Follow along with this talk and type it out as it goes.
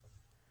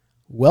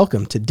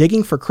Welcome to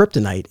Digging for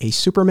Kryptonite, a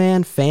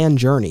Superman fan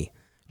journey.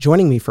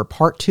 Joining me for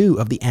part 2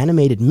 of the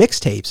animated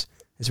mixtapes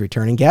is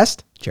returning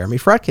guest, Jeremy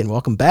Fredkin.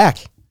 Welcome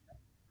back.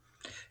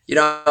 You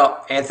know,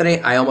 Anthony,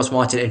 I almost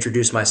want to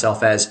introduce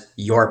myself as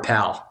your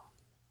pal,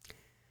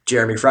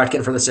 Jeremy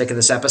Fredkin, for the sake of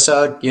this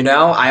episode. You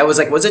know, I was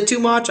like, was it too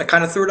much? I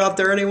kind of threw it out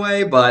there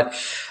anyway. But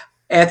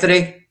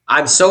Anthony,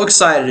 I'm so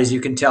excited, as you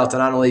can tell, to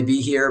not only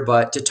be here,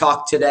 but to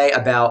talk today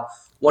about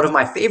one of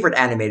my favorite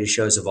animated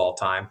shows of all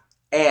time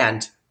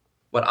and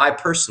what I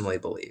personally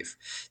believe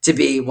to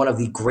be one of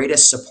the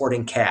greatest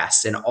supporting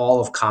casts in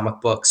all of comic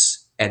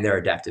books and their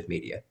adaptive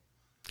media.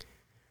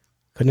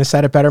 Couldn't have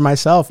said it better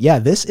myself. Yeah,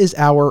 this is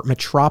our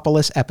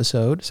Metropolis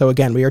episode. So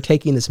again, we are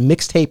taking this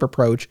mixtape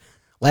approach.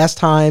 Last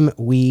time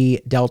we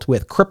dealt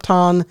with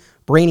Krypton,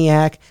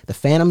 Brainiac, the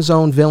Phantom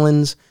Zone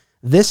villains.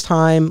 This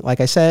time, like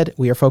I said,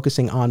 we are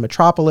focusing on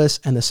Metropolis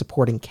and the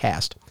supporting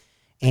cast.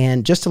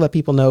 And just to let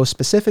people know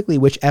specifically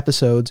which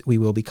episodes we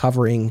will be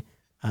covering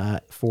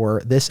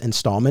for this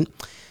installment,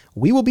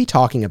 we will be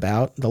talking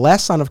about The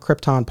Last Son of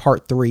Krypton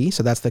Part 3,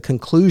 so that's the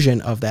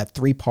conclusion of that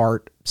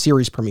 3-part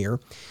series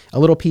premiere, A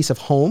Little Piece of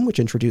Home, which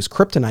introduced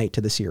Kryptonite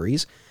to the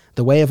series,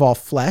 The Way of All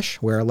Flesh,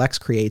 where Lex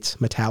creates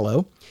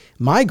Metallo,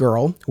 My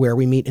Girl, where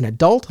we meet an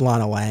adult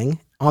Lana Lang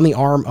on the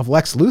arm of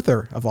Lex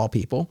Luthor, of all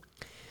people.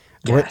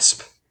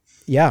 Gasp.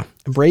 Yeah,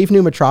 Brave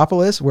New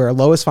Metropolis, where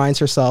Lois finds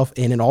herself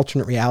in an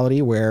alternate reality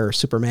where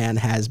Superman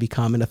has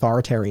become an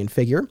authoritarian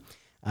figure.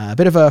 A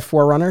bit of a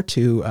forerunner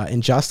to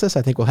Injustice.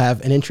 I think we'll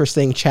have an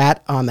interesting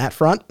chat on that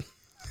front.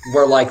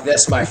 We're like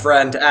this, my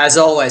friend. As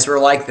always, we're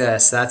like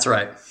this. That's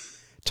right.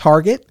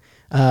 Target,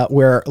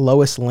 where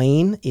Lois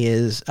Lane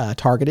is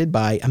targeted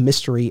by a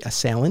mystery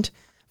assailant.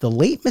 The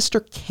Late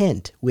Mr.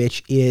 Kent,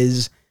 which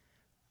is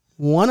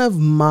one of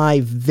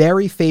my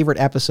very favorite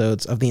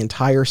episodes of the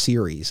entire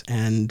series.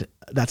 And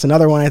that's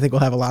another one I think we'll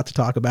have a lot to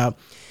talk about.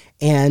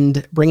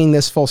 And bringing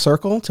this full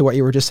circle to what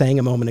you were just saying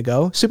a moment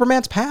ago,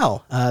 Superman's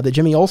Pal, the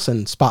Jimmy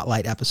Olsen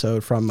spotlight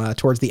episode from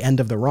towards the end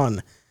of the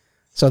run.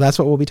 So that's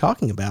what we'll be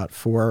talking about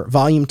for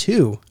Volume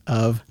 2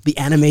 of the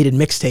animated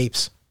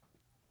mixtapes.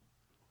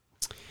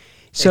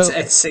 So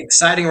It's an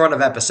exciting run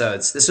of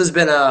episodes. This has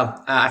been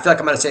I feel like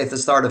I'm going to say at the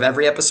start of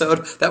every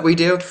episode that we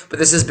do, but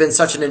this has been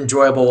such an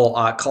enjoyable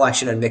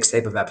collection and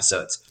mixtape of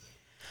episodes.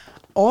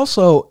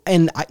 Also,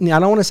 and I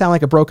don't want to sound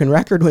like a broken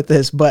record with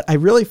this, but I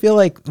really feel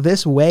like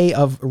this way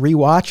of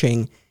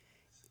rewatching,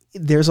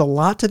 there's a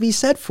lot to be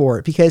said for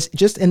it, because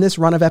just in this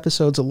run of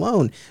episodes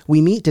alone, we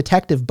meet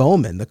Detective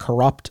Bowman, the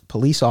corrupt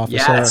police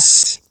officer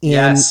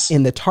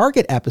in the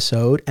Target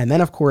episode. And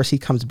then, of course, he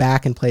comes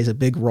back and plays a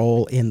big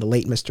role in The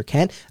Late Mr.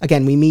 Kent.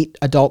 Again, we meet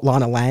adult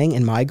Lana Lang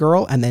in My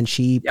Girl, and then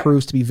she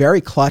proves to be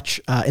very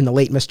clutch in The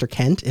Late Mr.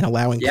 Kent in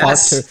allowing Clark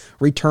to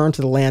return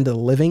to the land of the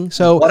living.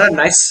 So what a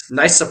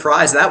nice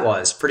surprise that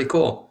was. Pretty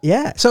cool.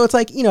 Yeah. So it's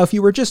like, if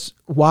you were just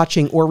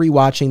watching or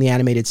rewatching the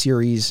animated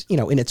series,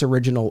 in its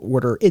original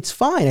order, it's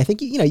fine. I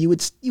think, you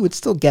would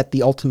still get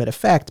the ultimate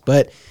effect,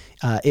 but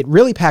it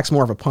really packs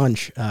more of a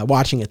punch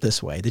watching it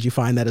this way. Did you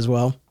find that as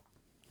well?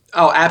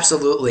 Oh,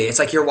 absolutely. It's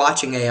like you're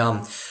watching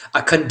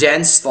a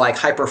condensed, like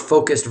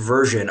hyper-focused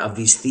version of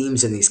these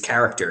themes and these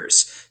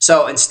characters.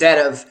 So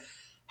instead of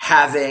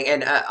having,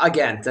 and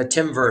again, the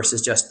Timverse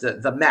is just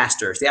the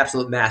masters, the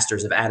absolute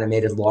masters of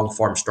animated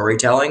long-form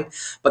storytelling,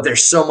 but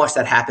there's so much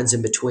that happens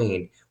in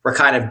between. We're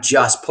kind of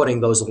just putting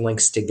those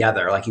links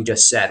together, like you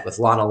just said, with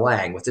Lana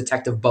Lang, with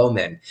Detective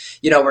Bowman.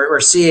 We're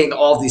seeing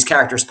all of these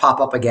characters pop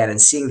up again and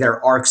seeing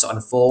their arcs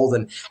unfold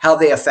and how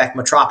they affect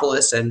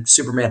Metropolis and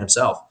Superman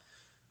himself.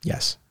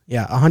 Yes.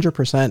 Yeah,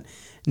 100%.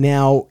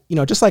 Now,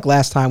 just like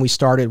last time, we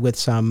started with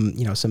some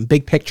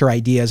big picture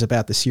ideas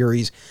about the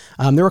series.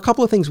 There were a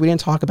couple of things we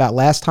didn't talk about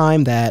last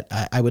time that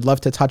I would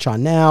love to touch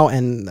on now,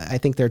 and I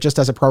think they're just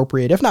as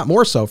appropriate, if not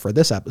more so, for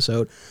this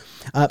episode.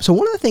 So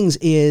one of the things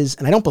is,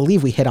 and I don't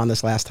believe we hit on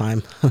this last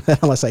time,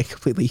 unless I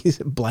completely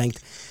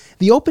blanked,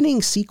 the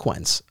opening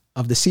sequence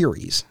of the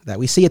series that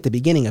we see at the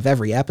beginning of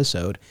every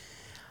episode.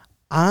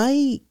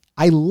 I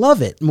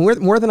love it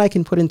more than I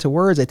can put into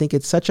words. I think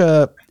it's such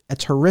a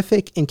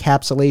terrific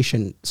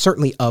encapsulation,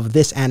 certainly of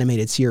this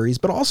animated series,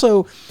 but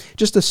also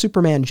just of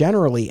Superman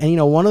generally. And,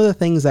 one of the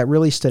things that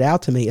really stood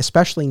out to me,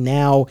 especially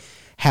now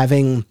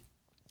having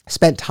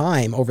spent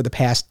time over the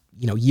past,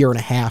 year and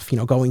a half,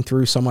 going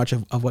through so much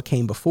of what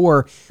came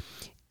before,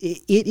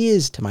 it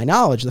is, to my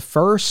knowledge, the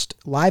first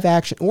live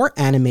action or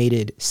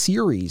animated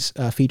series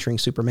featuring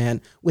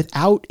Superman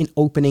without an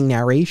opening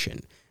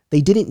narration.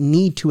 They didn't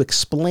need to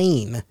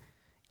explain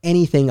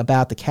anything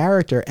about the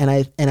character. And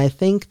I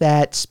think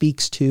that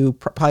speaks to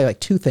probably like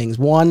two things.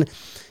 One,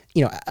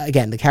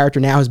 again, the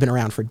character now has been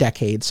around for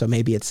decades, so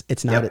maybe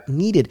it's not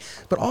needed,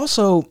 but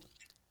also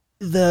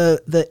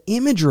the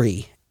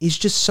imagery is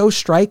just so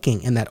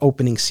striking in that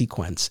opening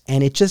sequence.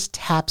 And it just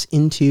taps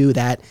into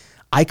that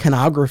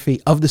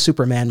iconography of the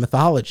Superman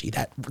mythology,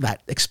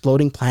 that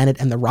exploding planet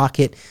and the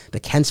rocket, the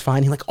Kent's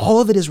finding, like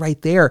all of it is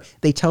right there.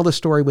 They tell the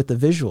story with the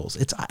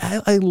visuals.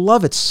 I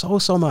love it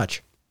so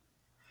much.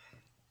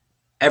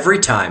 Every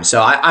time.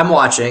 So I'm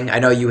watching. I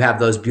know you have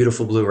those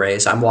beautiful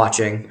Blu-rays. I'm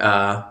watching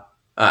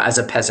as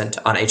a peasant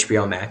on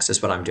HBO Max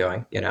is what I'm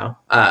doing,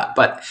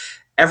 But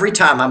every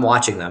time I'm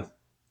watching them,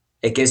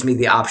 it gives me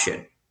the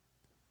option,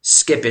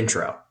 skip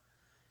intro.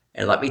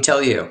 And let me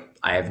tell you,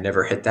 I have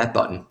never hit that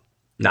button,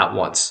 not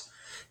once.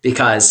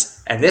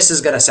 Because, and this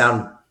is going to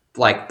sound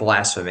like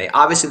blasphemy,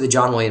 obviously the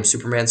John Williams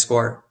Superman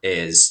score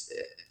is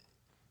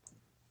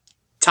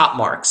top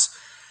marks.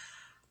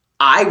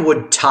 I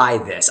would tie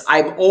this.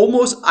 I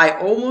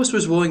almost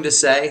was willing to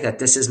say that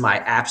this is my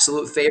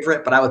absolute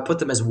favorite, but I would put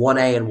them as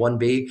 1A and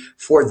 1B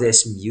for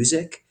this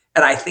music.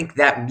 And I think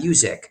that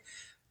music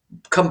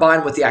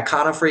combined with the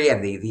iconography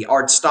and the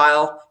art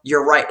style,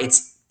 you're right.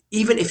 It's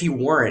even if you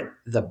weren't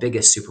the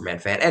biggest Superman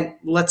fan, and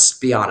let's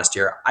be honest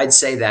here, I'd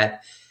say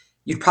that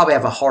you'd probably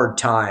have a hard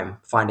time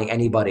finding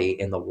anybody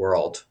in the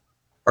world,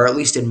 or at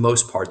least in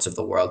most parts of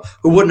the world,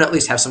 who wouldn't at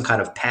least have some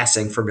kind of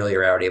passing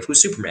familiarity of who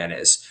Superman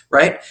is,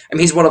 right? I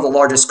mean, he's one of the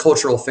largest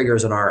cultural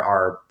figures in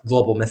our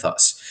global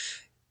mythos.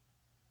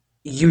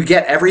 You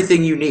get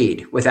everything you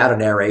need without a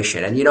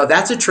narration. And,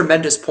 that's a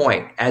tremendous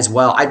point as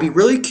well. I'd be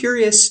really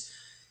curious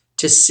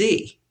to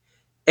see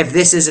if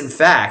this is, in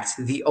fact,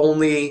 the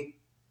only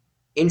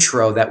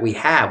intro that we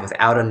have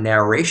without a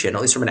narration,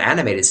 at least from an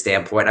animated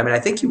standpoint. I mean, I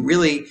think you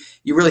really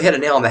hit a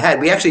nail on the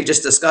head. We actually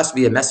just discussed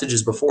via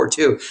messages before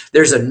too.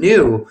 There's a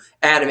new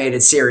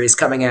animated series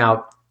coming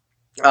out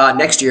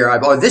next year,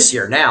 or this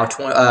year now,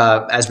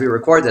 as we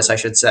record this, I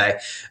should say,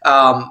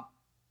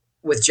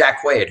 with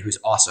Jack Quaid, who's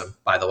awesome,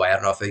 by the way. I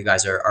don't know if you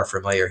guys are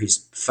familiar.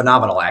 He's a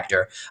phenomenal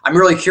actor. I'm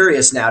really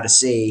curious now to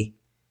see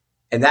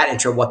in that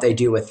intro what they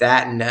do with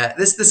that. And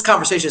this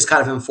conversation has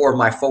kind of informed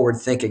my forward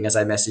thinking as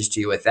I messaged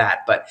you with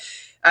that. But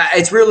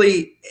it's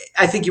really,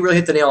 I think you really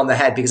hit the nail on the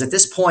head, because at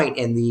this point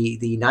in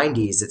the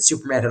 90s, that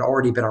Superman had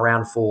already been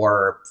around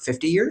for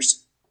 50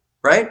 years,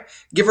 right?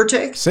 Give or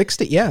take.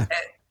 60, yeah.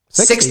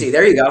 60,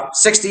 there you go.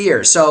 60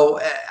 years.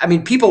 So, I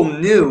mean, people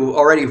knew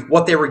already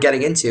what they were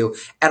getting into,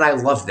 and I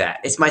love that.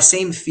 It's my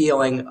same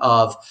feeling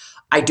of,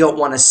 I don't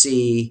want to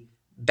see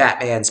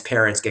Batman's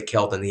parents get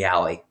killed in the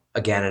alley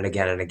again and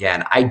again and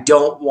again. I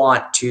don't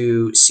want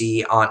to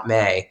see Aunt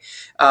May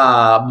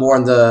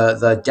mourn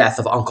the death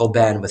of Uncle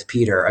Ben with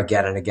Peter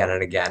again and again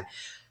and again.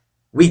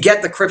 We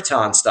get the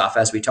Krypton stuff,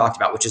 as we talked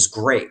about, which is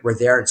great. We're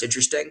there and it's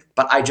interesting.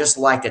 But I just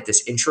like that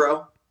this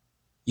intro,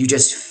 you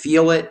just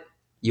feel it.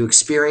 You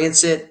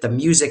experience it. The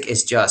music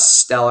is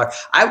just stellar.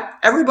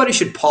 Everybody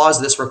should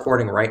pause this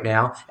recording right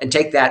now and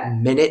take that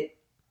minute,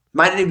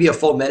 might even be a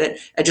full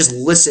minute, and just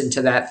listen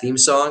to that theme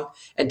song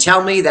and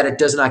tell me that it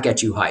does not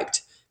get you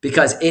hyped.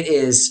 Because it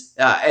is,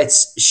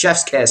 it's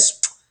chef's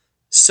kiss.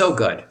 So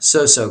good.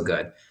 So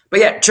good. But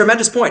yeah,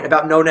 tremendous point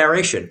about no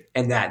narration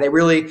in that. They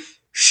really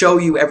show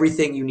you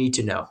everything you need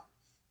to know.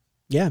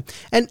 Yeah.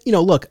 And,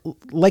 look,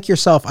 like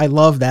yourself, I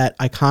love that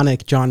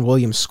iconic John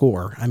Williams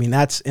score. I mean,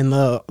 that's in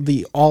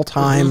the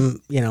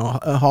all-time,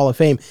 Hall of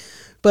Fame.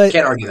 But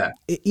can't argue that.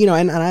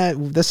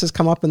 And this has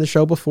come up in the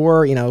show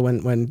before,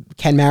 when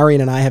Ken Marion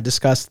and I have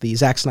discussed the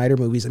Zack Snyder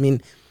movies. I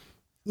mean,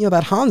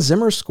 that Hans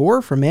Zimmer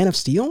score for Man of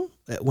Steel,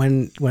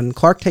 when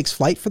Clark takes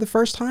flight for the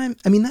first time,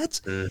 I mean,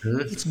 it's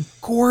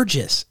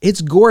gorgeous. It's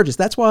gorgeous.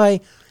 That's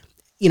why,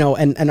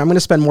 and I'm going to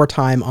spend more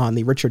time on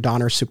the Richard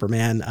Donner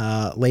Superman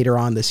later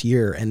on this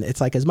year. And it's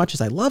like, as much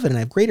as I love it and I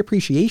have great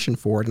appreciation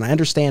for it, and I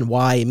understand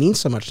why it means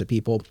so much to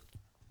people,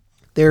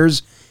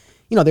 there's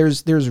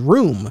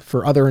room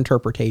for other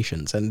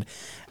interpretations. And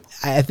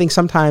I think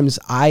sometimes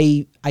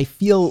I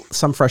feel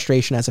some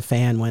frustration as a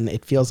fan when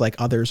it feels like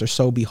others are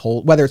so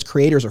whether it's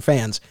creators or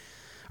fans,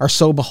 are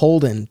so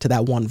beholden to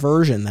that one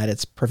version that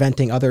it's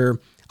preventing other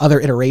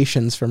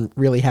iterations from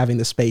really having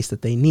the space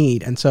that they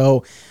need. And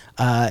so,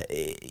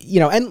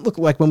 and look,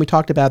 like when we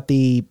talked about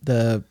the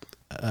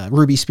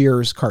Ruby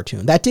Spears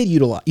cartoon, that did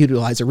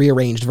utilize a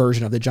rearranged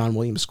version of the John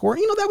Williams score.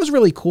 That was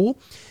really cool.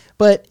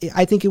 But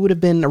I think it would have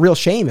been a real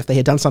shame if they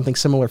had done something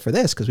similar for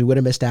this, because we would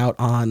have missed out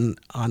on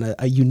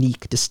a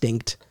unique,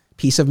 distinct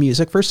piece of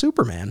music for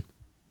Superman.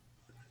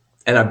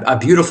 And a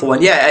beautiful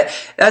one. Yeah,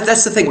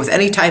 that's the thing with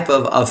any type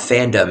of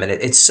fandom. And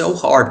it's so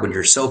hard when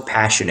you're so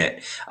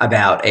passionate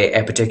about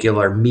a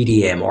particular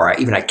medium or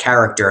even a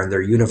character in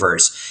their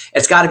universe.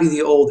 It's got to be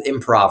the old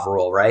improv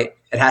rule, right?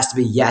 It has to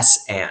be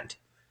yes and.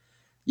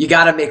 You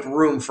got to make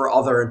room for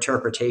other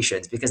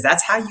interpretations, because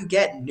that's how you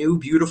get new,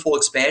 beautiful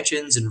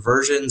expansions and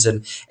versions.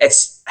 And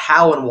it's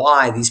how and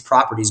why these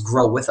properties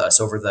grow with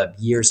us over the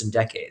years and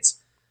decades.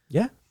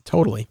 Yeah,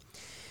 totally.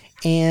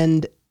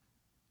 And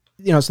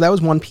so that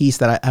was one piece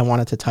that I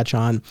wanted to touch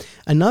on.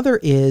 Another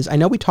is, I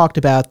know we talked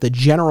about the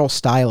general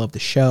style of the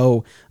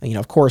show,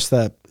 of course,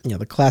 the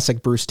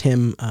classic Bruce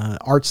Timm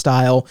art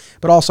style,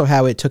 but also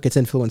how it took its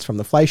influence from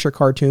the Fleischer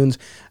cartoons.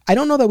 I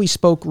don't know that we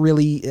spoke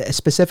really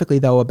specifically,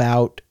 though,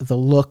 about the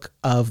look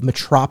of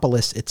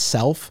Metropolis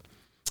itself,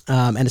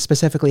 and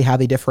specifically how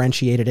they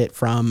differentiated it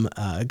from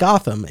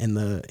Gotham in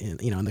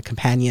the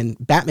companion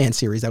Batman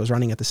series that was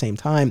running at the same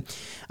time.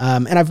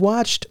 And I've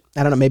watched,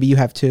 I don't know, maybe you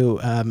have too,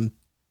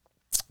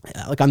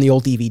 like on the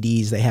old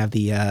DVDs, they have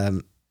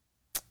the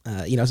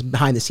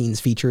behind the scenes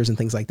features and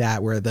things like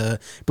that, where the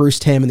Bruce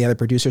Timm and the other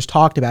producers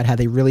talked about how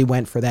they really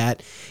went for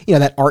that,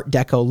 that Art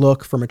Deco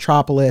look for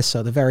Metropolis.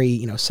 So the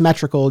very,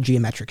 symmetrical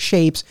geometric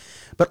shapes,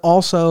 but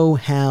also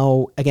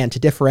how, again, to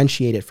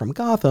differentiate it from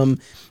Gotham,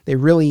 they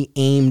really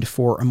aimed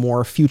for a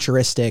more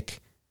futuristic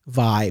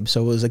vibe.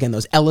 So it was, again,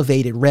 those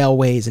elevated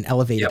railways and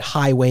elevated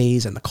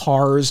highways and the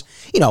cars,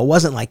 it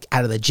wasn't like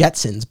out of the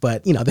Jetsons,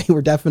 but, they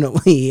were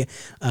definitely,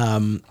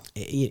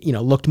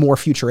 looked more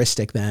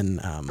futuristic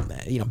than,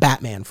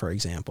 Batman, for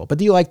example. But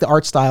do you like the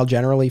art style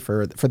generally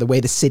for the way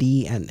the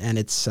city and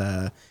its,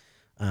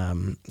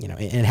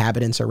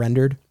 inhabitants are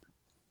rendered?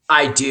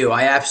 I do.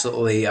 I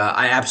absolutely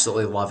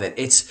love it.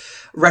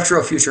 It's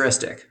retro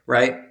futuristic,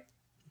 right?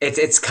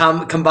 It's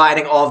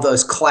combining all of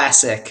those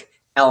classic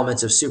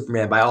elements of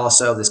Superman by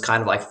also this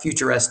kind of like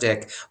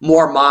futuristic,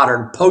 more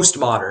modern,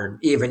 postmodern,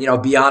 even,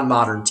 beyond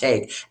modern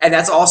take. And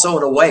that's also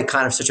in a way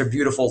kind of such a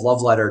beautiful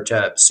love letter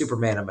to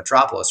Superman and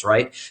Metropolis,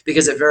 right?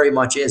 Because it very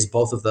much is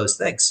both of those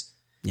things.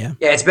 Yeah.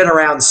 Yeah, it's been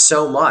around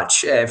so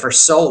much for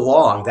so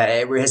long that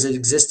it has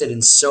existed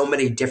in so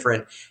many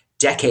different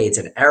decades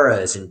and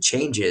eras and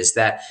changes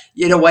that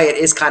in a way it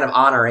is kind of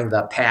honoring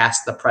the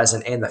past, the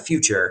present, and the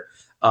future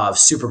of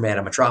Superman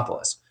and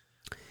Metropolis.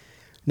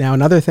 Now,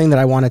 another thing that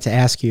I wanted to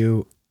ask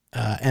you,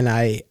 and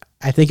I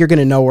think you're going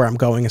to know where I'm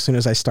going as soon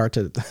as I start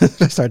to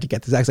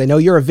get this. Actually, I know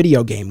you're a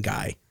video game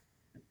guy.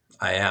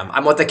 I am.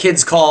 I'm what the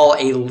kids call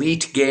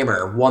Elite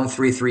Gamer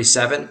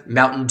 1337.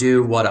 Mountain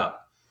Dew, what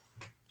up?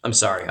 I'm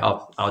sorry.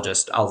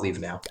 I'll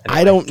leave now.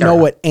 Anyway, I don't know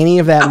what any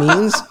of that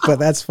means, but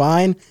that's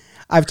fine.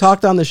 I've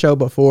talked on the show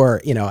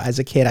before, as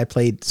a kid, I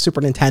played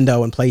Super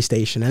Nintendo and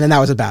PlayStation, and then that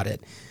was about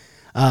it.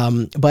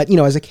 But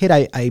as a kid,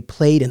 I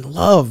played and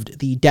loved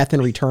the Death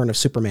and Return of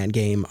Superman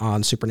game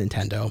on Super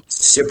Nintendo.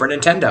 Super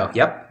Nintendo.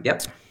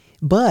 Yep.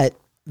 But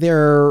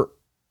there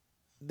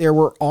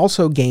were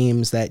also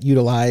games that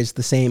utilized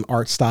the same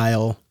art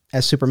style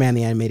as Superman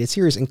the Animated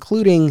Series,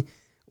 including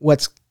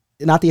what's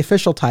not the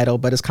official title,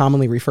 but is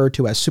commonly referred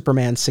to as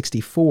Superman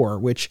 64,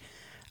 which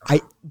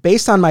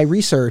based on my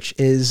research,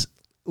 is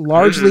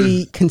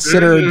largely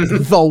considered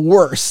the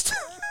worst.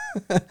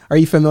 Are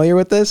you familiar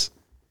with this?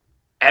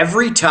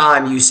 Every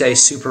time you say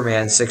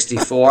Superman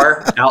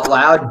 64 out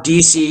loud,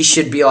 DC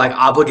should be like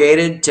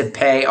obligated to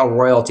pay a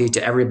royalty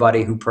to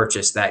everybody who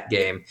purchased that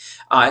game,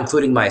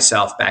 including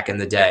myself back in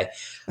the day.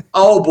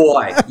 Oh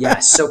boy,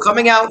 yes. So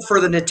coming out for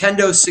the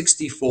Nintendo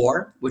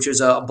 64, which is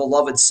a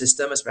beloved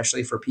system,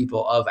 especially for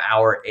people of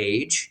our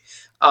age.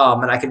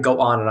 And I could go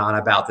on and on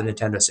about the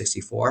Nintendo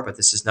 64, but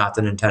this is not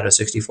the Nintendo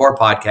 64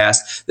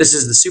 podcast. This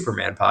is the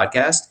Superman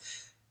podcast.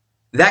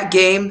 That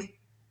game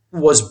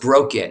was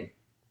broken,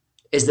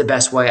 is the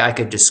best way I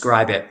could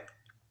describe it.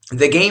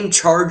 The game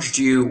charged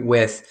you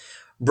with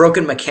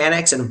broken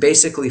mechanics and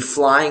basically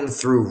flying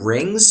through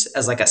rings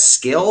as like a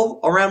skill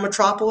around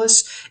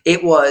Metropolis.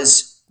 It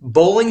was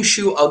bowling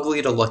shoe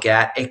ugly to look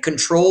at. It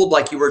controlled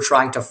like you were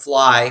trying to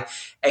fly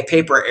a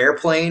paper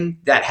airplane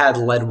that had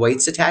lead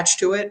weights attached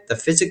to it. The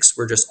physics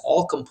were just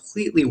all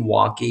completely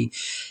wonky.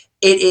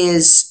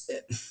 It's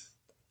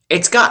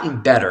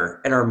gotten better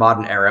in our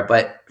modern era,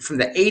 but from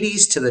the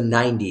 80s to the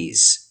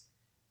 90s,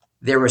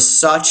 there was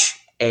such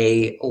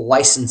a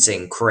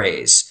licensing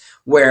craze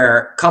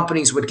where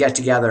companies would get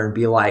together and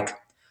be like,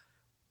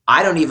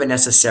 I don't even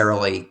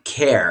necessarily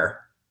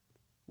care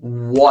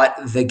what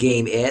the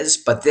game is,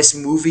 but this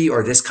movie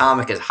or this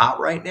comic is hot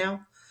right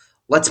now.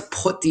 Let's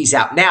put these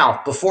out.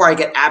 Now, before I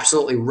get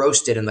absolutely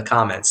roasted in the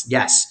comments,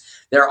 yes,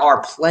 there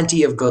are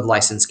plenty of good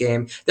licensed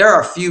games. There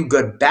are a few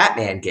good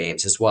Batman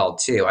games as well,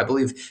 too. I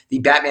believe the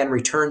Batman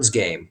Returns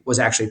game was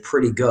actually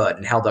pretty good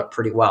and held up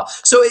pretty well.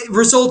 So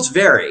results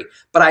vary,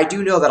 but I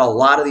do know that a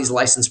lot of these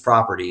licensed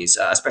properties,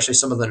 especially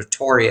some of the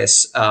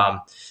notorious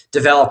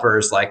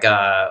developers like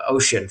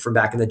Ocean from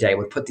back in the day,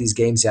 would put these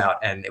games out,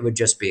 and it would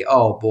just be,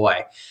 oh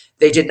boy.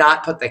 They did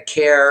not put the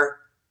care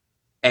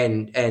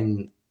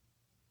and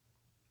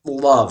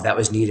love that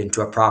was needed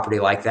into a property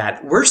like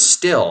that. We're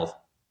still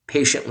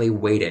patiently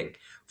waiting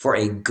for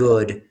a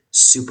good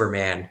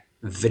Superman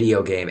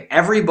video game.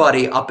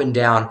 Everybody up and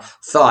down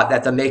thought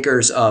that the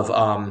makers of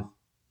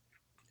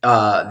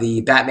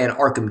the Batman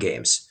Arkham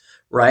games,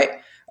 right?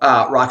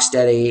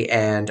 Rocksteady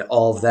and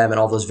all of them and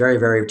all those very,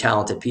 very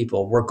talented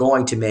people were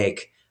going to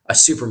make a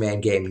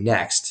Superman game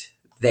next.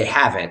 They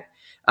haven't.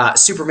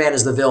 Superman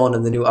is the villain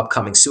in the new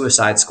upcoming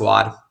Suicide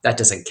Squad. That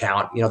doesn't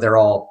count. They're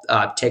all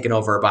taken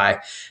over by,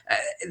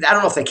 I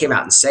don't know if they came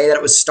out and say that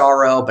it was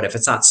Starro, but if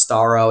it's not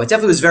Starro, it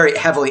definitely was very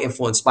heavily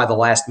influenced by the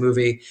last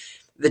movie.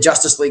 The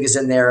Justice League is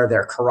in there.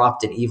 They're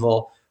corrupt and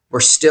evil. We're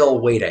still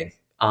waiting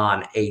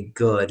on a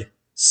good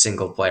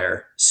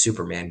single-player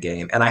Superman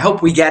game. And I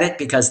hope we get it,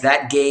 because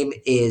that game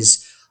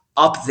is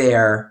up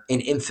there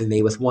in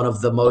infamy with one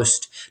of the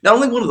most, not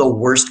only one of the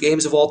worst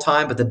games of all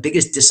time, but the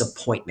biggest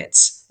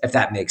disappointments, if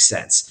that makes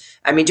sense.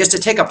 I mean, just to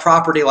take a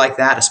property like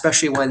that,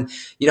 especially when,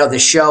 the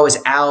show is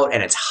out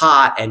and it's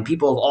hot and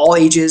people of all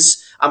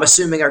ages, I'm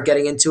assuming, are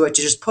getting into it,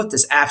 to just put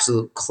this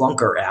absolute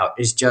clunker out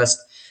is just,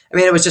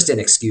 it was just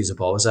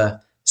inexcusable. It was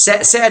a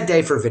Sad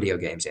day for video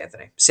games,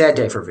 Anthony. Sad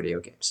day for video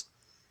games.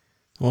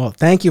 Well,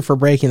 thank you for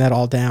breaking that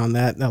all down.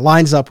 That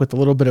lines up with a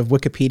little bit of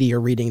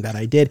Wikipedia reading that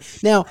I did.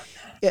 Now,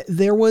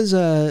 there was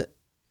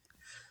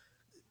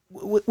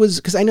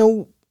because I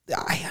know,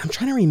 I'm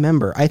trying to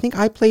remember. I think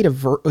I played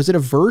was it a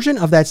version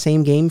of that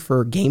same game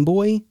for Game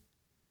Boy?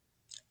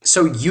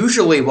 So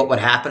usually what would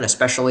happen,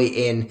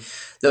 especially in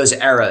those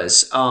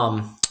eras,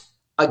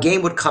 a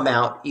game would come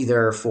out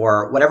either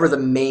for whatever the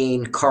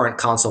main current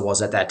console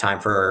was at that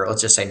time for,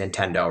 let's just say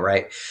Nintendo,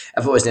 right?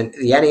 If it was the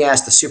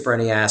NES, the Super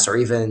NES, or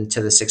even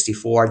to the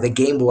 64, the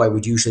Game Boy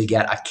would usually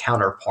get a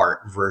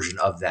counterpart version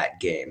of that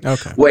game,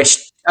 Okay.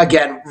 which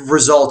again,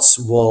 results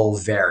will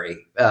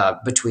vary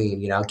between,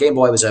 Game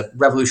Boy was a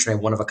revolutionary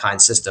one of a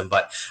kind system,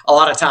 but a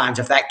lot of times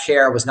if that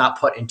care was not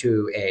put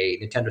into a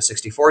Nintendo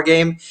 64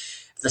 game,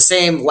 the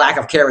same lack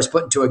of care was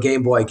put into a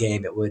Game Boy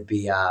game, it would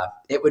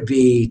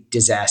be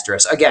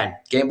disastrous. Again,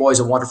 Game Boy is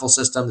a wonderful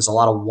system. There's a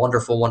lot of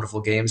wonderful,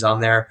 wonderful games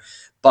on there,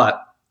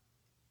 but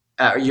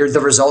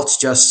the results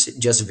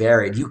just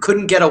varied. You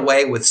couldn't get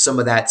away with some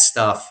of that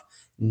stuff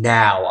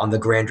now on the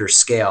grander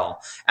scale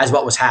as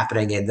what was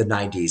happening in the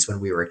 90s when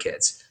we were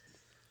kids.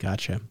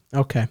 Gotcha.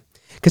 Okay.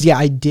 Because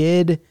I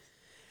did.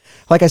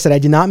 Like I said, I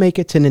did not make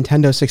it to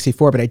Nintendo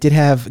 64, but I did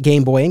have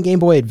Game Boy and Game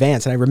Boy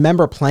Advance. And I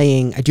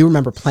do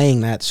remember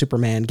playing that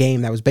Superman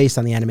game that was based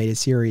on the animated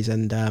series.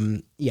 And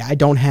I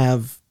don't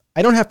have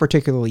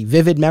particularly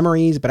vivid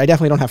memories, but I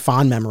definitely don't have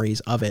fond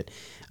memories of it.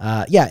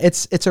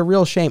 It's a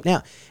real shame.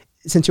 Now,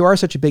 since you are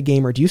such a big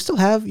gamer, do you still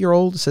have your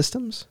old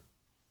systems?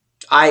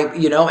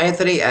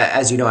 Anthony,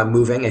 as you know, I'm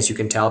moving, as you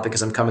can tell,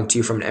 because I'm coming to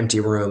you from an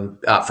empty room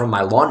from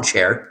my lawn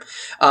chair.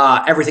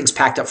 Everything's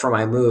packed up for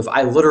my move.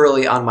 I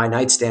literally, on my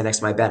nightstand next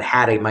to my bed,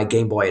 had my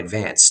Game Boy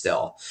Advance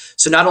still.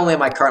 So not only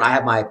am I current, I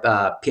have my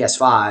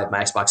PS5,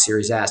 my Xbox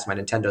Series S, my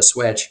Nintendo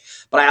Switch,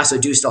 but I also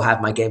do still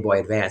have my Game Boy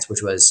Advance,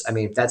 which was,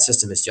 that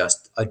system is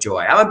just a joy.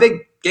 I'm a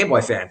big Game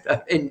Boy fan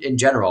in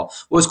general.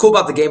 What was cool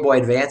about the Game Boy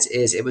Advance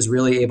is it was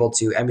really able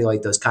to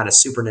emulate those kind of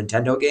Super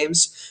Nintendo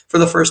games for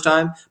the first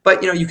time,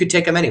 but you could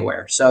take them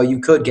anywhere. So you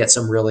could get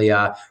some really,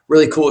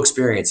 really cool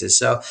experiences.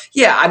 So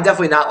yeah, I'm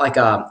definitely not like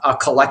a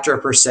collector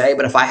per se,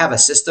 but if I have a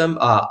system,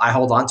 I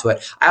hold on to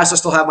it. I also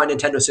still have my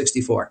Nintendo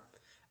 64.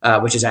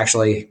 Which is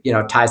actually,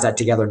 ties that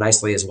together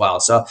nicely as well.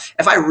 So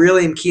if I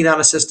really am keen on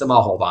a system,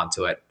 I'll hold on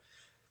to it.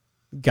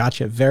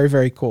 Gotcha. Very,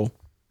 very cool.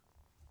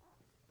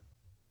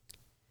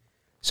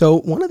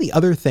 So one of the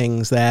other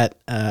things that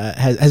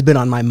has been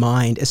on my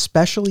mind,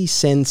 especially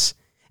since,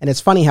 and it's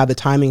funny how the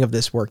timing of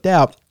this worked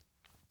out,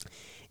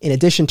 in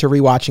addition to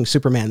rewatching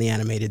Superman the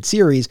Animated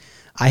Series,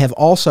 I have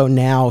also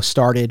now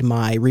started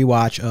my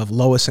rewatch of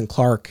Lois and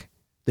Clark,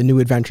 The New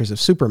Adventures of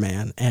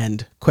Superman.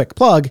 And quick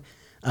plug,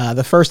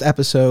 the first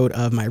episode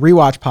of my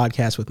rewatch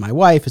podcast with my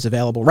wife is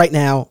available right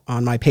now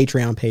on my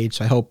Patreon page,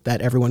 so I hope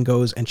that everyone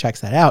goes and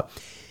checks that out.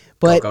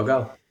 But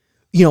go.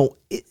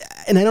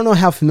 And I don't know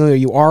how familiar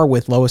you are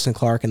with Lois and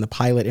Clark and the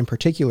pilot in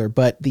particular,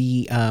 but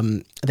the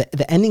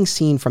ending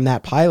scene from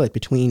that pilot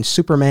between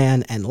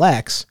Superman and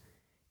Lex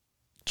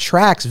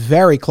tracks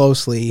very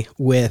closely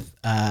with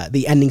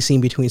the ending scene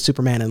between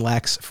Superman and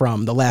Lex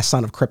from The Last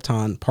Son of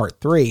Krypton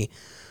Part 3.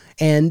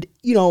 And,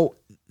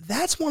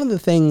 that's one of the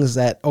things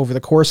that over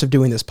the course of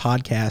doing this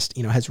podcast,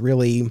 has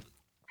really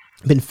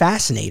been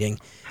fascinating,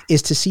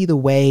 is to see the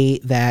way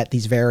that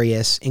these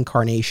various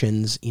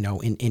incarnations,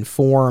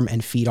 inform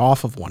and feed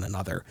off of one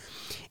another.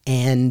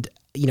 And,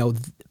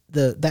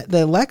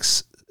 the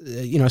Lex,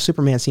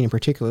 Superman scene in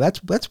particular,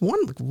 that's one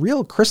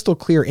real crystal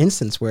clear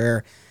instance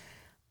where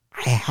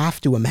I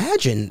have to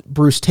imagine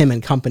Bruce Timm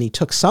and company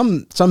took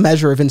some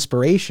measure of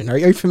inspiration. Are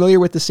you familiar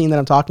with the scene that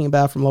I'm talking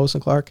about from Lois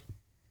and Clark?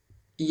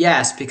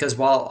 Yes, because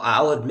while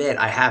I'll admit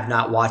I have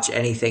not watched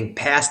anything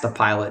past the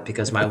pilot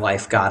because my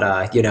life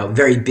got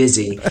very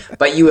busy,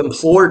 but you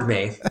implored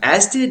me,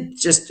 as did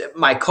just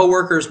my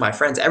coworkers, my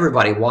friends,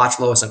 everybody, watch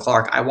Lois and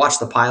Clark. I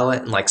watched the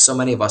pilot, and like so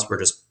many of us were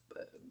just,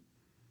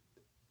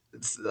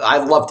 I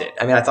loved it.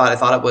 I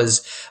thought it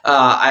was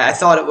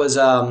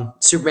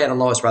Superman and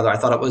Lois, rather. I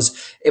thought it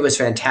was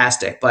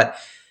fantastic, but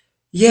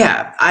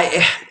yeah,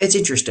 it's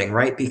interesting,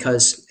 right?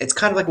 Because it's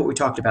kind of like what we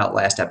talked about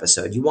last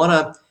episode. You want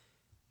to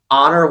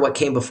honor what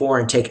came before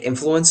and take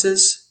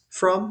influences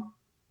from,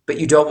 but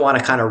you don't want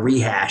to kind of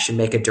rehash and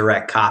make a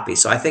direct copy.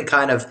 So I think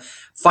kind of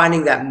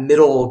finding that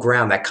middle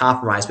ground, that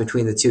compromise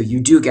between the two, you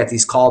do get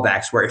these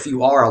callbacks where if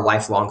you are a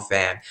lifelong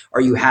fan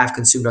or you have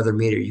consumed other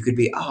media, you could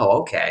be,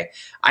 oh, okay,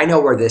 I know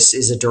where this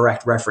is a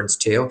direct reference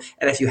to.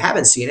 And if you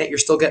haven't seen it, you're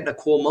still getting a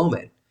cool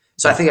moment.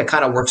 So I think it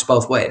kind of works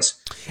both ways.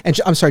 And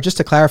I'm sorry, just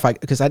to clarify,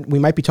 because we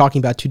might be talking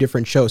about two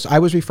different shows. I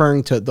was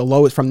referring to the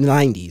Lois from the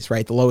 90s,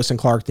 right? The Lois and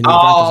Clark, The New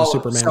Adventures of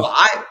Superman. So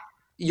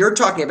you're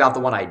talking about the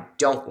one I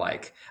don't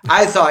like.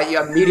 I thought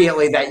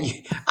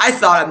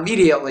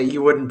immediately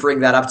you wouldn't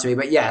bring that up to me,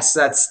 but yes,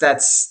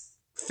 that's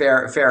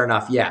fair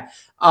enough. Yeah.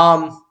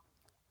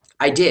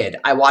 I did.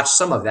 I watched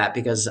some of that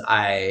because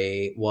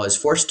I was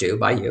forced to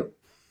by you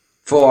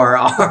for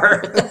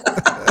our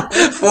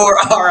for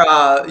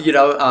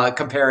our,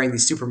 comparing the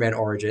Superman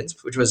origins,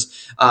 which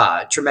was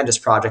a tremendous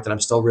project that I'm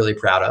still really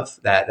proud of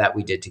that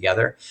we did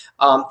together.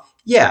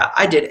 Yeah,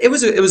 I did. It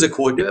was a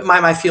cool.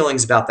 My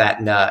feelings about that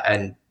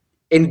and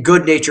in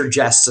good natured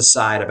jests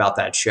aside about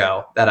that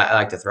show that I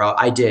like to throw,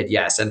 I did,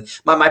 yes, and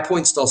my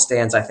point still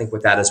stands. I think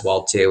with that as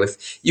well too.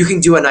 If you can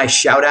do a nice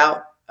shout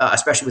out,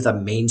 especially with a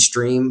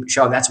mainstream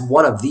show, and that's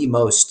one of the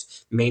most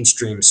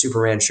mainstream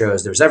Superman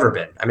shows there's ever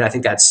been. I mean, I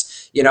think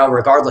that's,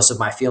 regardless of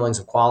my feelings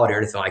of quality or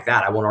anything like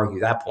that, I won't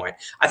argue that point.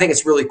 I think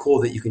it's really cool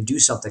that you can do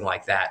something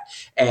like that.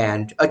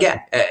 And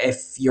again,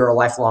 if you're a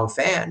lifelong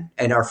fan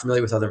and are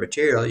familiar with other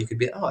material, you could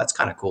be, oh, that's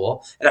kind of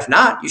cool. And if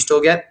not, you still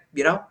get,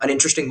 an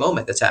interesting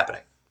moment that's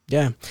happening.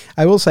 Yeah,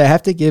 I will say I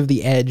have to give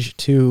the edge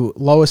to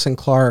Lois and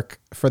Clark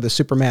for the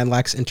Superman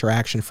Lex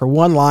interaction for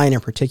one line in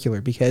particular,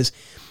 because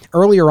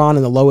earlier on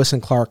in the Lois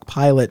and Clark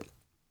pilot,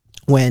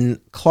 when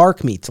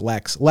Clark meets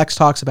Lex, Lex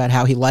talks about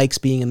how he likes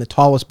being in the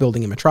tallest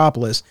building in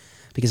Metropolis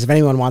because if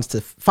anyone wants to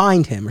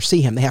find him or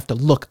see him, they have to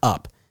look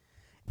up.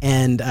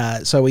 And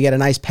so we get a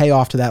nice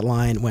payoff to that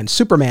line when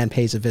Superman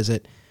pays a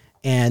visit,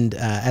 and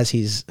as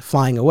he's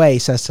flying away, he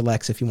says to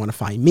Lex, if you want to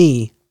find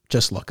me,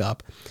 just look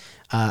up.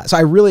 So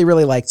I really,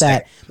 really like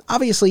that.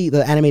 Obviously,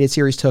 the animated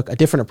series took a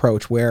different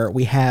approach where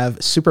we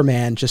have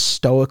Superman just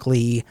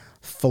stoically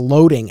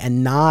floating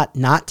and not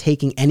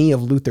taking any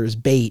of Luthor's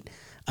bait.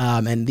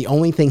 And the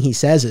only thing he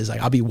says is,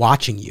 like, I'll be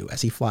watching you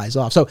as he flies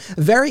off. So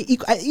very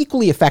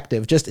equally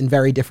effective, just in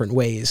very different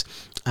ways.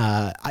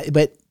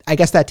 But I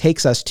guess that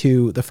takes us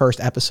to the first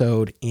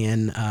episode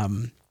in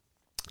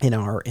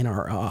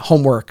our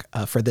homework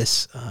for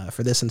this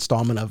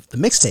installment of the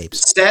mixtapes.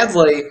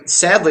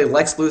 Sadly,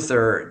 Lex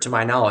Luthor, to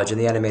my knowledge, in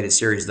the animated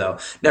series, though,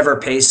 never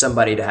pays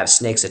somebody to have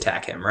snakes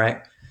attack him.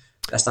 Right?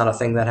 That's not a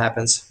thing that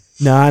happens.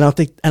 No, I don't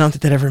think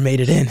that ever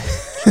made it in.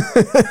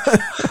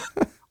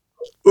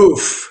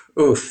 Oof.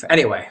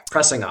 Anyway,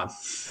 pressing on.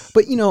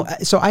 But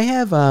so I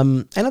have. I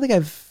don't think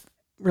I've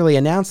really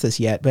announced this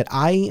yet, but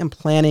I am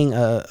planning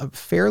a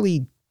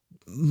fairly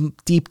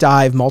deep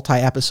dive,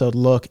 multi-episode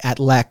look at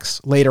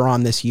Lex later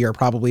on this year,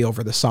 probably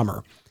over the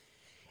summer.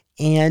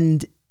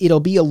 And it'll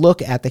be a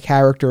look at the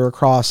character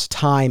across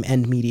time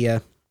and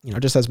media,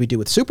 just as we do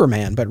with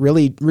Superman, but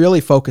really,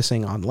 really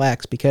focusing on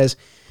Lex, because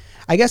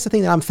I guess the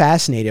thing that I'm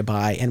fascinated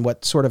by and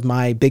what sort of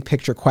my big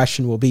picture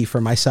question will be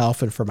for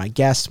myself and for my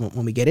guests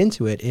when we get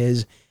into it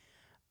is,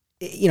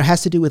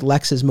 has to do with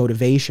Lex's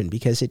motivation,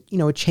 because it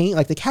changed,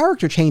 like the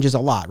character changes a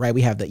lot, right?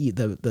 We have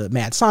the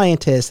mad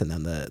scientist and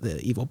then the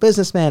evil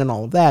businessman and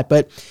all of that,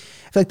 but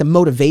I feel like the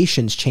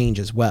motivations change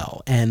as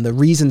well. And the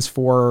reasons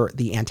for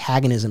the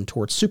antagonism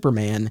towards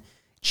Superman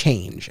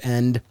change.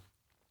 And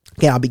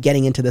again, I'll be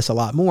getting into this a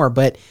lot more,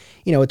 but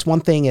it's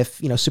one thing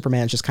if,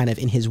 Superman's just kind of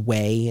in his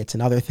way. It's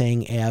another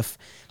thing if,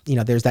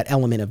 there's that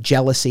element of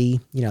jealousy,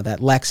 that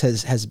Lex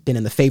has been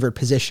in the favored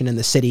position in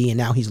the city and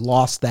now he's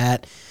lost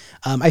that.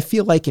 I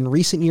feel like in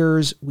recent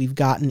years, we've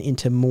gotten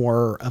into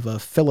more of a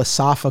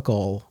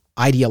philosophical,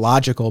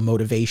 ideological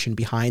motivation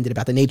behind it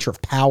about the nature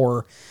of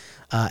power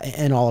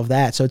and all of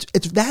that. So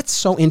that's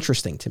so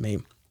interesting to me.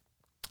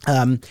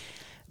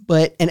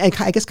 But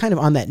I guess kind of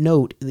on that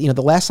note, The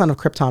Last Son of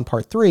Krypton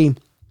Part 3,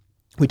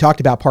 we talked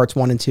about parts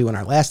 1 and 2 in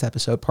our last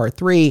episode. Part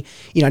 3,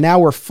 now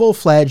we're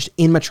full-fledged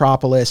in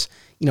Metropolis.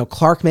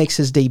 Clark makes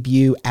his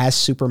debut as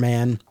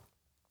Superman.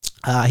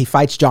 He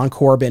fights John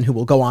Corbin, who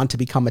will go on to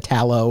become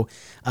Metallo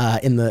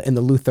in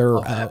the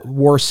Luthor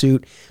war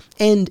suit.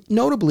 And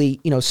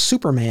notably,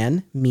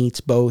 Superman meets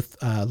both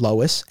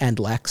Lois and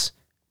Lex,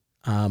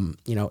 in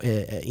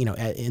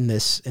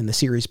the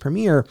series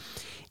premiere,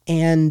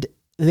 and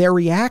their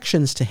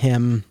reactions to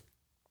him,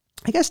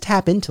 I guess,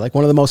 tap into like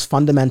one of the most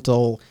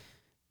fundamental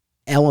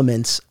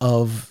elements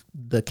of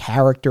the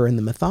character and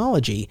the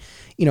mythology.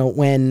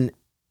 When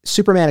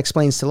Superman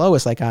explains to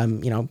Lois, like,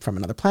 I'm, from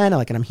another planet,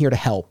 like, and I'm here to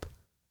help.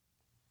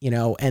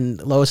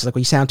 And Lois is like, well,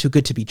 you sound too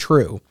good to be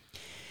true.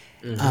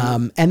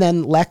 Mm-hmm. And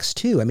then Lex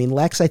too. I mean,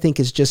 Lex, I think,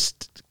 is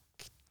just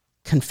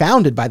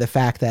confounded by the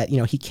fact that,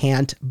 he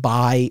can't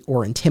buy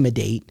or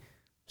intimidate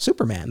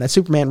Superman. That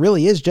Superman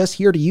really is just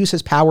here to use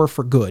his power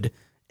for good,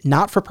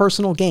 not for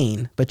personal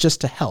gain, but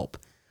just to help.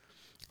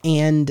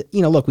 And,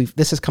 look,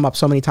 this has come up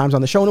so many times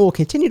on the show, and it will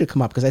continue to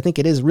come up because I think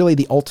it is really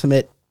the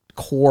ultimate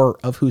core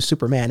of who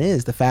Superman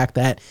is, the fact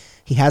that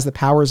he has the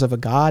powers of a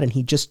god and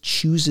he just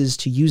chooses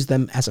to use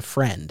them as a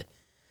friend.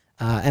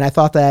 And I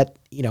thought that,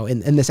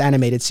 in this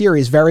animated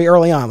series very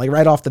early on, like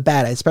right off the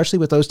bat, especially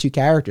with those two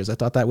characters, I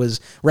thought that was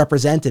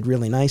represented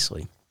really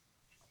nicely.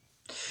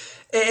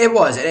 It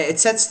was. It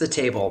sets the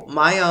table.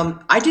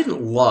 I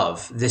didn't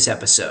love this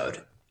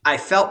episode. I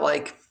felt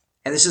like,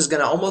 and this is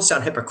going to almost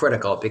sound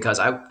hypocritical because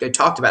I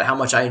talked about how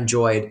much I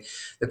enjoyed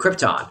the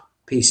Krypton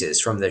pieces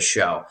from this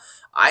show.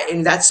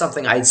 And that's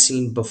something I'd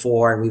seen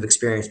before and we've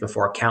experienced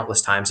before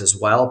countless times as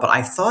well. But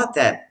I thought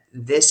that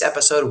this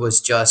episode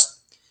was just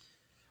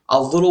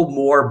a little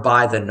more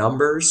by the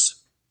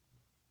numbers.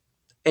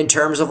 in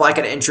terms of like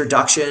an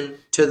introduction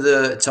to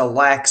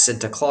Lex and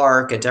to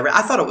Clark and to everything.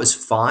 I thought it was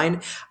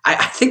fine. I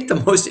think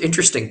the most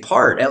interesting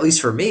part, at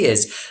least for me,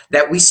 is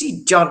that we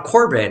see John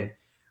Corbin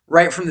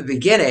right from the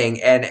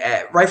beginning, and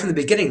right from the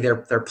beginning,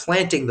 they're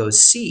planting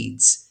those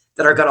seeds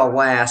that are going to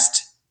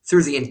last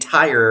through the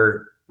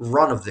entire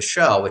run of the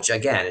show. Which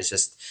again is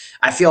just,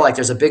 I feel like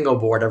there's a bingo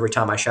board every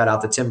time I shout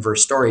out the Timverse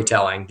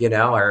storytelling,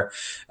 or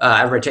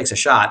everybody takes a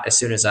shot as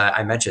soon as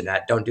I mention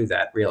that. Don't do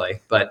that,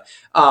 really. But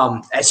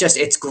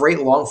it's great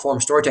long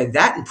form storytelling.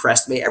 That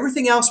impressed me.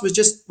 Everything else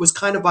was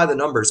kind of by the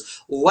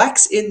numbers.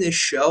 Lex in this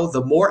show,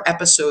 the more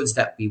episodes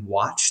that we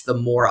watch, the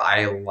more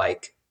I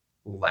like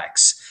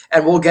Lex.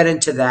 And we'll get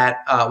into that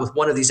with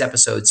one of these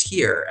episodes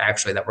here,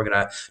 actually, that we're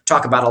going to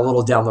talk about a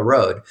little down the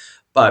road.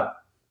 But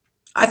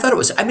I thought it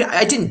was, I mean,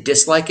 I didn't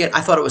dislike it.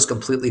 I thought it was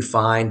completely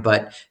fine,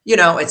 but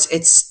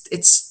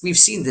we've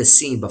seen this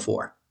scene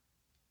before.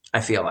 I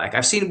feel like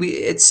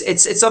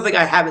it's something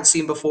I haven't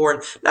seen before.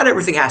 And not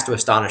everything has to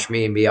astonish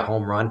me and be a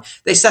home run.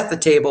 They set the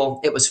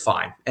table. It was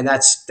fine. And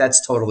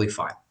that's totally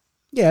fine.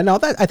 Yeah, no,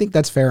 I think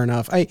that's fair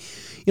enough.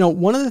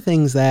 One of the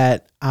things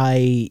that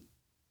I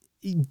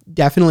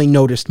definitely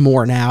noticed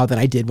more now than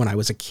I did when I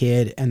was a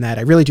kid, and that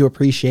I really do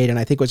appreciate, and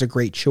I think was a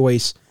great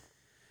choice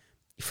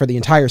for the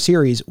entire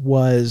series,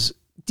 was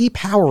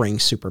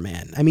depowering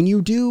Superman. I mean,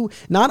 you do,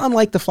 not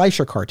unlike the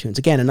Fleischer cartoons,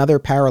 again, another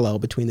parallel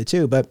between the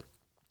two, but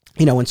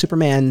when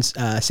Superman's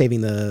stopping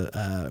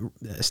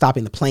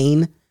the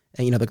plane,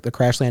 the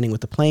crash landing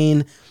with the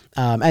plane,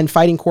 and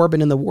fighting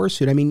Corbin in the war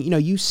suit. I mean,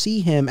 you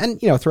see him,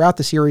 and throughout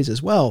the series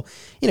as well,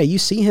 you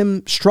see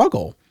him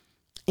struggle,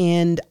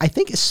 and I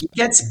think he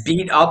gets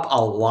beat up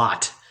a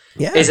lot.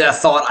 Yeah, is a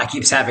thought I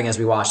keep having as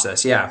we watch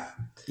this. Yeah.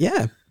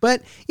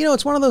 But,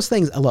 it's one of those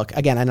things. Look,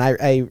 again, and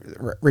I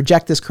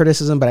reject this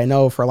criticism, but I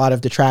know for a lot of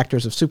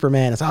detractors of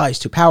Superman, it's, he's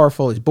too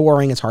powerful, he's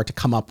boring, it's hard to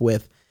come up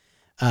with,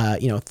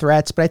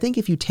 threats. But I think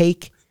if you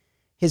take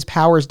his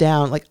powers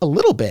down like a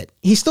little bit,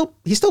 he's still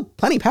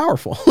plenty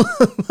powerful.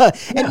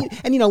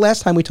 And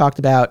last time we talked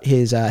about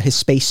his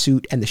space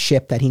suit and the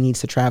ship that he needs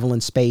to travel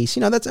in space.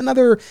 That's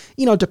another,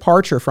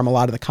 departure from a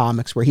lot of the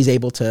comics where he's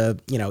able to,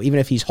 even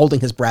if he's holding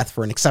his breath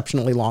for an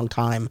exceptionally long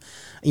time,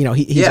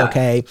 he's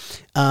okay.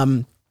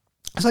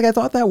 So I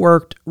thought that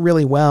worked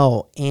really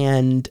well.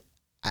 And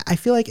I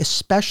feel like,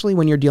 especially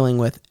when you're dealing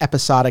with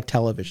episodic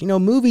television,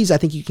 movies, I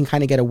think you can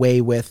kind of get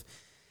away with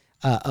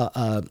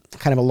kind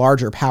of a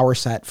larger power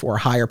set for a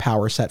higher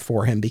power set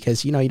for him,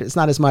 because, it's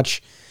not as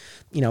much,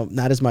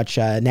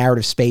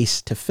 narrative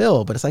space to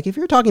fill. But it's like, if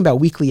you're talking about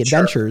weekly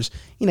adventures,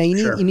 you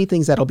need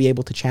things that'll be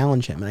able to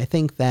challenge him. And I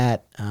think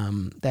that,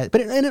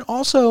 it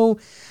also,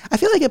 I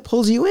feel like it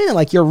pulls you in,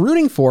 like you're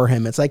rooting for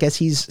him. It's like, as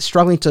he's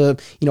struggling to,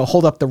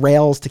 hold up the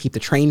rails to keep the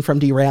train from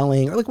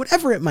derailing, or like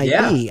whatever it might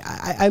be.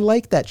 I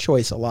like that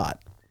choice a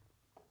lot.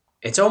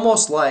 It's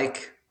almost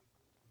like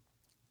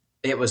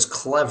it was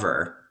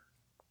clever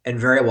and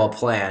very well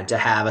planned to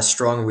have a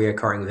strong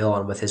reoccurring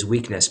villain with his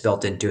weakness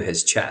built into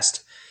his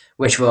chest,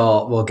 which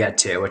we'll get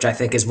to, which I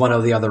think is one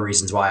of the other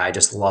reasons why I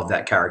just love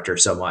that character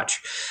so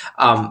much.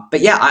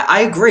 But yeah,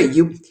 I agree.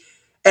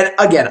 And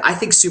again, I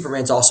think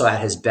Superman's also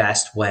at his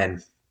best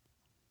when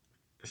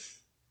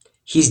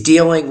he's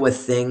dealing with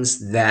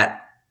things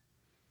that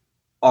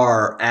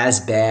are as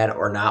bad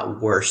or not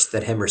worse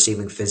than him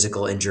receiving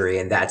physical injury,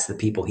 and that's the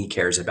people he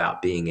cares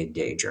about being in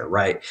danger,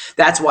 right?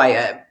 That's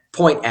why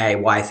point A,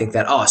 why I think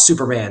that,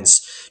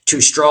 Superman's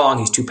too strong,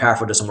 he's too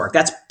powerful, doesn't work.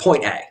 That's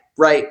point A,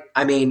 right?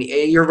 I mean,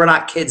 we're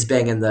not kids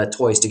banging the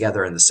toys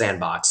together in the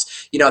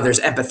sandbox. There's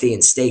empathy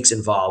and stakes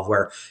involved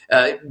where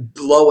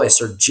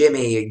Lois or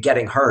Jimmy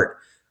getting hurt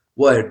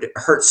would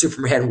hurt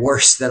Superman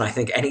worse than I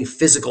think any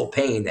physical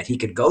pain that he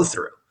could go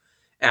through.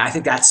 And I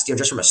think that's,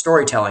 just from a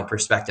storytelling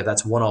perspective,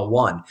 that's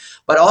 101.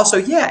 But also,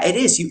 yeah, it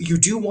is. You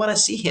do want to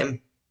see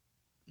him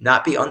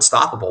not be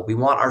unstoppable. We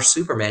want our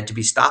Superman to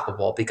be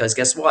stoppable, because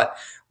guess what?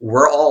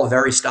 We're all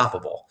very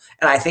stoppable.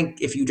 And I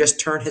think if you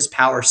just turn his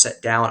power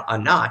set down a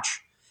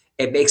notch,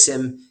 it makes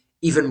him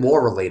even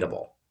more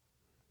relatable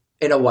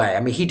in a way.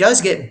 I mean, he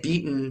does get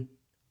beaten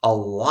a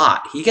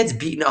lot. He gets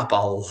beaten up a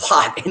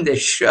lot in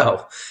this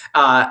show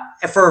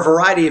for a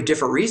variety of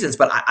different reasons.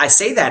 But I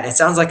say that, and it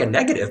sounds like a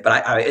negative,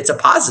 but it's a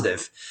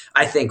positive,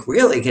 I think,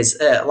 really, because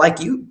like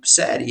you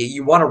said,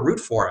 you want to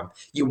root for him.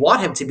 You want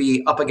him to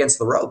be up against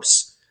the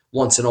ropes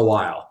once in a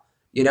while,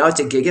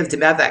 to give to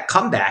have that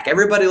comeback.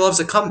 Everybody loves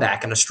a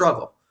comeback and a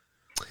struggle.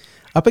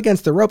 Up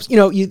against the ropes,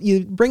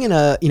 you bring in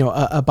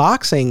a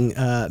boxing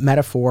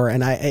metaphor,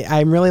 and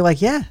I'm really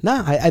like, yeah,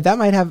 no, I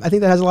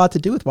think that has a lot to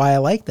do with why I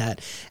like that.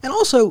 And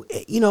also,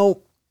 it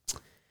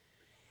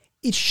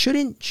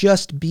shouldn't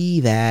just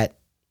be that,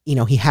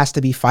 he has to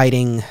be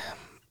fighting,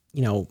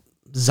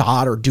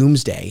 Zod or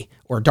Doomsday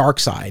or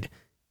Darkseid,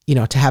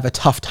 to have a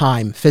tough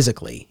time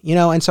physically,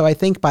 and so I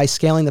think by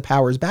scaling the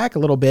powers back a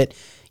little bit,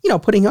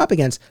 putting him up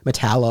against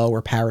Metallo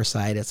or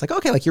Parasite, it's like,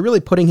 okay, like you're really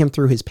putting him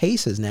through his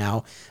paces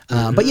now.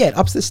 But yeah, it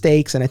ups the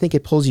stakes, and I think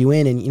it pulls you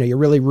in, and you're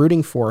really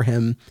rooting for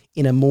him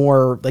in a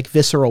more like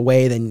visceral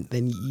way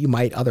than you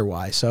might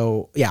otherwise.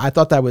 So yeah, I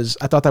thought that was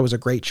a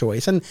great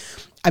choice. And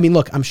I mean,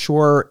 look, I'm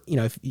sure,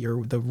 if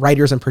you're the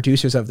writers and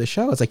producers of the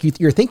show, it's like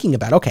you're thinking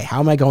about, okay, how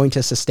am I going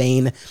to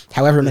sustain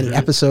however many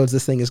episodes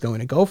this thing is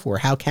going to go for?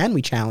 How can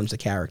we challenge the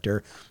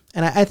character?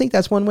 And I think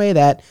that's one way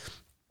that,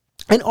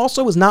 and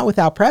also was not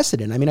without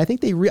precedent. I mean, I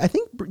think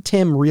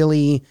Tim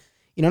really,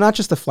 not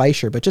just the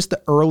Fleischer, but just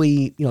the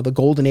early, the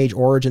golden age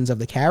origins of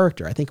the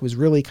character. I think it was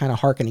really kind of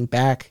hearkening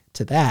back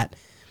to that.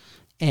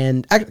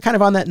 And kind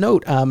of on that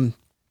note,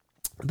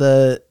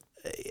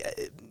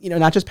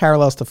 not just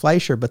parallels to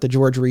Fleischer, but the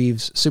George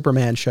Reeves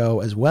Superman show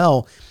as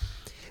well,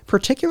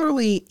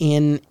 particularly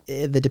in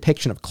the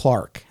depiction of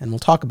Clark. And we'll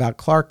talk about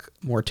Clark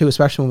more too,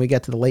 especially when we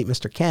get to the late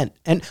Mr. Kent.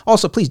 And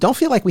also, please don't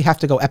feel like we have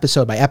to go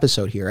episode by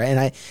episode here. And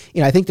I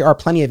think there are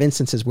plenty of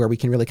instances where we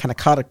can really kind of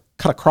cut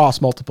across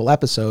multiple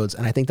episodes.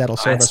 And I think that'll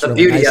serve us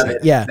really nicely. That's the beauty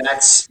of it. Yeah.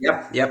 That's,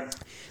 yep.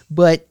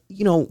 But,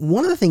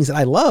 one of the things that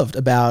I loved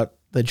about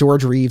the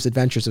George Reeves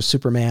Adventures of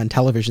Superman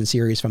television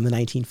series from the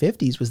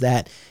 1950s was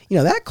that,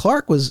 that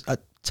Clark was a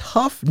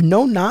tough,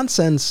 no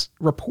nonsense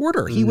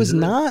reporter. He was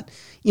not,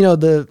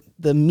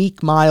 the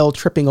meek, mild,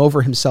 tripping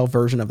over himself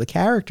version of the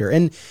character.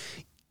 And,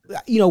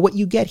 what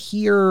you get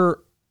here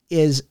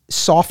is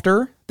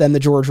softer than the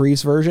George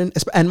Reeves version.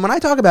 And when I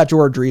talk about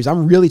George Reeves,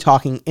 I'm really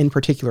talking in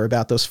particular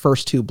about those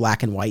first 2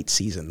 black and white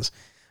seasons,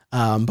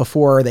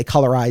 before they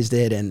colorized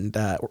it and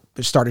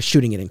started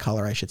shooting it in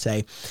color, I should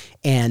say.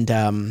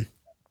 And,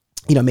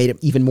 made it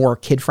even more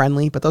kid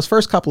friendly. But those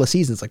first couple of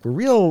seasons, like, were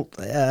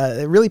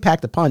really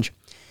packed a punch.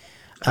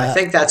 I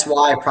think that's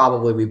why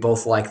probably we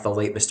both like the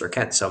late Mr.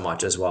 Kent so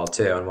much as well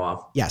too, and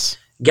yes,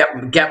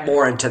 get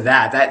more into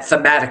that. That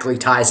thematically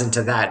ties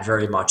into that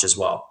very much as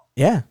well.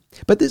 Yeah,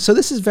 but so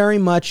this is very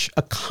much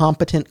a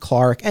competent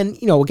Clark, and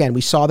again, we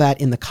saw that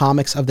in the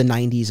comics of the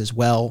 '90s as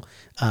well.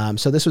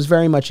 So this was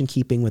very much in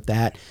keeping with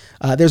that.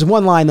 There's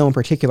one line though in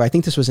particular. I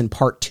think this was in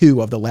part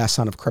 2 of The Last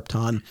Son of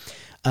Krypton,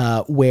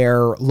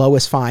 where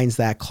Lois finds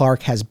that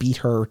Clark has beat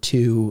her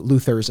to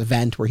Luthor's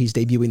event where he's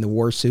debuting the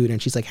war suit. And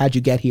she's like, how'd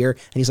you get here?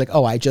 And he's like,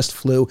 oh, I just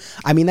flew.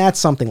 I mean, that's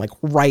something like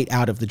right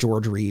out of the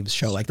George Reeves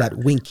show, like that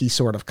winky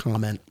sort of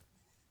comment.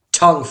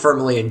 Tongue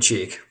firmly in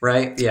cheek,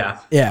 right? Yeah.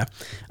 Yeah.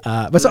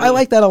 But so I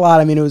like that a lot.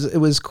 I mean, it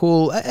was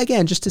cool,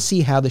 again, just to see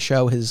how the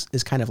show is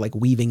kind of like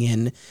weaving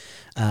in,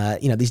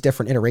 these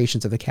different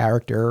iterations of the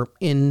character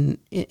in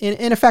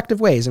effective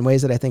ways, in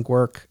ways that I think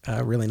work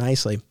really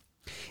nicely.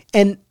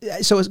 And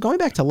so going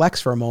back to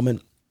Lex for a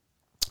moment,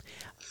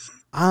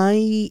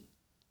 I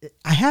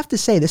have to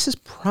say this is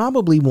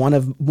probably one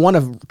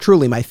of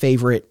truly my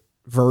favorite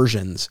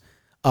versions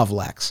of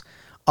Lex.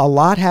 A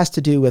lot has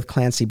to do with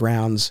Clancy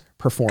Brown's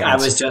performance. I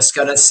was just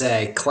going to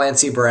say,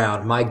 Clancy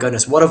Brown, my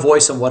goodness, what a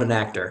voice and what an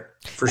actor,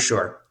 for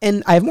sure.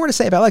 And I have more to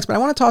say about Lex, but I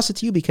want to toss it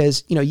to you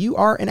because, you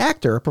are an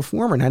actor, a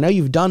performer, and I know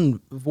you've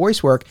done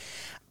voice work.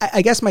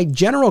 I guess my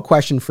general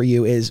question for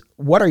you is,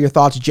 what are your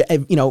thoughts,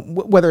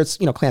 whether it's,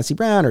 Clancy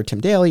Brown or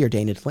Tim Daly or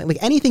Dana DeLane, like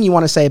anything you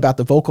want to say about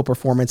the vocal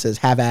performances,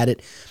 have at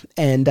it.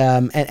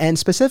 And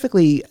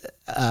specifically,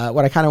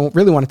 what I kind of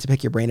really wanted to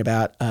pick your brain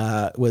about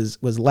was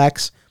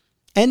Lex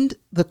and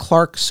the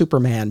Clark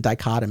Superman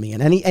dichotomy,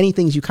 and any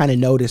things you kind of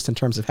noticed in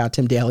terms of how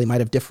Tim Daly might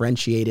have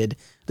differentiated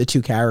the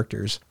two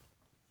characters.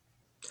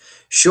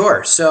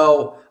 Sure.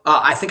 So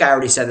I think I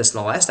already said this in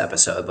the last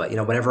episode, but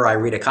whenever I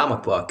read a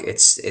comic book,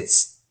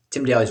 it's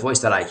Tim Daly's voice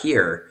that I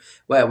hear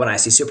when I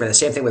see Superman. The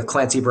same thing with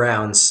Clancy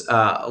Brown's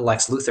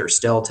Lex Luthor.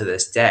 Still to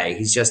this day,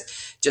 he's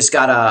just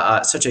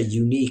got such a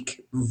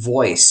unique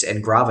voice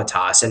and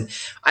gravitas. And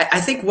I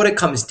think what it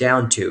comes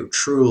down to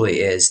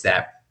truly is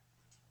that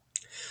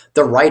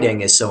the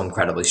writing is so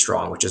incredibly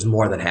strong, which is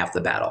more than half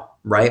the battle,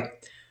 right?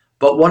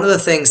 But one of the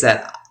things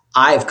that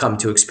I've come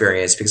to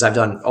experience, because I've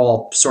done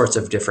all sorts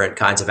of different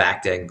kinds of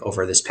acting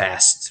over this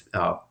past,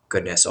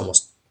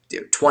 almost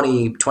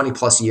 20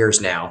 plus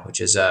years now, which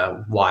is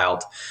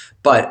wild.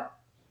 But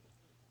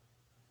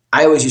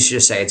I always used to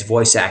just say it's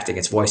voice acting.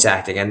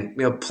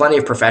 And, plenty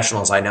of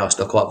professionals I know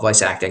still call it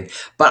voice acting.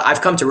 But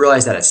I've come to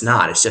realize that it's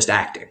not. It's just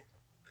acting.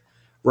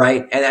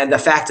 Right. And the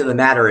fact of the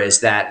matter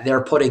is that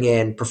they're putting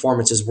in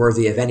performances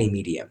worthy of any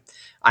medium,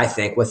 I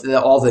think, with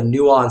all the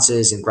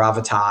nuances and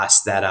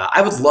gravitas that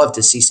I would love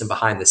to see some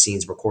behind the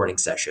scenes recording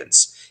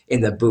sessions in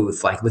the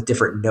booth, like with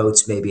different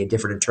notes, maybe, and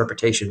different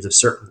interpretations of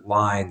certain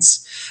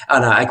lines,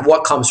 and like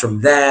what comes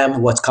from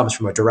them, what comes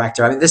from a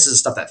director. I mean, this is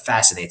stuff that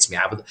fascinates me.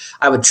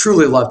 I would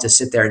truly love to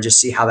sit there and just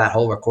see how that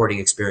whole recording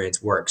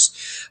experience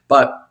works.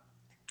 But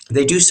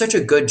they do such a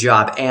good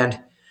job. And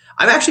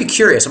I'm actually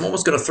curious. I'm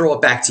almost going to throw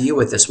it back to you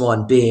with this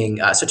one, being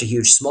such a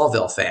huge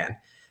Smallville fan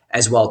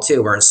as well,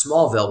 too, where in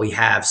Smallville we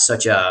have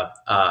such a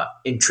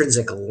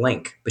intrinsic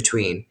link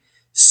between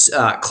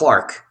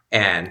Clark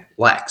and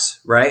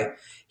Lex, right?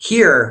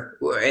 Here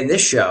in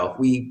this show,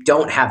 we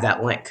don't have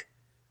that link,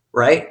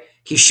 right?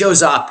 He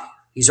shows up.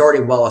 He's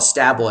already well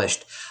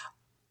established.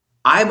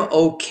 I'm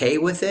okay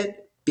with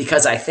it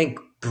because I think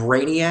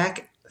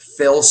Brainiac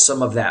fills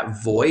some of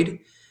that void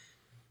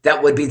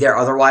that would be there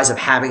otherwise, of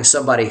having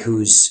somebody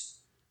who's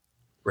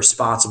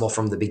responsible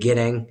from the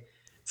beginning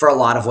for a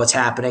lot of what's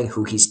happening,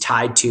 who he's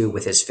tied to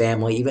with his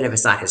family, even if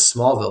it's not his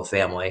Smallville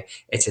family,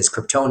 it's his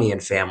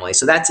Kryptonian family.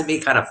 So that to me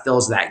kind of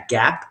fills that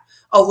gap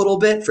a little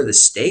bit for the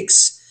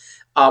stakes,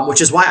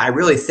 which is why I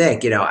really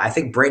think, I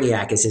think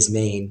Brainiac is his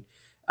main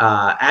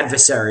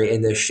adversary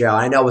in this show.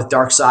 I know with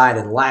Darkseid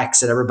and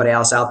Lex and everybody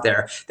else out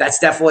there, that's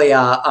definitely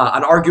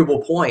an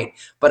arguable point,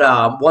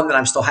 but one that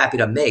I'm still happy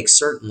to make,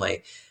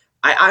 certainly.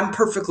 I'm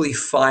perfectly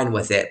fine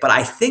with it. But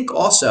I think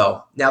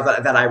also, now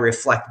that I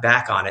reflect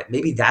back on it,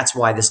 maybe that's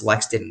why this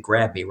Lex didn't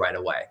grab me right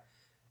away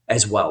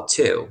as well,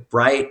 too,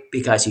 right?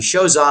 Because he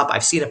shows up.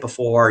 I've seen it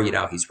before.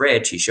 He's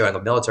rich. He's showing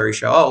a military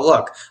show. Oh,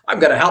 look, I'm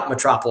going to help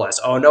Metropolis.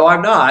 Oh, no,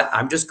 I'm not.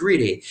 I'm just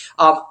greedy.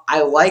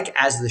 I like,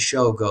 as the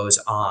show goes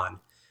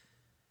on,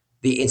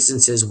 the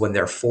instances when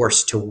they're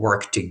forced to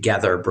work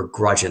together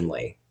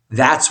begrudgingly.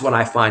 That's when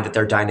I find that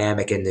their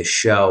dynamic in this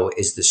show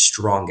is the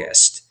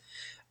strongest.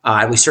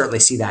 And we certainly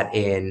see that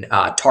in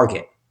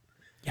Target,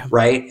 Yeah.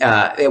 right?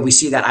 And we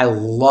see that. I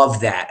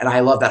love that. And I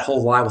love that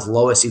whole line with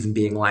Lois even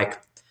being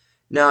like,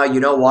 no, you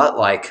know what?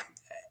 Like,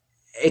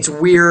 it's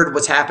weird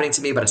what's happening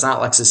to me, but it's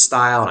not Lex's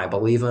style, and I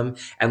believe him.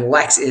 And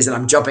Lex is, and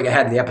I'm jumping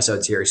ahead in the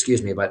episodes here,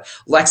 excuse me, but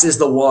Lex is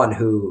the one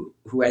who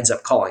ends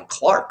up calling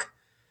Clark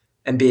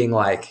and being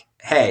like,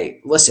 hey,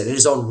 listen, in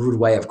his own rude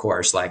way, of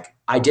course, like,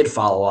 I did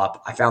follow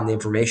up. I found the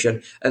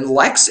information. And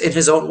Lex, in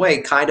his own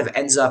way, kind of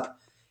ends up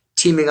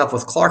teaming up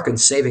with Clark and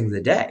saving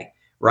the day,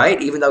 right?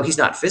 Even though he's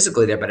not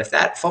physically there. But if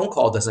that phone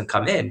call doesn't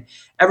come in,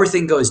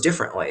 everything goes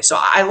differently. So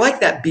I like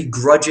that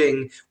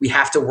begrudging, we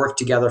have to work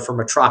together for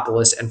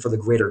Metropolis and for the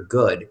greater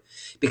good,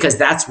 because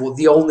that's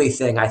the only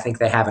thing I think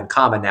they have in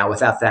common now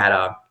without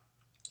that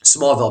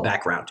Smallville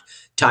background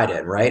tied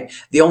in, right?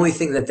 The only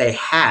thing that they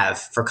have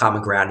for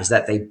common ground is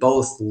that they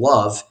both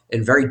love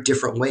in very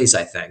different ways,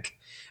 I think,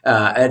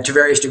 to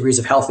various degrees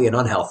of healthy and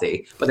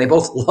unhealthy, but they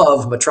both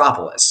love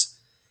Metropolis.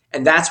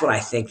 And that's when I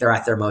think they're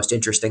at their most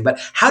interesting. But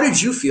how did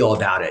you feel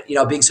about it?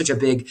 Being such a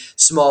big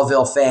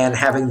Smallville fan,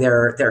 having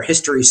their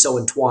history so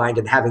entwined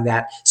and having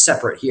that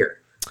separate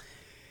here.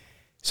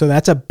 So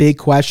that's a big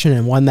question,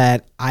 and one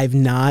that I've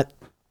not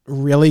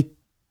really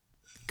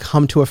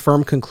come to a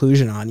firm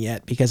conclusion on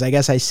yet, because I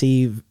guess I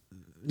see,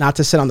 not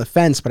to sit on the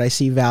fence, but I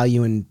see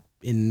value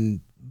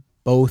in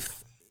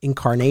both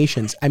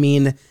incarnations. I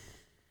mean,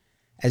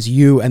 as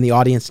you and the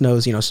audience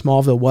knows,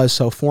 Smallville was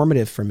so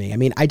formative for me. I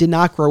mean, I did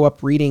not grow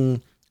up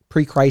reading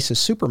pre-crisis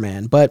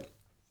Superman, but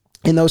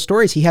in those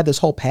stories, he had this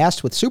whole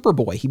past with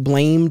Superboy. He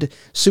blamed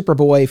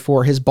Superboy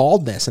for his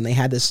baldness, and they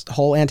had this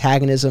whole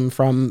antagonism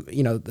from,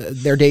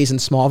 their days in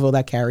Smallville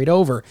that carried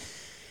over.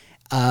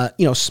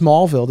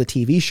 Smallville, the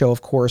TV show,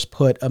 of course,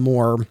 put a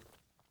more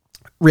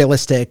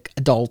realistic,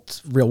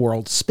 adult,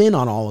 real-world spin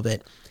on all of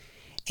it.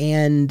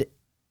 And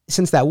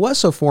since that was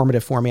so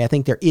formative for me, I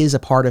think there is a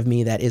part of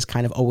me that is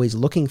kind of always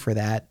looking for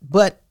that.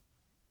 But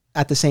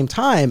at the same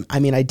time, I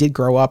mean, I did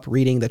grow up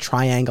reading the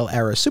Triangle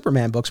era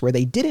Superman books where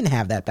they didn't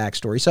have that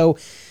backstory. So,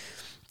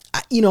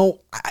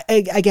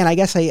 again, I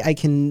guess I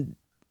can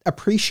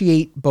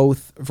appreciate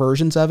both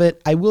versions of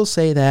it. I will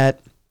say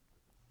that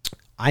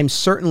I'm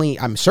certainly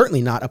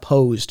not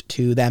opposed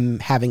to them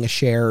having a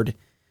shared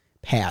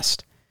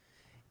past.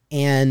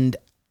 And,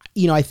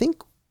 I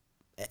think,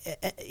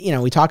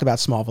 we talk about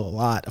Smallville a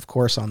lot, of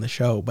course, on the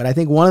show, but I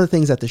think one of the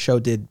things that the show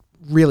did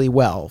really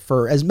well,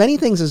 for as many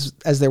things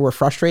as there were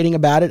frustrating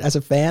about it as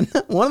a fan,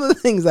 one of the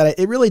things that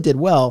it really did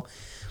well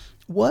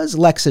was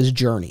Lex's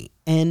journey.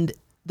 And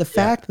the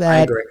fact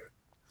that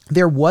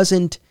there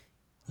wasn't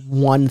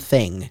one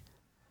thing.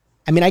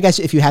 I mean, I guess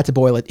if you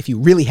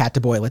really had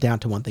to boil it down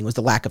to one thing, was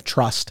the lack of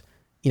trust.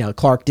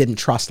 Clark didn't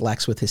trust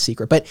Lex with his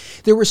secret, but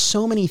there were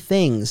so many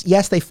things.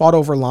 Yes, they fought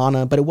over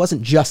Lana, but it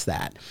wasn't just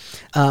that.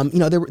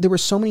 There were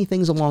so many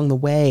things along the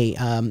way.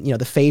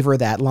 The favor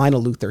that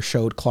Lionel Luthor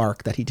showed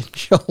Clark that he didn't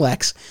show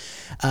Lex.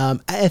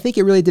 I think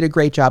it really did a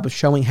great job of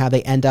showing how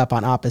they end up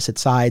on opposite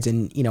sides,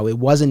 and it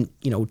wasn't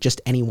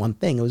just any one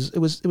thing. It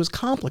was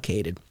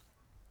complicated.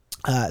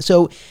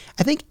 So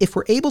I think if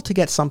we're able to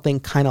get something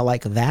kind of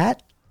like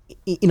that,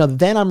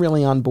 then I'm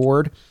really on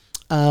board.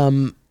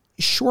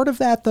 Short of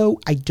that, though,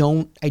 I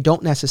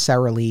don't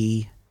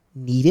necessarily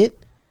need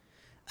it.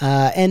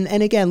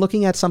 And again,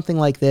 looking at something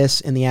like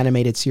this in the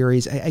animated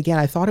series,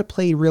 I thought it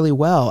played really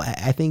well.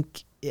 I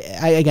think,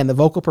 the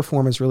vocal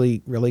performance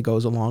really, really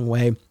goes a long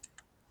way.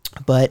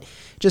 But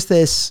just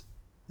this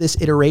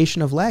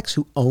iteration of Lex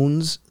who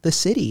owns the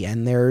city,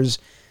 and there's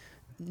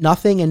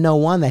nothing and no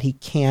one that he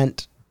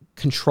can't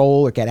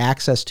control or get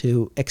access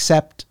to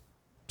except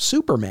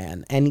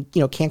Superman, and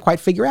can't quite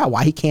figure out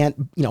why he can't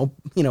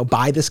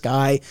buy this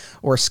guy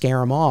or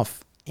scare him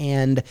off.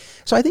 And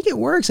so I think it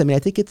works. I mean, I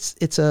think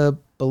it's a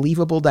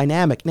believable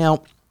dynamic.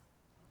 Now,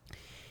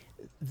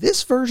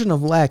 this version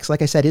of Lex,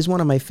 like I said, is one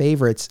of my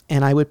favorites,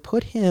 and I would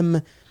put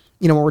him,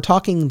 when we're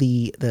talking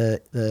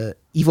the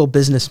evil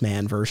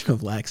businessman version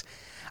of Lex,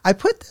 I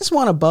put this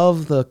one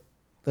above the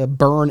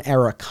Byrne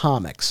era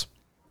comics.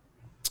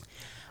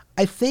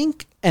 I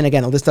think, and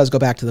again, this does go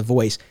back to the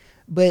voice,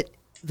 but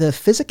the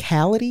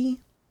physicality,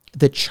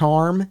 the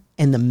charm,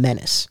 and the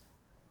menace,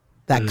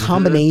 that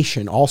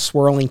combination all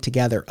swirling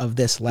together of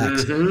this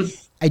Lex,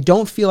 I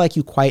don't feel like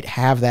you quite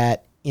have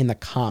that in the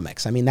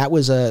comics. I mean, that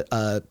was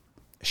a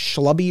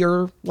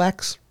schlubbier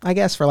Lex, I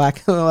guess, for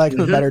lack of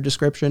a better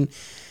description.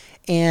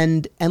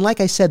 And like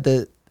I said,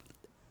 the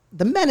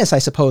menace, I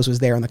suppose, was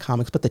there in the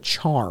comics, but the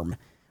charm,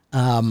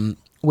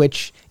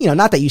 which,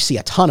 not that you see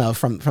a ton of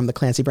from the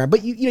Clancy brand,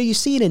 but you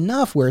see it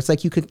enough where it's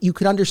like you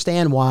could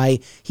understand why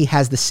he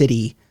has the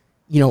city,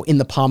 in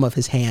the palm of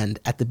his hand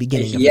at the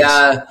beginning of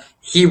this.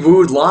 He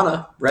wooed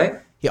Lana, right?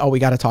 Yeah, we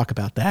got to talk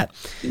about that.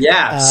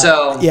 Yeah.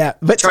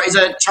 But he's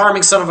a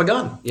charming son of a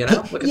gun.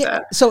 Look at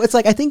that. So it's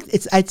like, I think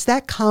it's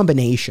that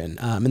combination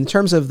in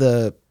terms of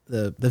the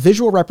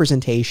visual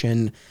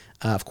representation,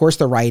 of course,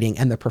 the writing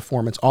and the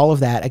performance, all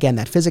of that. Again,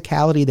 that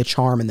physicality, the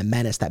charm, and the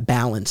menace, that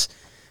balance,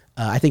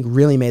 I think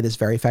really made this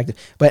very effective.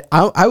 But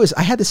I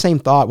had the same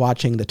thought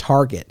watching The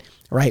Target,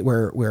 right,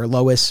 where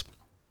Lois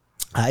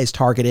is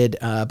targeted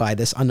by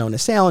this unknown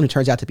assailant who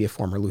turns out to be a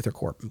former Luthor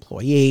Corp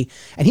employee.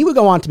 And he would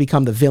go on to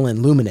become the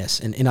villain Luminous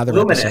in other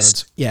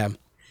episodes. Yeah.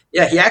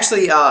 Yeah, he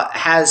actually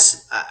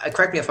has,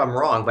 correct me if I'm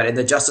wrong, but in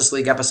the Justice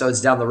League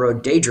episodes down the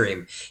road,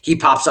 Daydream, he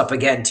pops up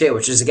again too,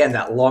 which is, again,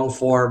 that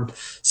long-form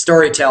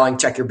storytelling,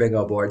 check your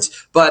bingo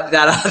boards, but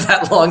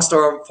that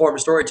long-form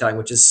storytelling,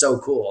 which is so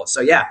cool.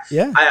 So yeah.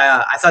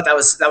 I thought that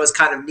was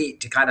kind of neat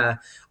to kind of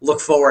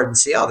look forward and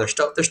see, they're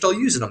still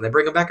using them. They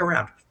bring them back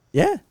around.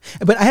 Yeah,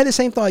 but I had the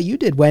same thought you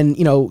did when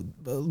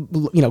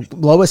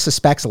Lois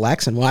suspects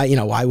Lex, and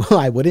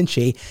why wouldn't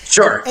she?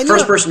 Sure, and,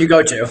 first person you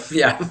go to,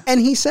 yeah. And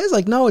he says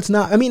like, no, it's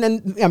not. I mean,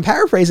 and I'm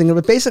paraphrasing it,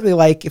 but basically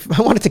like, if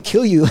I wanted to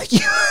kill you, like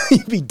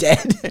you'd be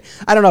dead.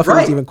 I don't know if it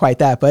was even quite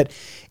that, but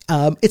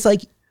it's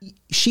like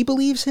she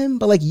believes him,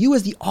 but like you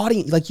as the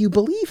audience, like you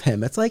believe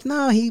him. It's like,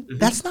 no,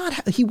 that's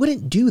not. He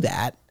wouldn't do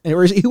that,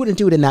 or he wouldn't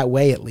do it in that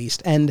way at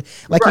least. And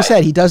like you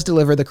said, he does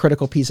deliver the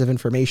critical piece of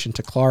information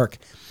to Clark,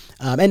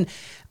 and.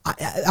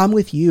 I'm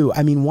with you.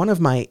 I mean, one of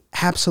my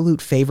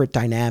absolute favorite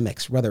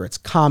dynamics, whether it's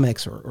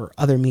comics or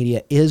other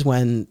media, is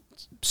when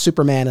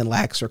Superman and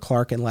Lex or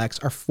Clark and Lex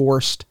are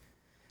forced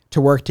to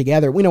work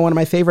together. One of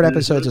my favorite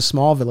episodes of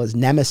Smallville is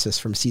Nemesis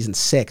from season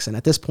 6. And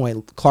at this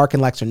point, Clark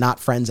and Lex are not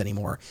friends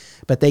anymore,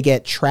 but they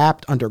get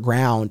trapped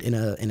underground in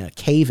a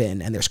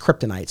cave-in, and there's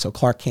kryptonite, so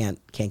Clark can't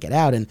get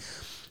out. And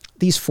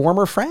these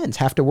former friends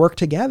have to work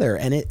together.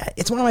 And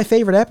it's one of my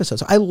favorite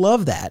episodes. I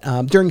love that.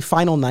 During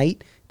Final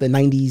Night, the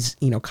 90s,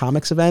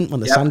 comics event when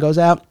the sun goes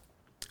out,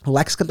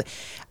 Lex comes,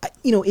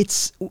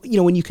 it's,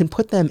 when you can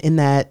put them in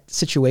that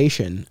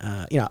situation,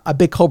 a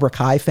big Cobra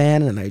Kai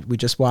fan, and we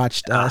just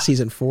watched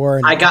season 4.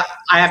 And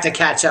I have to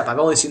catch up. I've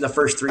only seen the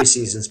first 3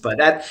 seasons, but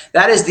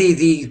that is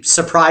the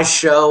surprise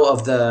show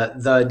of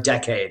the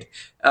decade.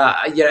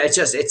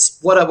 It's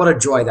what a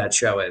joy that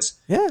show is.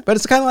 Yeah, but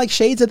it's kind of like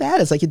shades of that.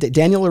 It's like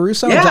Daniel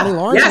LaRusso and Johnny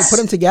Lawrence, you put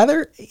them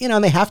together,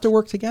 and they have to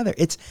work together.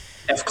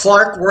 If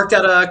Clark worked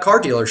at a car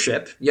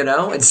dealership,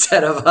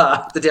 instead of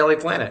the Daily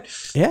Planet.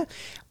 Yeah,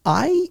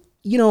 and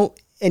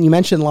you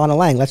mentioned Lana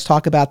Lang. Let's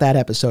talk about that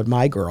episode,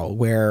 My Girl,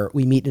 where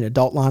we meet an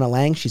adult Lana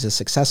Lang. She's a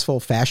successful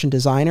fashion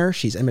designer.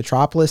 She's in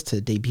Metropolis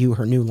to debut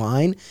her new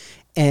line,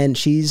 and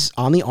she's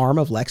on the arm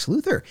of Lex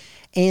Luthor.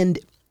 And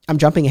I'm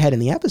jumping ahead in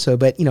the episode,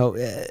 but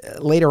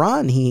later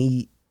on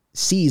he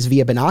sees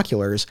via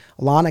binoculars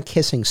Lana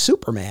kissing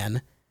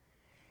Superman,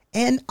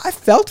 and I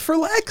felt for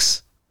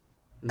Lex.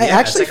 I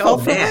actually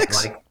felt for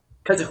Lex.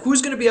 Because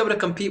who's going to be able to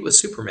compete with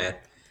Superman?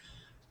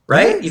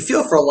 Right? Yeah. You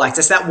feel for Lex.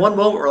 It's that one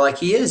moment where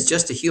he is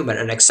just a human,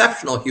 an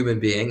exceptional human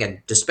being, and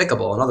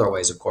despicable in other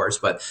ways, of course,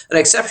 but an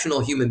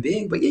exceptional human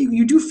being. But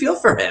you do feel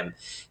for him,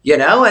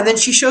 And then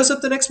she shows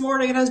up the next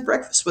morning and has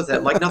breakfast with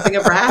him like nothing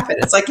ever happened.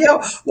 It's like,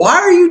 why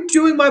are you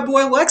doing my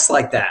boy Lex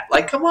like that?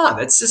 Like, come on.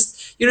 It's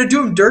just, do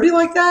him dirty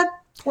like that?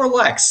 Poor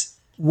Lex.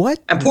 What?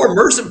 And poor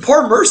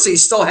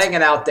Mercy's still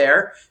hanging out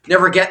there,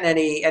 never getting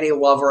any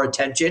love or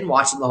attention,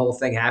 watching the whole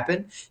thing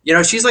happen.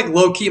 She's like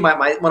low key one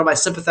of my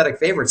sympathetic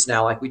favorites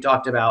now, like we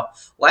talked about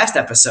last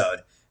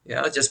episode.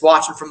 Just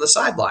watching from the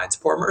sidelines.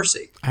 Poor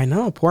Mercy. I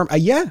know.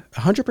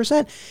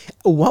 100%.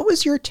 What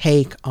was your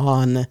take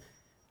on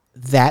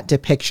that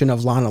depiction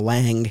of Lana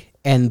Lang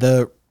and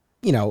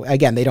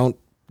again, they don't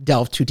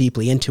delve too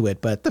deeply into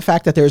it, but the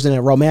fact that there's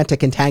a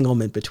romantic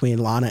entanglement between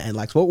Lana and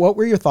Lex? What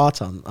were your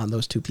thoughts on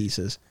those two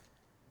pieces?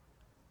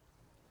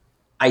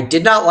 I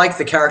did not like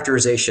the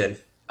characterization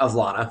of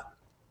Lana.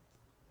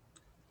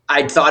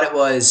 I thought it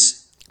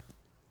was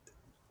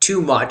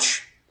too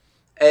much.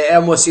 It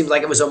almost seemed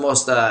like it was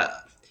almost I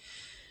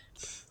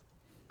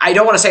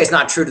don't want to say it's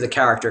not true to the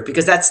character,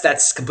 because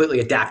that's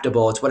completely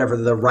adaptable. It's whatever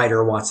the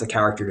writer wants the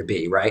character to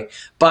be, right?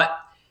 But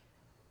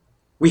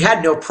we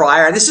had no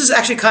prior. And this is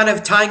actually kind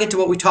of tying into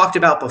what we talked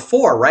about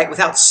before, right?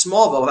 Without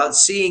Smallville, without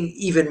seeing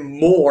even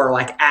more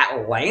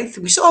at length.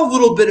 We saw a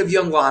little bit of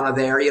young Lana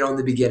there, in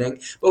the beginning,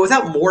 but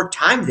without more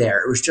time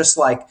there, it was just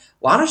like,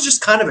 Lana's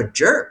just kind of a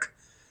jerk,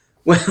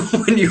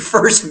 when you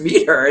first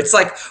meet her. It's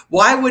like,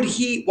 why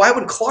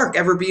would Clark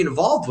ever be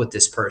involved with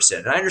this person?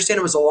 And I understand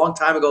it was a long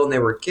time ago when they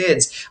were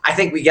kids. I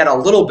think we get a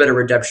little bit of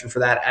redemption for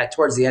that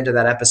towards the end of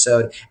that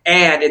episode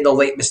and in the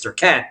late Mr.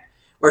 Kent,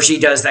 where she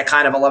does that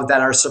kind of, I love that,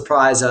 our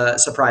surprise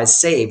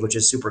save, which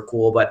is super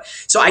cool. But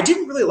so I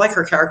didn't really like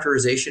her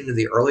characterization in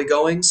the early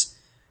goings.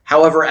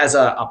 However, as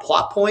a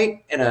plot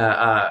point and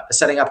a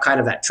setting up kind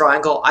of that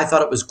triangle, I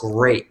thought it was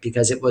great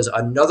because it was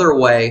another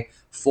way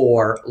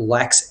for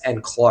Lex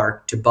and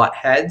Clark to butt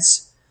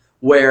heads,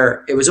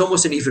 where it was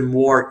almost an even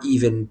more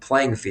even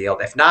playing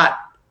field, if not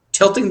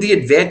tilting the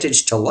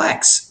advantage to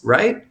Lex,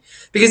 right?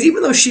 Because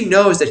even though she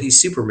knows that he's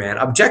Superman,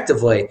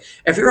 objectively,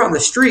 if you're on the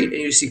street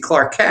and you see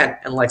Clark Kent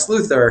and Lex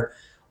Luthor,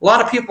 a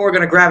lot of people are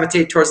going to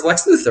gravitate towards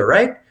Lex Luthor,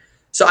 right?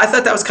 So I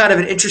thought that was kind of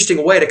an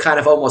interesting way to kind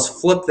of almost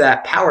flip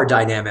that power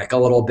dynamic a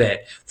little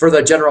bit for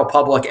the general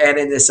public and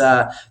in this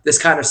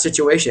kind of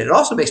situation. It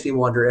also makes me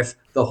wonder if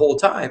the whole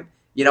time,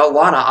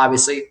 Lana,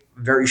 obviously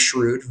very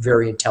shrewd,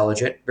 very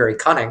intelligent, very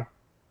cunning,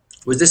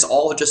 was this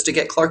all just to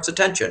get Clark's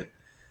attention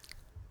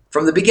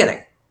from the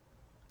beginning?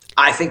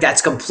 I think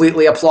that's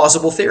completely a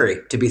plausible theory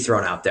to be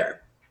thrown out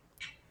there.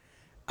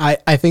 I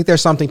think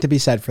there's something to be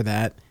said for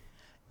that.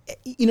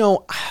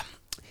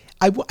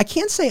 I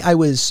can't say I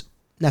was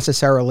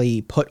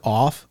necessarily put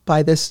off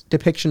by this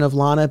depiction of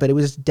Lana, but it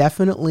was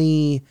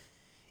definitely,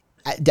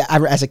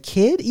 as a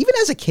kid,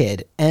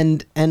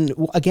 and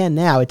again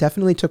now, it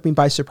definitely took me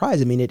by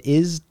surprise. I mean, it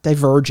is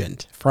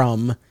divergent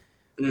from,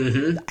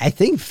 I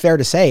think, fair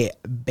to say,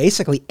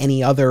 basically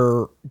any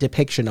other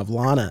depiction of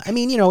Lana. I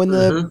mean, in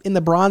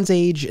the Bronze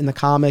Age, in the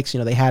comics,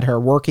 they had her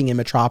working in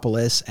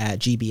Metropolis at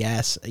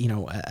GBS,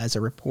 as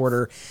a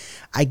reporter.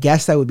 I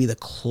guess that would be the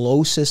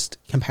closest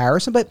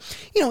comparison. But,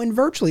 in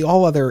virtually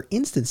all other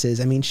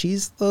instances, I mean,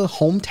 she's the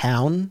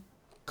hometown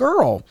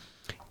girl.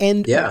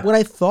 And what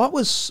I thought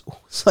was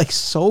like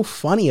so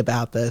funny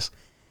about this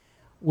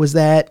was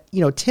that,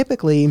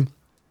 typically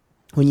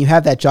when you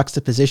have that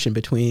juxtaposition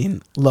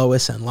between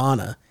Lois and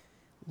Lana,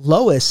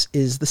 Lois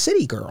is the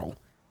city girl,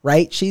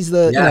 right? She's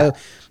the,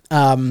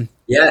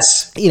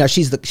 yes,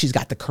 she's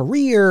got the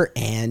career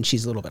and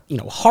she's a little bit,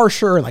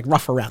 harsher and like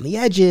rough around the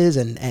edges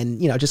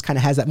and just kind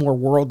of has that more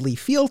worldly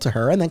feel to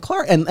her. And then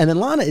Clark and then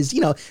Lana is,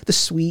 the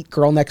sweet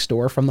girl next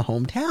door from the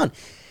hometown.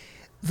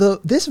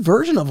 This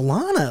version of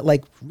Lana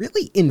like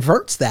really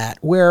inverts that,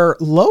 where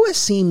Lois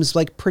seems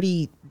like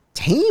pretty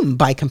tame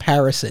by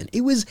comparison.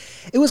 It was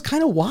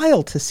kind of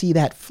wild to see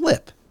that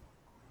flip.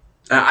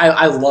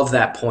 I love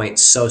that point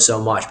so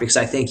much because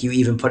I think you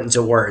even put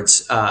into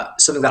words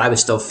something that I was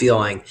still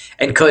feeling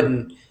and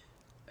couldn't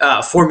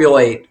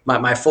formulate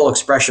my full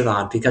expression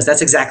on, because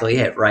that's exactly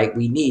it, right?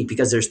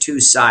 Because there's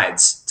two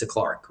sides to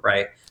Clark,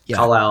 right? Yeah.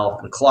 Kal-El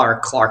and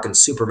Clark and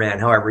Superman,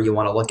 however you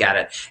want to look at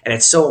it. And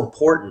it's so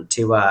important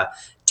to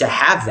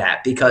have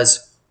that,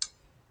 because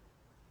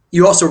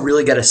you also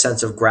really get a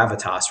sense of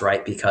gravitas,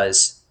 right?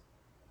 Because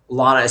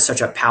Lana is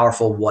such a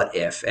powerful what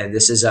if, and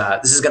this is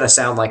going to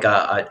sound like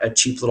a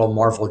cheap little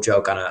Marvel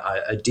joke on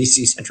a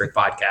DC centric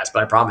podcast,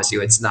 but I promise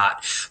you it's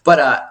not.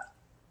 But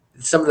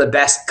some of the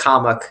best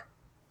comic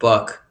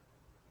book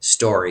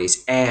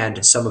stories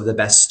and some of the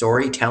best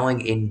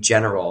storytelling in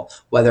general,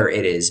 whether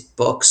it is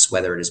books,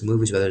 whether it is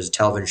movies, whether it is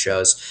television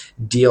shows,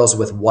 deals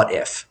with what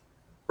if,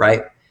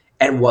 right?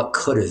 And what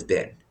could have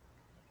been.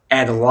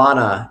 And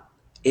Lana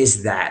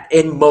is that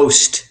in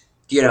most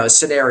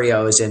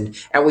scenarios, and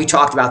we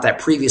talked about that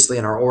previously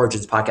in our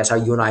Origins podcast, how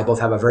you and I both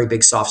have a very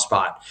big soft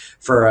spot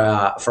for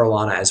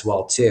Lana as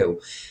well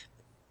too.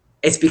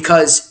 It's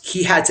because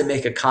he had to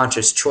make a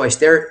conscious choice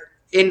there.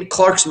 In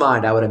Clark's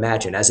mind, I would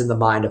imagine, as in the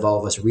mind of all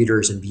of us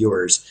readers and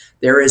viewers,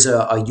 there is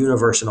a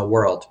universe and a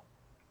world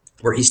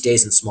where he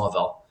stays in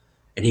Smallville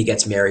and he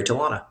gets married to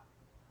Lana.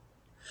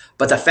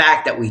 But the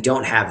fact that we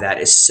don't have that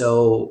is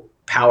so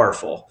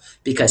powerful,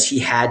 because he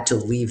had to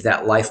leave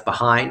that life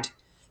behind,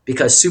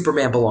 because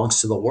Superman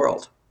belongs to the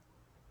world,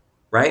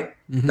 right?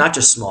 Mm-hmm. Not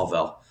just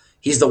Smallville.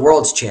 He's the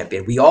world's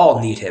champion. We all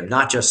need him,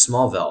 not just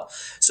Smallville.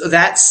 So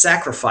that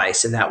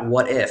sacrifice and that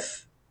what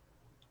if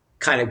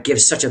kind of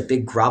gives such a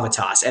big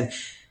gravitas. And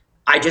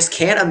I just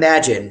can't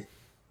imagine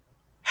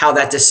how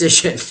that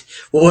decision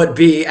would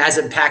be as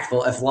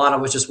impactful if Lana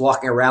was just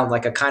walking around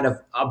like a kind of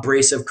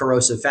abrasive,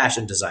 corrosive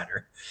fashion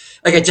designer.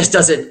 Like, it just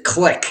doesn't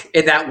click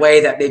in that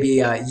way that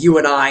maybe you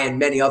and I and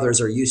many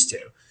others are used to.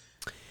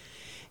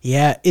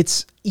 Yeah,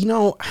 this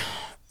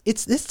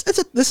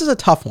is a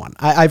tough one.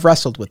 I've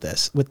wrestled with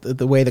this, with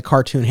the way the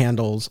cartoon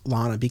handles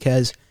Lana,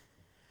 because,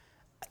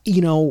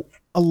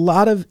 a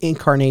lot of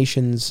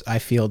incarnations, I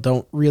feel,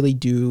 don't really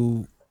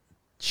do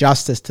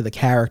justice to the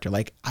character.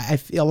 Like, I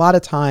feel a lot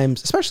of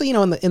times, especially,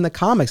 in the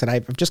comics, and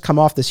I've just come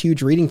off this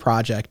huge reading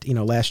project,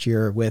 last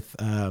year with,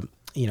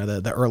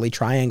 the early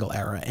Triangle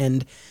era.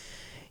 And,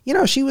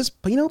 she was,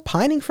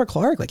 pining for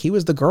Clark. Like, he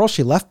was the girl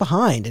she left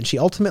behind, and she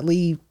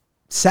ultimately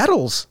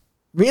settles,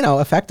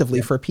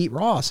 effectively for Pete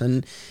Ross.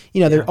 And,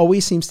 there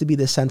always seems to be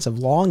this sense of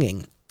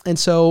longing. And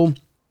so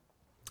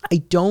I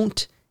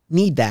don't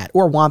need that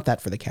or want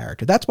that for the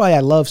character. That's why I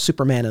love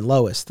Superman and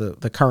Lois,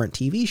 the current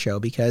TV show,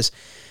 because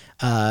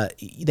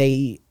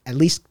They, at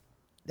least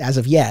as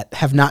of yet,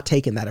 have not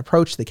taken that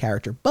approach to the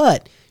character,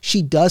 but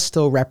she does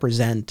still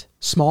represent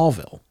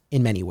Smallville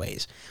in many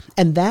ways.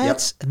 And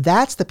that's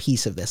the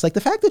piece of this. Like,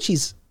 the fact that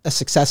she's a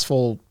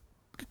successful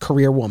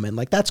career woman,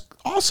 like, that's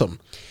awesome.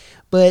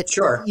 But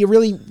you're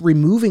really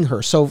removing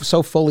her so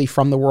fully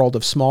from the world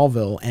of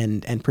Smallville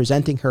and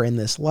presenting her in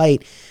this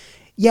light.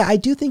 Yeah, I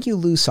do think you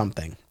lose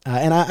something.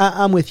 And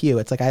I'm with you.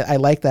 It's like, I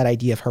like that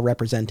idea of her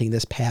representing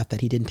this path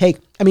that he didn't take.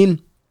 I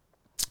mean,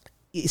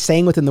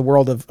 staying within the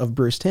world of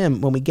Bruce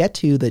Timm, when we get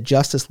to the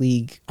Justice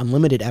League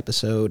Unlimited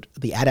episode,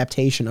 the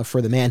adaptation of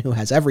For the Man Who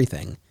Has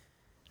Everything,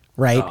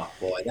 right? Oh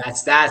boy,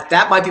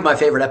 that might be my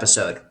favorite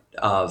episode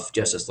of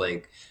Justice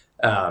League.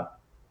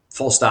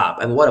 Full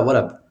stop. And what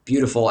a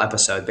beautiful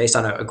episode, based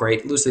on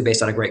loosely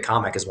based on a great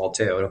comic as well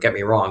too. Don't get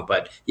me wrong,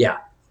 but yeah.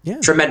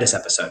 Tremendous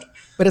episode.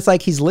 But it's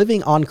like he's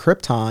living on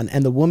Krypton,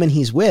 and the woman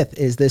he's with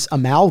is this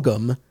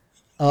amalgam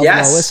of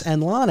Lois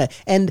and Lana.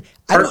 And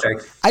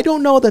I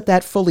don't know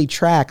that fully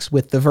tracks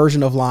with the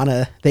version of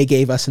Lana they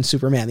gave us in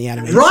Superman the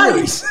Animated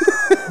Series.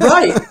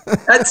 Right.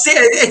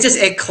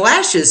 It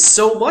clashes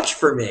so much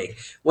for me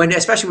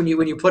especially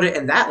when you put it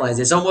in that lens.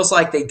 It's almost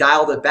like they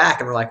dialed it back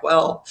and were like,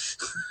 well,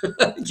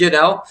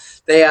 it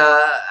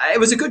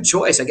was a good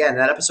choice. Again,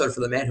 that episode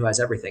For the Man Who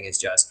Has Everything is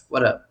just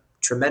what a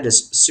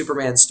tremendous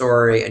Superman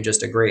story, and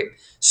just a great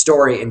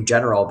story in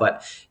general.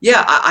 But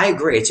yeah, I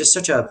agree. It's just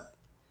such a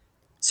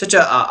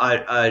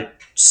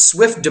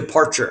swift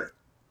departure,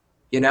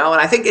 and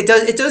I think it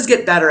does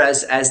get better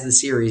as the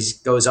series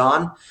goes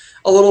on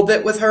a little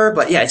bit with her.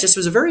 But yeah, it just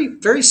was a very,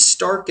 very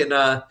stark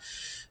and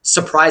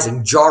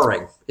surprising,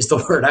 jarring is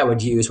the word I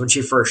would use when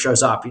she first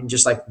shows up. You're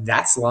just like,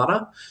 that's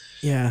Lana?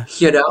 Yeah.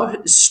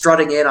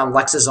 Strutting in on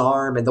Lex's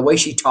arm, and the way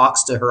she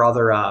talks to her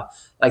other,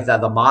 like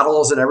the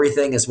models and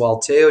everything as well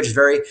too, just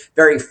very,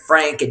 very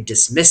frank and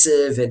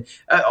dismissive and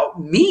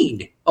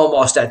mean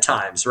almost at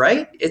times,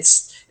 right? It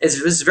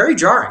was very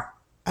jarring.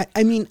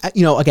 I mean,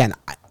 again,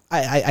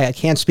 I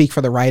can't speak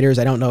for the writers.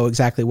 I don't know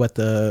exactly what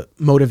the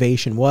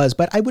motivation was,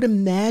 but I would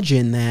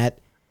imagine that,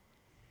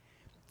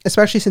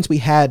 especially since we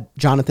had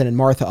Jonathan and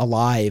Martha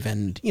alive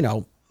and,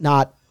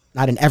 not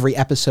in every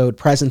episode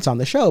presence on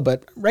the show,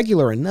 but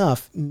regular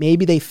enough,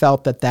 maybe they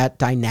felt that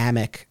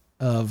dynamic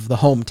of the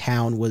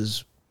hometown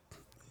was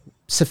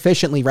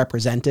sufficiently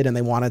represented, and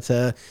they wanted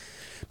to,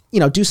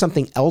 do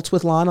something else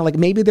with Lana. Like,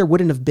 maybe there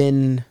wouldn't have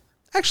been,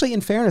 actually,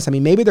 in fairness, I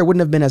mean, maybe there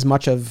wouldn't have been as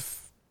much of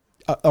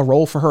a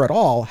role for her at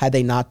all had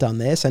they not done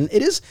this. And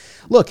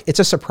it's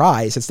a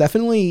surprise. It's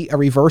definitely a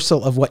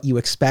reversal of what you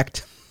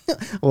expect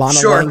Lana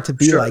Lang to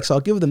be like. So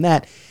I'll give them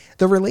that.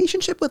 The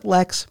relationship with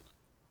Lex,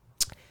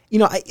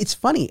 it's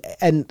funny,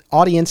 and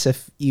audience,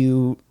 if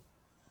you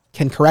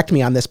can correct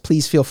me on this,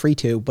 please feel free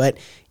to, but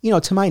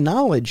to my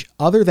knowledge,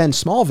 other than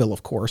Smallville,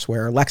 of course,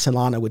 where Lex and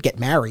Lana would get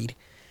married,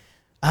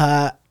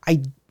 I'm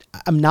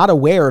not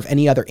aware of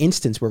any other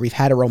instance where we've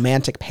had a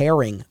romantic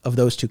pairing of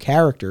those two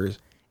characters.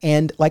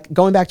 And like,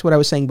 going back to what I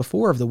was saying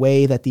before of the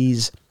way that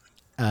these,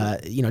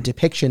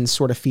 depictions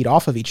sort of feed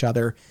off of each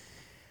other,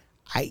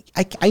 I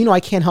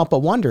can't help but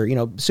wonder,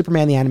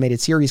 Superman the Animated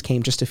Series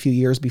came just a few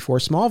years before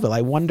Smallville.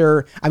 I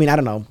wonder, I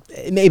don't know,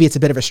 maybe it's a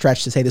bit of a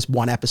stretch to say this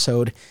one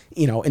episode,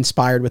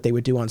 inspired what they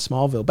would do on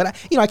Smallville. But,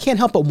 I can't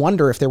help but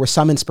wonder if there was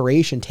some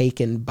inspiration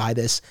taken by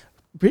this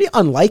pretty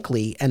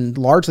unlikely and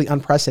largely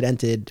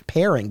unprecedented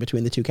pairing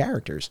between the two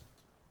characters.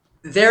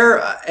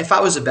 If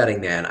I was a betting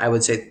man, I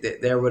would say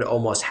there would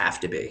almost have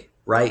to be,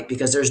 right?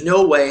 Because there's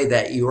no way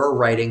that you're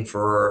writing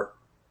for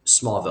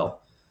Smallville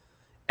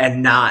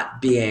and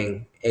not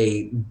being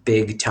a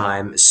big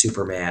time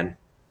Superman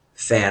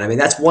fan. I mean,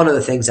 that's one of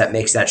the things that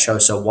makes that show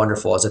so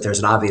wonderful, is that there's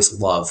an obvious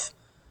love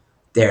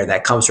there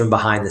that comes from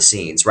behind the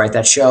scenes, right?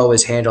 That show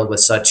is handled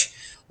with such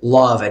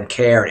love and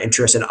care and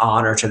interest and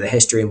honor to the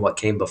history and what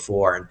came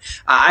before. And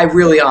I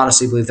really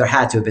honestly believe there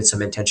had to have been some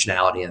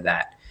intentionality in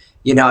that.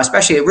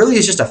 Especially, it really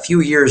is just a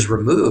few years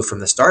removed from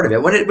the start of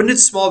it. When did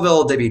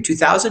Smallville debut?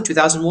 2000,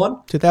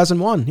 2001?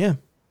 2001, yeah.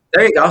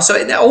 There you go. So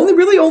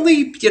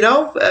only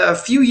a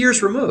few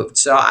years removed.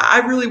 So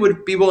I really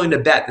would be willing to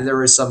bet that there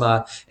was some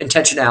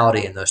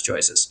intentionality in those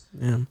choices.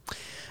 Yeah.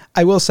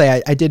 I will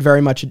say I did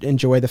very much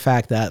enjoy the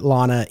fact that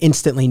Lana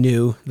instantly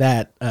knew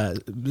that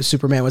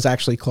Superman was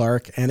actually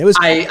Clark, and it was.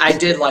 I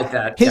did like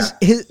that.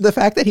 The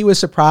fact that he was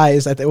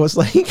surprised that it was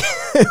like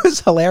it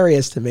was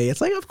hilarious to me.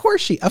 It's like, of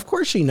course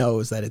she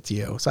knows that it's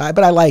you. So,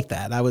 but I like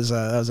that. That was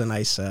a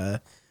nice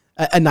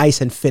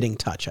and fitting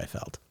touch, I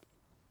felt.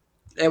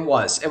 It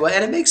was, and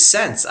it makes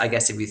sense, I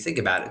guess, if you think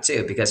about it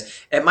too, because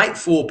it might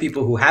fool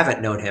people who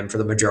haven't known him for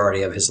the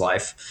majority of his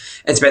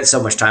life and spent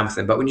so much time with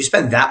him. But when you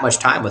spend that much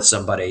time with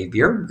somebody,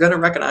 you're going to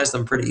recognize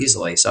them pretty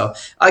easily. So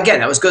again,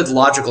 that was good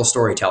logical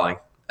storytelling.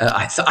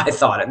 I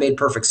thought it made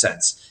perfect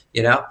sense,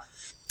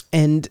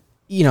 And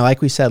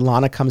like we said,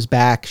 Lana comes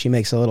back. She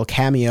makes a little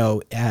cameo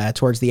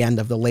towards the end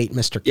of The Late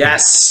Mr. Kent.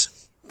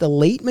 Yes, The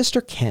Late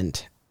Mr.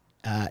 Kent.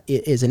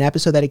 Is an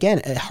episode that, again,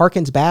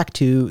 harkens back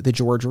to the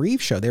George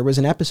Reeves show. There was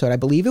an episode, I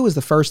believe it was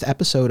the first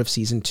episode of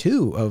season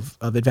 2 of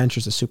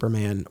Adventures of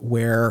Superman,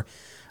 where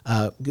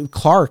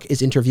Clark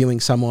is interviewing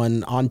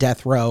someone on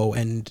death row,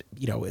 and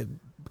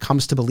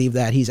comes to believe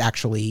that he's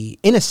actually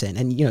innocent,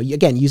 and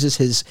again uses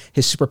his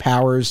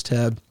superpowers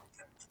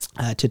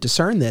to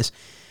discern this.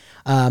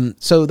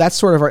 So that's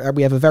sort of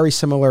we have a very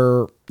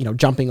similar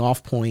jumping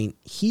off point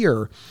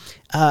here.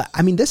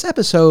 I mean, this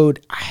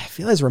episode I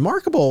feel is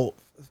remarkable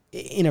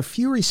in a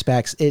few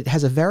respects. It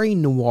has a very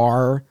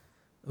noir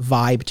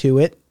vibe to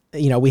it.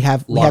 We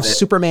have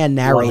Superman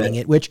narrating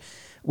it, which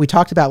we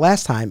talked about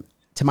last time.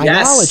 To my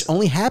knowledge,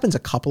 only happens a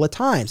couple of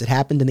times. It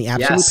happened in the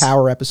Absolute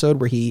Power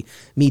episode where he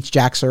meets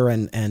Jax-Ur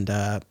and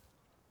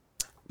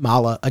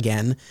Mala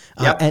again,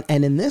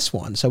 and in this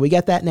one. So we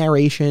get that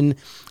narration.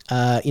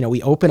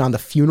 We open on the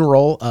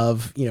funeral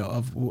of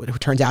who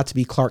turns out to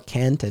be Clark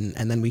Kent,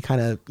 and then we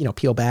kind of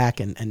peel back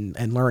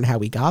and learn how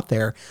we got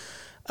there.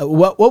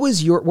 What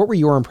were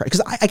your impressions?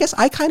 Because I guess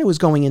I kind of was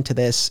going into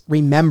this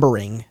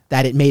remembering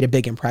that it made a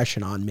big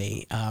impression on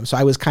me. So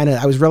I was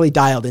really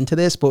dialed into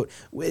this. But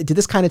did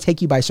this kind of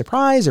take you by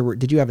surprise, or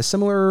did you have a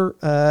similar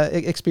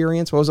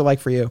experience? What was it like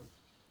for you?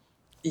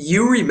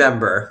 You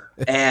remember,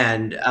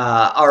 and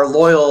our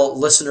loyal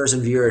listeners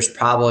and viewers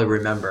probably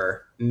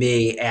remember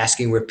me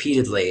asking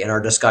repeatedly in our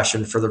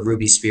discussion for the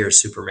Ruby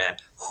Spears Superman,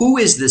 who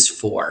is this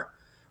for,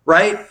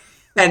 right?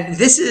 And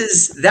this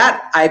is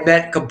that I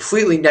meant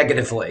completely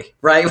negatively,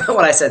 right?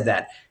 When I said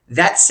that.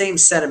 That same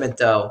sentiment,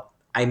 though,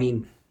 I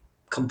mean,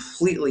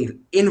 completely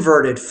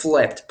inverted,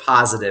 flipped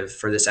positive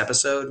for this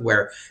episode,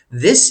 where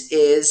this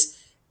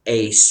is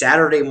a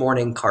Saturday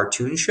morning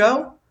cartoon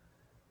show,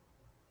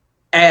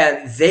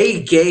 and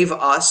they gave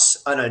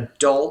us an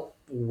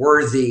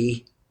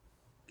adult-worthy,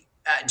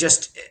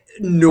 just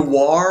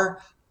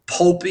noir,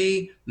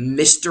 pulpy,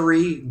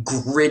 mystery,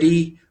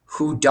 gritty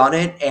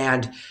whodunit,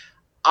 and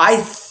I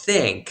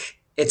think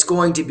it's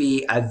going to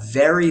be a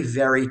very,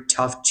 very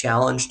tough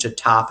challenge to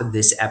top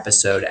this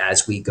episode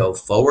as we go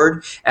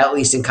forward, at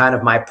least in kind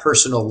of my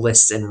personal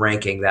lists and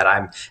ranking that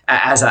I'm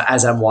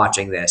as I'm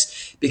watching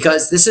this,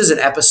 because this is an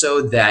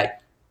episode that,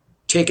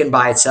 taken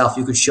by itself,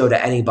 you could show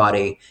to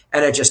anybody,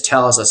 and it just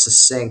tells a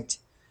succinct,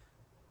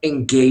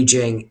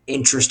 engaging,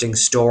 interesting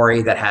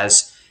story that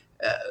has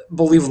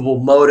believable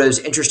motives,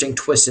 interesting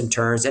twists and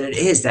turns, and it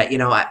is that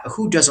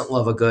who doesn't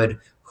love a good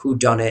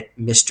whodunit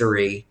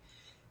mystery?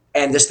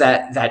 And just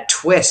that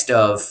twist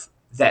of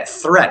that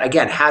threat.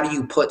 Again, how do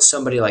you put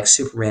somebody like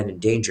Superman in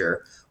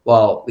danger?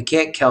 Well, we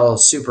can't kill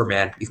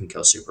Superman. You can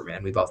kill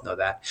Superman. We both know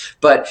that.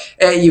 But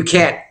you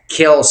can't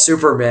kill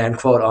Superman,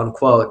 quote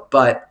unquote.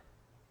 But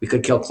we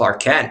could kill Clark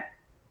Kent.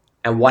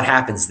 And what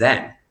happens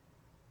then?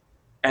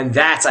 And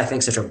that's, I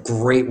think, such a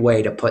great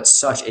way to put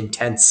such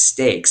intense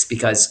stakes,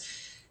 because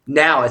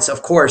now it's,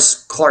 of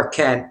course, Clark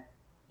Kent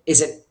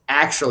isn't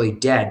actually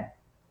dead,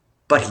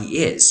 but he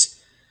is.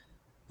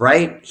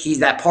 Right?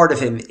 That part of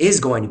him is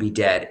going to be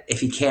dead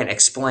if he can't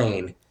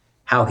explain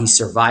how he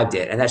survived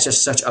it. And that's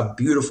just such a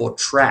beautiful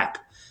trap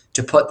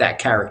to put that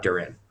character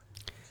in.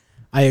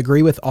 I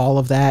agree with all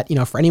of that.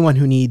 For anyone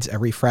who needs a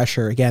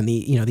refresher, again,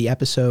 the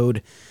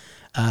episode,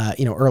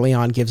 early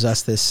on gives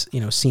us this,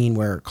 scene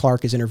where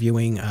Clark is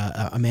interviewing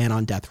a man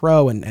on death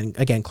row. And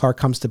again, Clark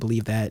comes to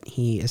believe that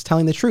he is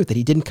telling the truth, that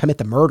he didn't commit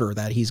the murder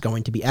that he's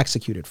going to be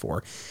executed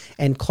for.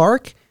 And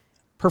Clark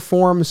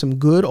perform some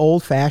good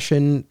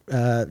old-fashioned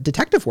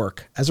detective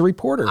work as a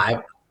reporter.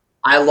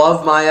 I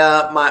love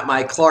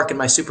my Clark and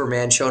my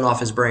Superman showing off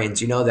his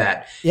brains. You know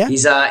that. Yeah.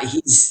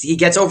 He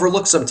gets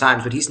overlooked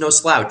sometimes, but he's no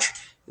slouch.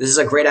 This is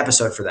a great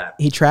episode for that.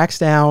 He tracks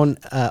down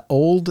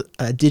old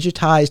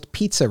digitized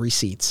pizza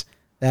receipts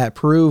that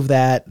prove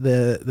that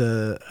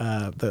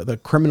the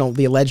criminal,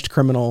 the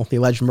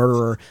alleged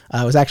murderer,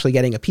 was actually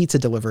getting a pizza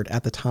delivered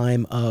at the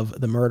time of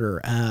the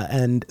murder,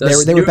 and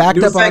they were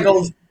backed up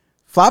on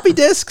floppy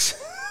disks.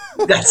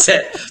 That's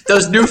it.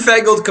 Those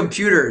newfangled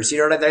computers,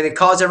 they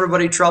cause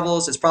everybody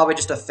troubles. It's probably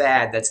just a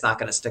fad that's not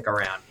going to stick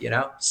around,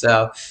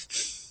 So,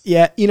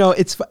 yeah,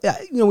 it's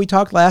we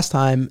talked last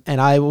time, and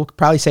I will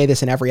probably say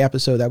this in every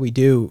episode that we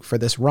do for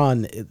this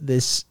run.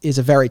 This is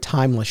a very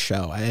timeless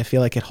show. I feel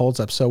like it holds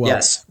up so well.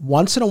 Yes.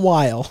 Once in a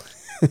while,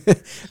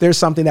 there's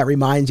something that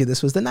reminds you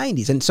this was the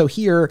 90s, and so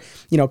here,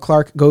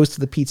 Clark goes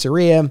to the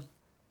pizzeria.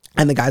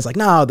 And the guy's like,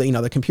 no,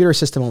 the computer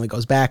system only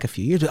goes back a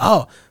few years.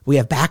 Oh, we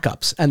have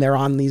backups, and they're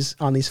on these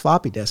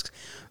floppy disks.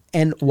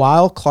 And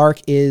while Clark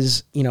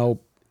is, in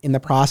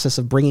the process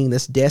of bringing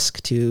this disk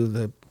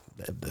to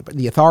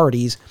the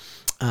authorities,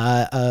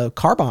 a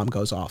car bomb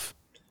goes off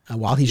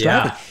while he's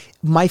driving.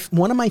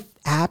 One of my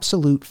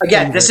absolute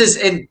again, this is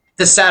in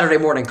the Saturday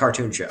morning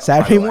cartoon show.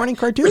 Saturday morning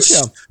cartoon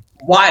show.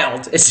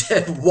 Wild. It's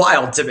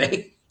wild to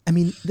me. I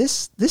mean,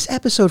 this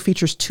episode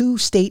features 2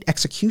 state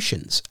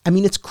executions. I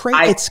mean, it's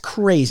crazy. It's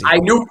crazy. I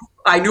knew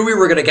we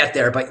were going to get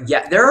there, but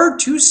yeah, there are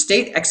 2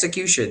 state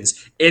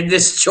executions in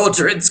this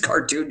children's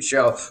cartoon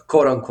show,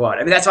 quote unquote.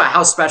 I mean, that's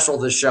how special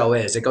this show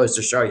is. It goes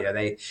to show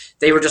you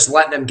they were just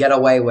letting him get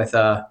away with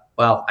I'd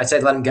say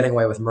let him getting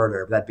away with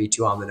murder. But that'd be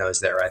too on the nose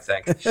there, I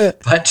think.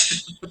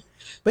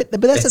 But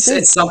that's the thing.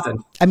 It's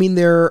something. I mean,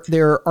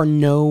 there are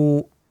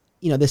no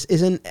this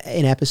isn't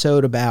an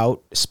episode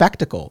about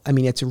spectacle. I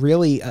mean, it's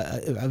really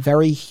a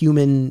very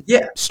human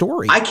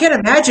story. I can't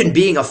imagine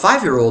being a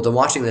 5-year-old and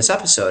watching this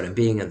episode and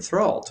being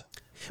enthralled.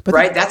 But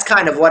right? That's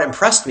kind of what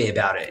impressed me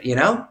about it,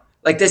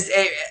 Like this,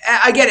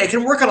 again, it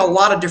can work on a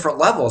lot of different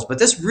levels, but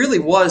this really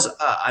was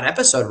an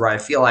episode where I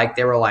feel like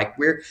they were like,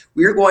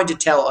 we're going to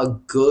tell a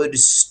good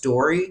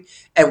story,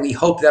 and we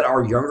hope that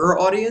our younger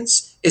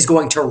audience is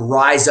going to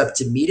rise up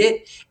to meet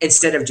it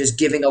instead of just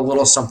giving a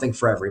little something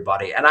for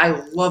everybody. And I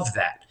love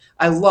that.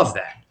 I love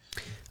that.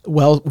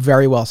 Well,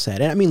 very well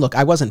said. And I mean, look,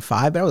 I wasn't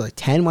 5, but I was like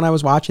 10 when I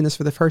was watching this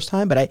for the first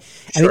time. But I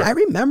mean, I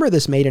remember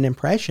this made an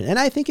impression, and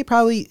I think it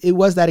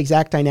was that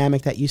exact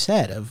dynamic that you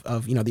said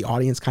of the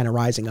audience kind of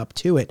rising up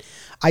to it.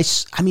 I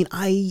mean,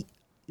 I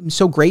am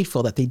so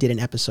grateful that they did an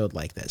episode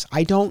like this.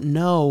 I don't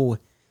know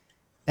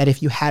that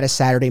if you had a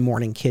Saturday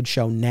morning kid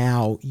show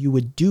now, you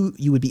would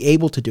be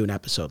able to do an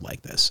episode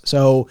like this.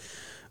 So,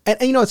 and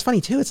it's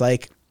funny too. It's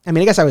like, I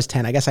mean, I guess I was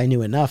 10. I guess I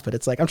knew enough, but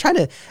it's like I'm trying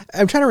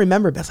to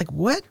remember. But it's like,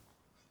 what?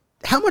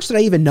 How much did I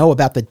even know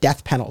about the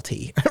death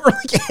penalty? Or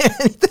like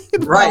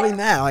anything about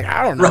that? Like,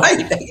 I don't know. Right.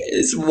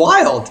 It's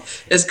wild.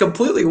 It's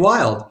completely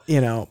wild.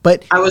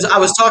 But I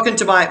was talking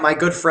to my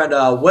good friend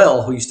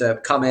Will, who used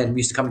to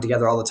come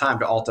together all the time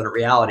to alternate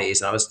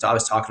realities, and I was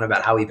talking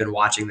about how we've been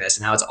watching this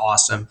and how it's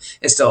awesome.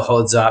 It still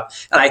holds up.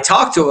 And I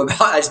talked to him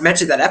I just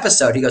mentioned that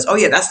episode. He goes, "Oh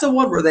yeah, that's the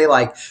one where they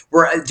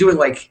were doing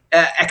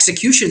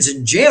executions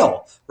in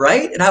jail."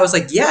 Right? And I was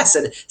like, yes.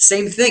 And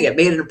same thing. It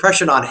made an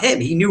impression on him.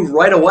 He knew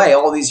right away,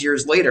 all these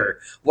years later,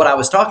 what I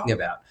was talking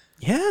about.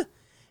 Yeah.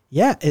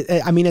 Yeah.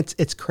 I mean,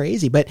 it's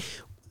crazy. But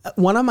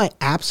one of my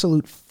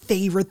absolute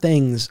favorite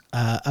things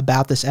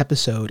about this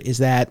episode is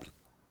that,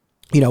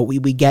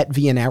 we get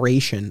via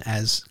narration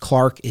as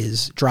Clark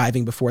is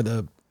driving before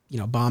the,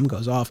 bomb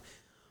goes off.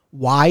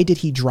 Why did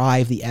he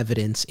drive the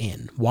evidence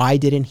in? Why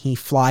didn't he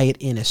fly it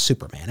in as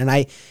Superman? And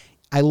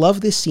I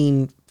love this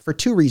scene for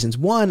 2 reasons.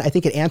 One, I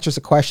think it answers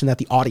a question that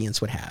the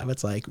audience would have.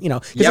 It's like,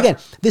 because again,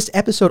 this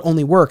episode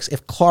only works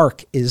if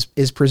Clark is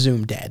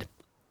presumed dead.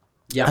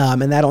 Yeah.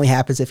 And that only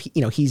happens if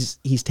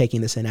he's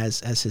taking this in as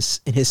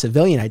his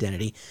civilian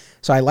identity.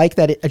 So I like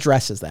that it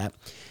addresses that.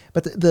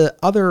 But the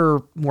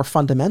other more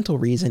fundamental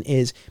reason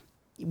is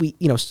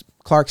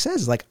Clark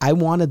says, like, I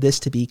wanted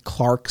this to be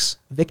Clark's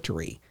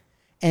victory.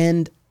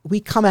 And we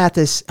come at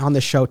this on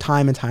the show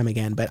time and time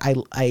again, but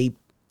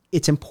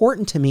it's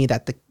important to me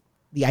that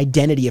the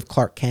identity of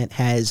Clark Kent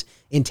has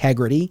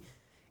integrity,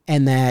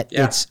 and that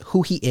it's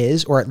who he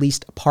is, or at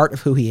least a part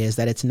of who he is,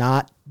 that it's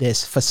not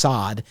this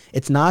facade.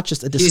 It's not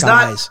just a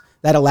disguise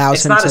that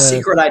allows him to... It's not a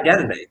secret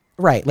identity.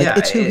 Right. Like,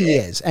 it's who he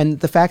is. And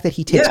the fact that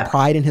he takes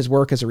pride in his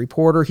work as a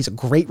reporter, he's a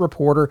great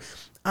reporter.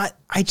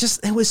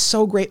 It was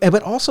so great.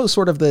 But also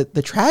sort of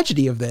the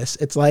tragedy of this,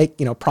 it's like,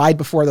 pride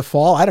before the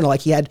fall. I don't know, like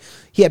he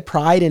had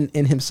pride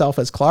in himself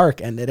as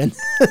Clark, and it ended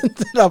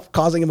up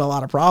causing him a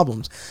lot of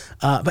problems.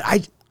 But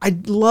I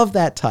love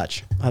that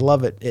touch. I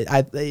love it.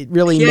 It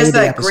really made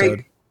the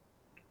episode.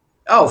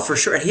 Oh, for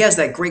sure. And he has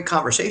that great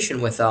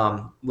conversation with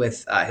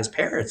his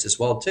parents as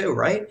well too,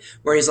 right?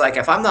 Where he's like,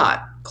 if I'm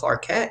not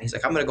Clark Kent, he's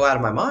like, I'm going to go out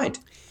of my mind.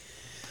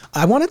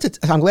 I'm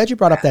glad you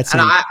brought up that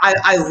scene. And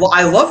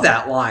I love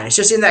that line. It's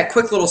just in that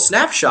quick little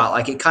snapshot.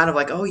 Like, it kind of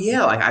like, oh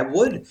yeah, like I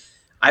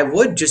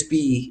would just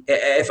be,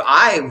 if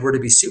I were to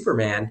be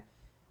Superman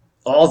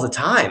all the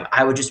time,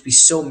 I would just be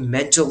so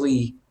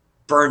mentally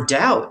burnt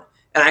out.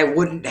 And I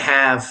wouldn't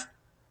have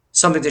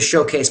something to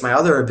showcase my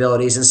other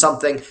abilities, and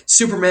something.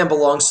 Superman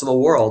belongs to the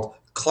world.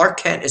 Clark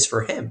Kent is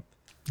for him.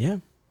 Yeah.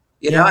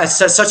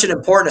 It's such an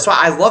important. That's why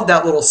I love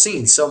that little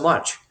scene so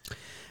much.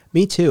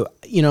 Me too.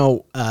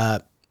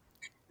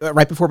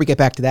 Right before we get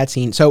back to that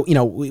scene. So,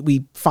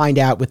 we find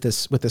out with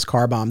this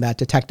car bomb that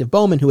Detective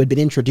Bowman, who had been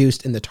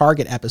introduced in the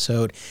Target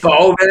episode.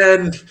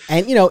 Bowman!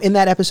 And, in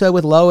that episode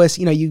with Lois,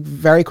 you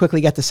very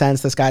quickly get the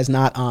sense this guy's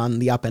not on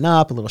the up and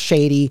up, a little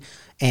shady.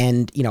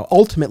 And,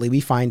 ultimately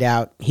we find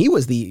out he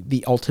was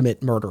the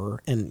ultimate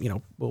murderer.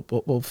 And,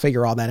 we'll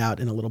figure all that out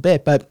in a little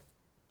bit. But,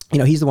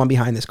 he's the one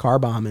behind this car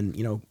bomb,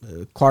 and,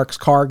 Clark's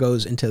car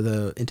goes into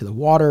the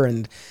water,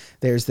 and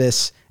there's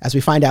this, as we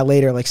find out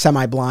later, like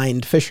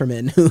semi-blind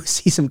fisherman who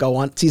sees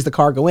the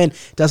car go in,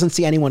 doesn't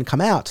see anyone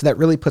come out. So that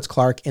really puts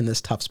Clark in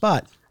this tough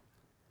spot.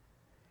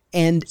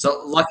 And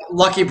so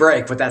lucky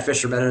break with that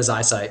fisherman in his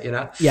eyesight,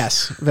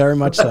 Yes, very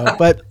much so.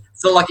 But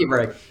it's a lucky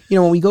break.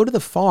 When we go to the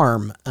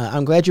farm,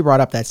 I'm glad you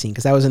brought up that scene,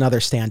 because that was another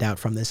standout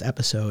from this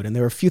episode. And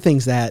there were a few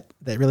things that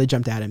really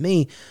jumped out at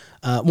me.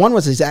 One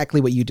was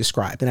exactly what you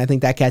described. And I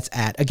think that gets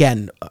at,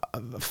 again,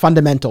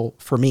 fundamental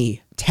for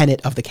me,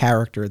 tenet of the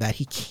character, that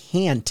he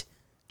can't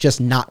just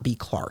not be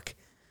Clark.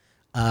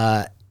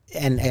 And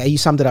you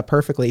summed it up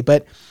perfectly.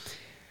 But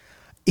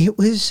it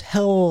was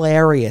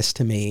hilarious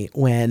to me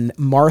when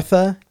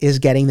Martha is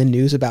getting the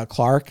news about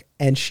Clark,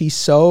 and she's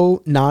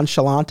so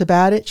nonchalant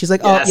about it. She's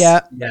like,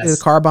 the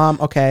car bomb.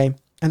 Okay.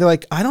 And they're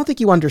like, I don't think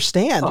you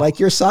understand. Like,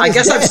 your son is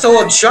dead. I'm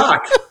still in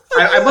shock.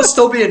 I must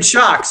still be in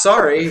shock.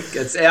 Sorry.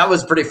 That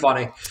was pretty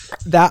funny.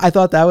 I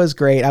thought that was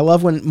great. I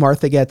love when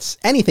Martha gets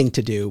anything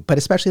to do, but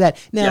especially that.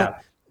 Now,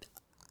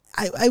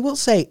 I will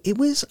say it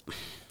was.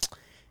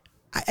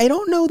 I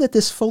don't know that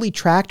this fully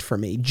tracked for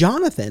me.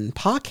 Jonathan,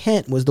 Pa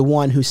Kent, was the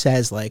one who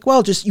says like,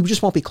 well, you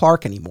just won't be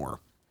Clark anymore.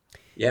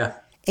 Yeah.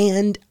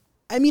 And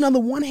I mean, on the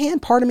one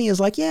hand, part of me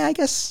is like, yeah, I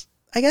guess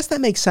that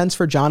makes sense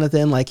for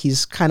Jonathan. Like,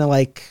 he's kind of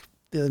like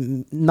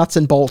nuts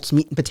and bolts,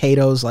 meat and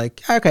potatoes.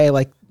 Like, okay,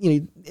 like,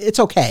 it's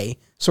okay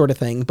sort of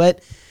thing.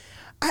 But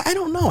I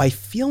don't know. I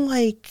feel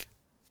like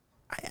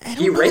I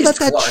don't know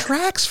that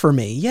tracks for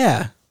me.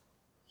 Yeah.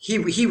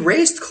 He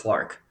raised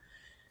Clark.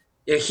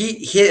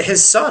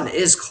 His son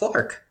is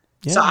Clark.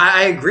 Yeah. So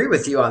I agree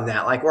with you on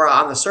that. Like, we're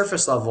on the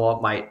surface level,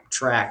 it might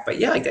track, but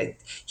yeah, like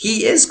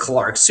he is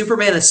Clark.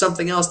 Superman is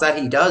something else that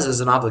he does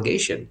as an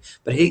obligation,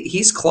 but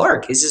he's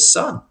Clark. He's his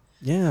son.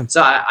 Yeah.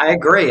 So I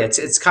agree.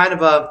 It's kind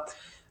of a,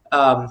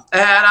 and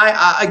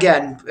I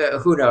again,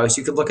 who knows?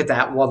 You could look at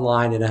that one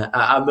line in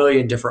a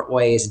million different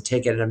ways and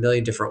take it in a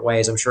million different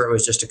ways. I'm sure it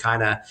was just to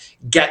kind of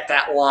get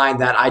that line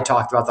that I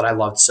talked about that I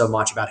loved so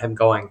much about him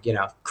going,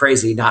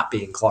 crazy, not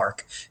being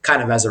Clark,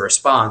 kind of as a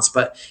response.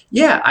 But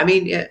yeah, I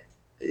mean,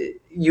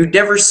 you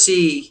never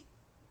see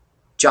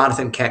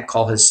Jonathan Kent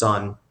call his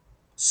son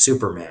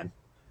Superman.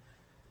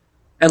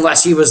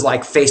 Unless he was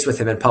like faced with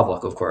him in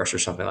public, of course, or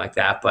something like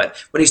that. But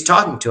when he's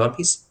talking to him,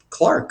 he's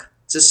Clark.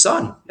 It's his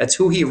son. That's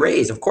who he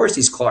raised. Of course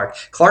he's Clark.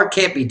 Clark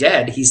can't be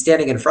dead. He's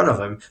standing in front of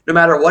him. No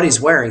matter what he's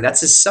wearing, that's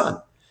his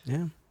son.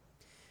 Yeah.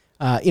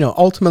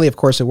 Ultimately, of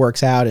course, it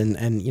works out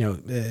and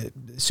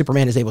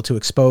Superman is able to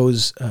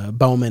expose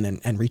Bowman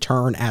and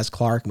return as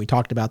Clark. And we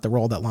talked about the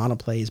role that Lana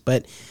plays.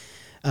 But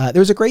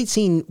there was a great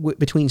scene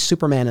between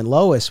Superman and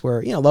Lois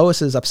where,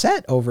 Lois is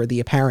upset over the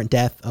apparent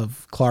death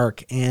of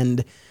Clark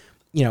and,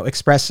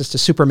 expresses to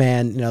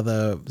Superman,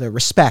 the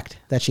respect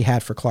that she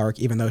had for Clark,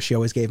 even though she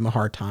always gave him a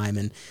hard time.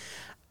 And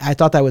I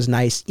thought that was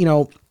nice.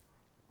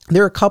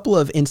 There are a couple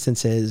of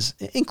instances,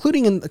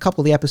 including in a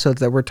couple of the episodes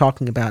that we're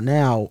talking about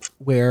now,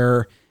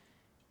 where,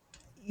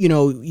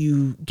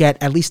 you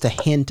get at least a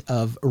hint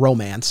of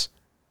romance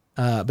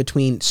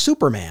between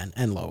Superman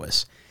and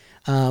Lois.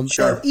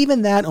 Sure.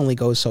 Even that only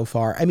goes so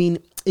far. I mean,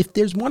 if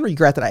there's one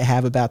regret that I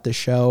have about this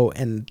show,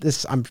 and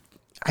this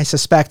I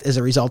suspect as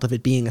a result of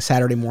it being a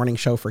Saturday morning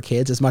show for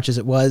kids, as much as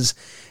it was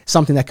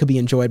something that could be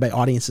enjoyed by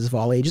audiences of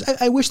all ages,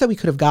 I wish that we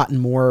could have gotten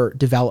more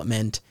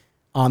development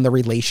on the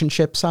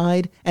relationship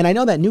side. And I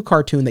know that new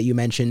cartoon that you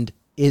mentioned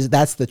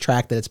that's the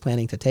track that it's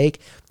planning to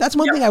take. That's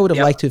one thing I would have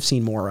liked to have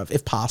seen more of,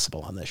 if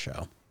possible, on this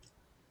show.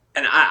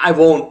 And I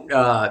won't,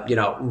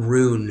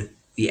 ruin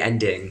the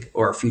ending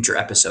or future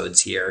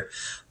episodes here,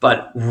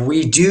 but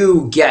we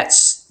do get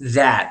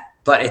that,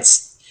 but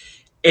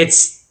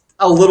it's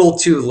a little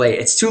too late.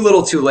 It's too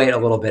little too late a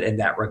little bit in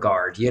that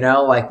regard,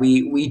 like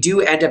we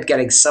do end up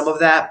getting some of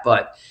that,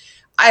 but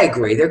I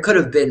agree. There could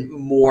have been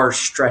more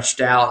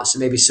stretched out. So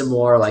maybe some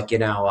more like,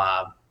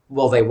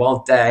 will they,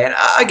 won't they? And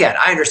again,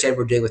 I understand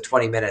we're dealing with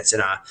 20 minutes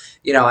in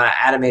an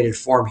animated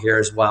form here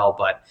as well,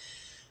 but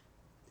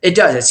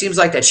it seems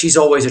like that she's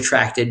always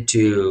attracted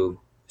to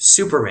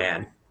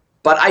Superman,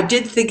 but I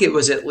did think it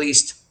was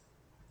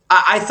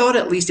I thought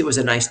at least it was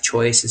a nice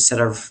choice instead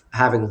of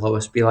having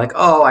Lois be like,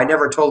 oh, I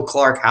never told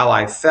Clark how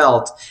I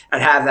felt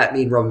and have that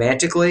mean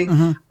romantically.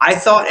 Mm-hmm. I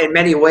thought in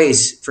many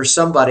ways for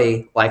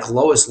somebody like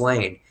Lois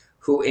Lane,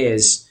 who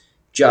is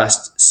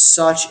just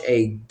such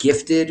a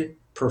gifted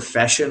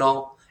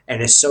professional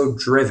and is so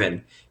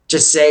driven, to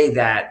say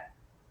that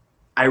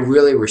I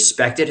really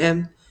respected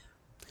him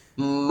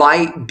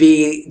might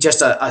be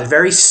just a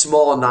very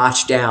small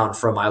notch down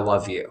from I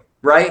love you,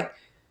 right?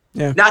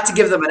 Yeah. Not to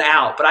give them an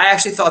out, but I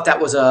actually thought that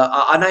was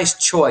a nice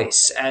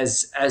choice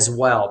as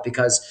well,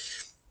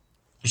 because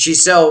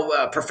she's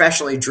so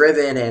professionally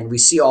driven and we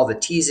see all the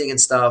teasing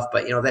and stuff,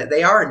 but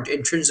they are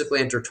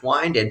intrinsically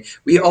intertwined and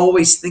we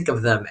always think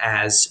of them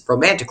as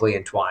romantically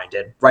entwined,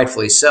 and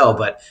rightfully so,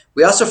 but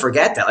we also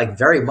forget that like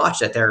very much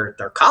that they're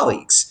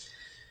colleagues.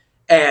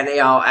 And,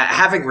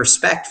 having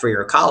respect for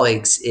your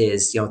colleagues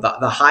is,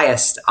 the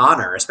highest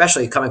honor,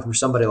 especially coming from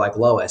somebody like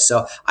Lois.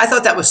 So I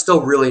thought that was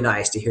still really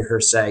nice to hear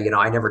her say,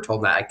 I never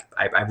told him that.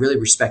 I really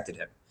respected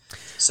him.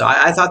 So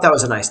I thought that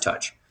was a nice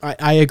touch.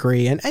 I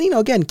agree. And,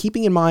 again,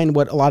 keeping in mind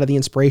what a lot of the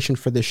inspiration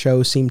for the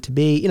show seemed to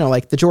be,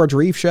 like the George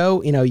Reeves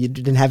show, you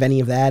didn't have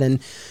any of that. And,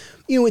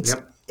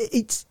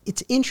 it's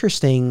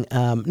interesting,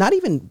 not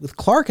even with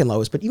Clark and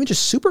Lois, but even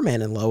just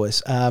Superman and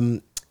Lois.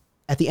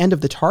 At the end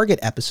of the Target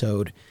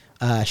episode,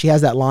 she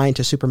has that line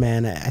to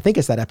Superman. I think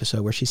it's that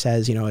episode where she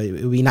says, it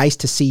would be nice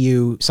to see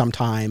you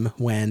sometime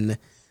when,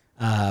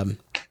 when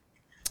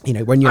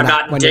you're I'm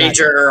not in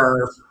danger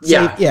or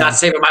not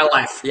saving my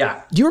life.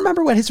 Yeah. Do you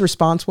remember what his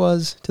response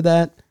was to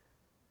that?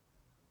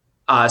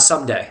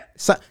 Someday.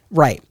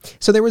 Right.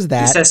 So there was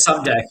that. He says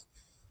someday,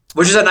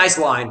 which is a nice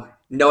line,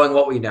 knowing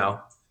what we know.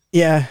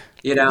 Yeah.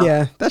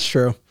 Yeah, that's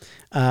true.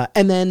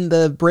 And then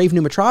the Brave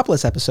New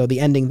Metropolis episode, the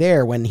ending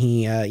there when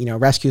he,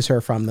 rescues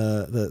her from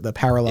the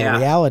parallel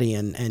reality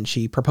and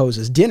she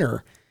proposes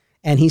dinner,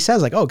 and he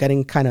says like, oh,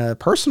 getting kind of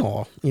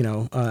personal,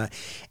 and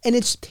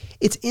it's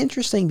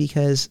interesting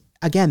because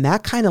again,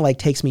 that kind of like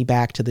takes me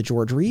back to the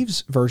George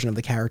Reeves version of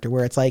the character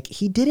where it's like,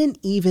 he didn't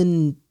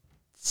even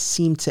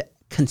seem to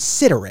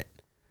consider it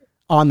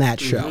on that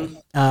show.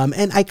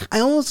 And I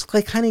almost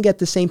like kind of get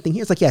the same thing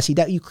here. It's like, yes,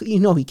 you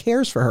know, he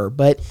cares for her,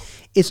 but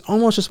it's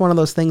almost just one of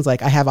those things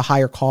like I have a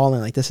higher call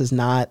and like, this is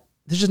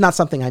just not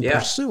something I'm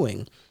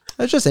pursuing.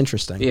 It's just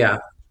interesting. Yeah,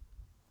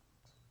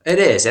 it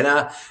is. And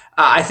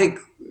I think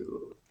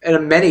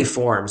in many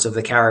forms of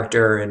the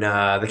character and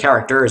the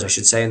characters, I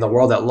should say, in the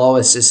world, that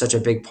Lois is such a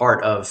big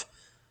part of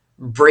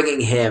bringing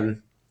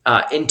him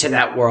into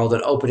that world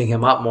and opening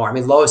him up more. I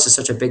mean, Lois is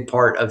such a big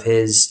part of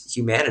his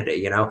humanity.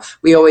 You know,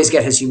 we always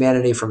get his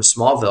humanity from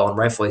Smallville, and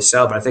rightfully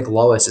so. But I think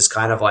Lois is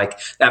kind of like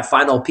that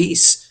final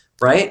piece,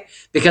 right?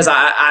 Because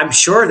I'm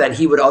sure that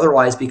he would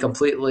otherwise be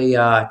completely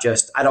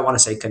just, I don't want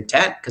to say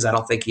content, because I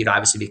don't think he'd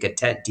obviously be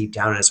content deep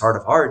down in his heart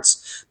of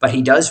hearts. But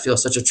he does feel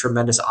such a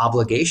tremendous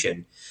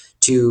obligation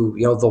to,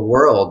 you know, the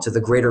world, to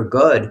the greater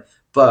good.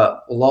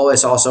 But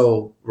Lois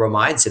also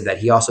reminds him that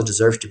he also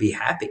deserves to be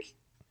happy.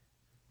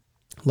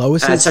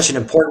 Lois is such an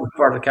important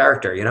part of the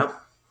character, you know?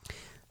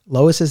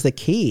 Lois is the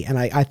key. And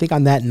I think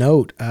on that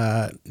note,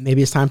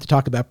 maybe it's time to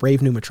talk about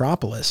Brave New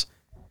Metropolis.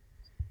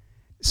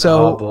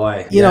 So, oh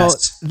boy, you know,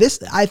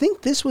 I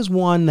think this was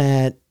one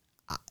that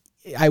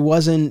I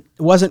wasn't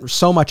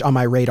so much on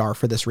my radar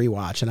for this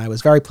rewatch. And I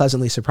was very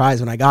pleasantly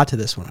surprised when I got to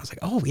this one. I was like,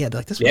 oh yeah,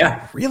 like this was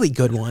a really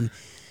good one.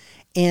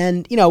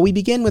 And, you know, we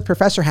begin with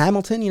Professor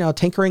Hamilton, you know,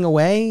 tinkering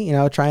away, you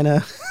know, trying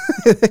to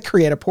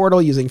create a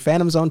portal using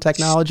Phantom Zone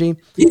technology.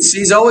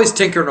 He's always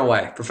tinkering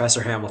away,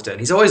 Professor Hamilton.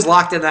 He's always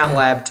locked in that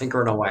lab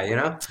tinkering away, you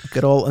know?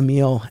 Good old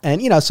Emil.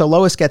 And, you know, so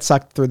Lois gets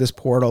sucked through this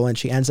portal and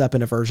she ends up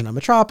in a version of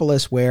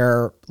Metropolis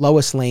where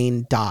Lois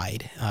Lane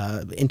died.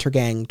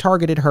 Intergang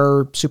targeted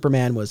her.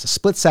 Superman was a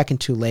split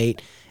second too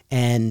late.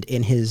 And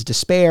in his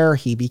despair,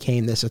 he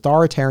became this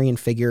authoritarian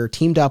figure,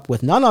 teamed up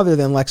with none other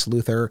than Lex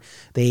Luthor.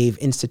 They've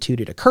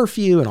instituted a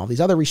curfew and all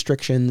these other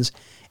restrictions,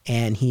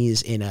 and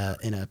he's in a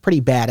pretty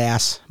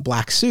badass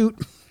black suit.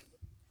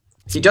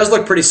 He does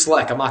look pretty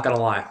slick, I'm not gonna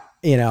lie.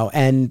 You know,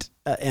 and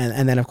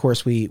then of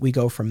course we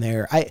go from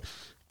there.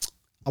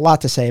 A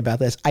lot to say about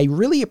this. I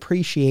really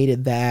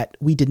appreciated that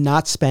we did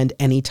not spend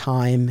any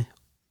time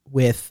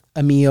with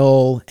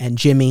Emil and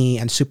Jimmy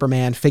and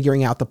Superman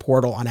figuring out the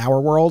portal on our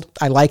world.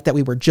 I like that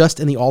we were just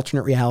in the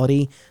alternate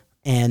reality,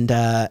 and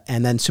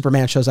then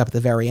Superman shows up at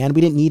the very end.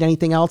 We didn't need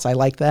anything else. I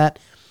like that.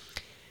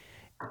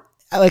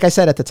 Like I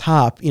said at the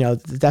top, you know,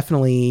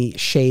 definitely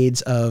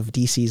shades of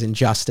DC's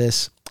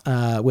Injustice,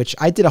 which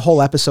I did a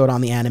whole episode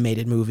on the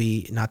animated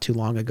movie not too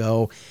long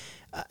ago.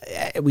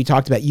 We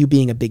talked about you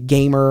being a big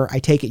gamer. I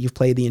take it you've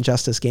played the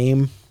Injustice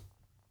game.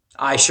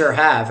 I sure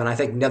have, and I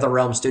think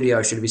NetherRealm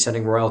Studios should be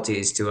sending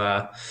royalties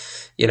to,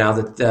 you know,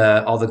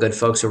 all the good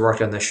folks who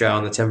worked on the show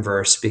and the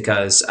Timverse,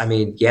 because I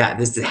mean, yeah,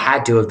 this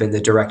had to have been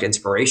the direct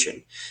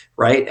inspiration,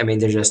 right? I mean,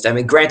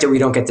 granted, we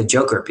don't get the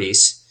Joker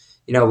piece,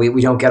 you know,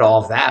 we don't get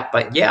all of that,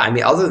 but yeah, I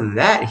mean, other than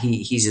that,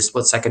 he's a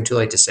split second too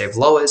late to save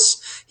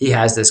Lois. He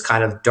has this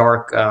kind of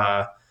dark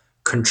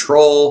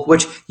control,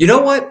 which, you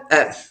know what?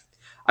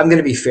 I'm going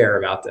to be fair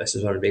about this.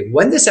 Is what I'm being.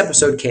 When this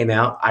episode came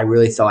out, I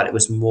really thought it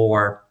was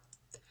more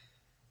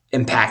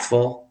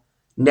impactful.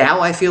 Now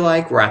I feel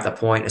like we're at the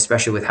point,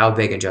 especially with how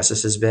big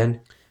Injustice has been,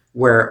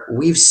 where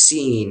we've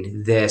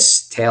seen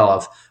this tale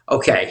of,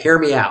 okay, hear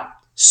me out,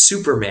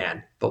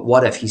 Superman, but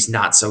what if he's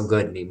not so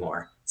good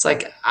anymore? It's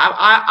like,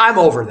 I'm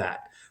over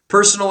that.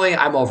 Personally,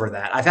 I'm over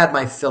that. I've had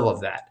my fill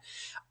of that.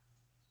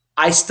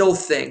 I still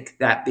think,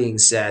 that being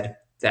said,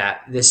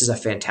 that this is a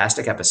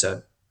fantastic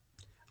episode.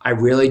 I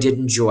really did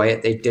enjoy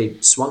it. They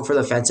swung for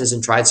the fences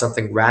and tried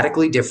something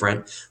radically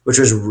different, which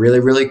was really,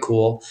 really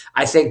cool.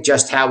 I think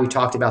just how we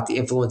talked about the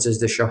influences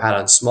the show had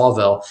on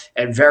Smallville,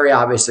 and very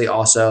obviously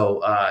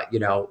also, you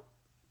know,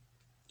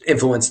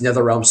 influenced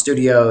NetherRealm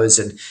Studios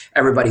and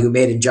everybody who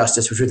made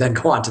Injustice, which would then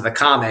go on to the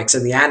comics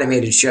and the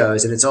animated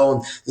shows and its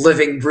own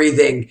living,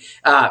 breathing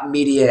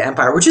media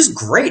empire, which is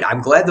great.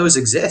 I'm glad those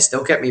exist.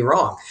 Don't get me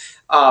wrong.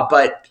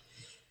 But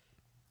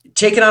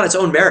taken on its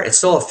own merit, it's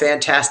still a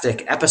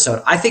fantastic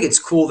episode. I think it's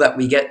cool that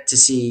we get to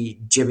see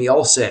Jimmy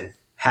Olsen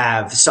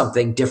have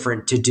something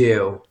different to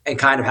do, and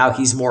kind of how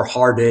he's more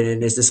hardened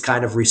and is this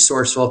kind of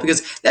resourceful,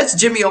 because that's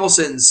Jimmy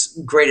Olsen's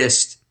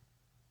greatest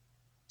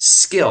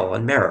skill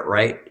and merit,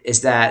 right?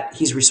 Is that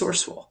he's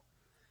resourceful.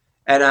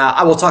 And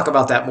I will talk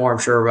about that more, I'm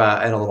sure,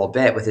 in a little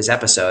bit with his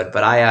episode.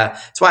 But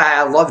that's why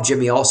I love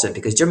Jimmy Olsen,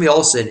 because Jimmy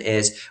Olsen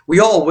is,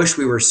 we all wish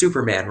we were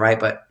Superman, right?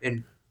 But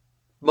in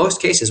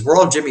most cases, we're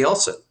all Jimmy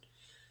Olsen.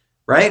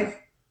 Right?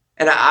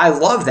 And I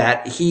love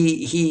that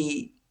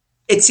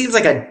it seems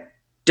like a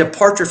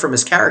departure from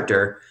his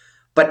character,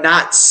 but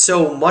not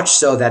so much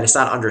so that it's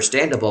not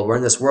understandable. We're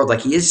in this world,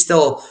 like, he is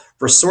still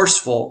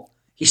resourceful.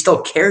 He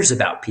still cares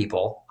about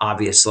people,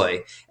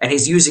 obviously. And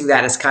he's using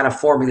that as kind of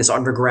forming this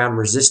underground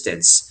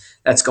resistance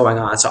that's going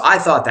on. So I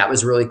thought that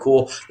was really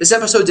cool. This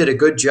episode did a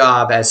good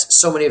job, as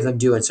so many of them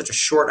do in such a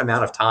short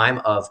amount of time,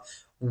 of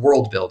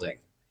world building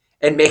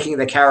and making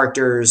the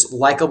characters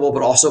likable,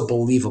 but also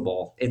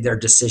believable in their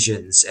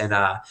decisions and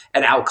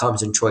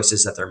outcomes and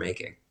choices that they're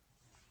making.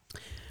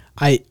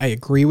 I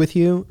agree with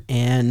you.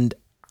 And,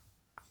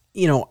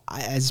 you know,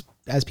 as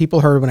as people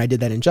heard when I did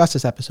that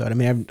Injustice episode, I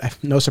mean,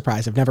 I've no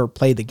surprise, I've never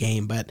played the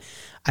game, but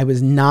I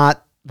was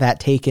not that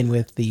taken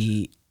with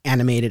the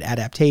animated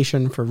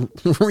adaptation for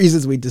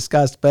reasons we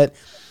discussed. But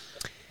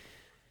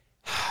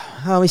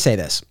let me say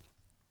this.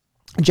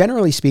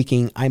 Generally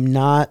speaking, I'm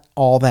not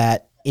all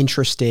that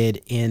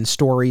interested in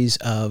stories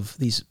of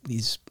these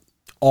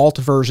alt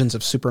versions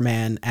of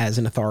Superman as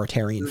an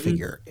authoritarian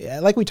figure.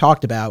 Like we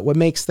talked about, what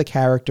makes the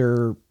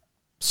character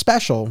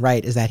special,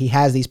 right, is that he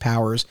has these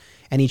powers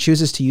and he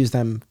chooses to use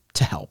them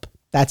to help.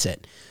 That's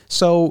it.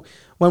 So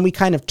when we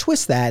kind of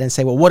twist that and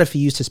say, well, what if he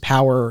used his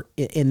power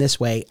in this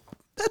way?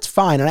 That's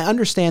fine. And I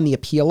understand the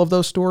appeal of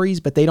those stories,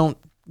 but they don't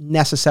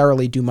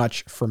necessarily do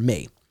much for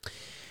me.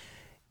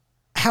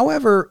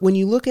 However, when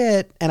you look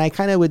at, and I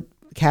kind of would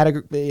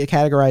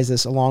categorize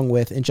this along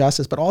with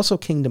Injustice, but also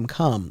Kingdom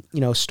Come,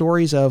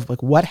 stories of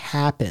like what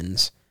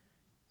happens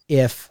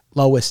if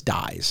Lois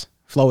dies,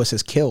 if Lois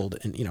is killed,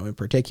 and in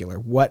particular,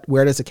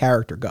 where does the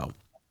character go?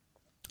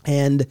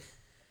 And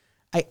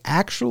I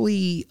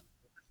actually,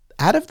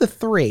 out of the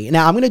three,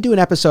 now I'm going to do an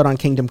episode on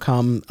Kingdom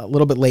Come a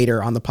little bit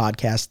later on the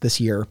podcast this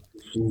year.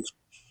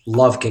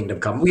 Love Kingdom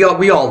Come. We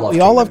all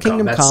love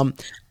Kingdom Come.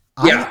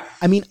 Yeah.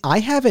 I mean, I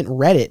haven't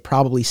read it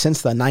probably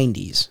since the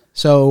 90s.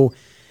 So,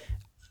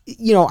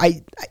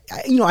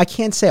 I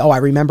can't say, I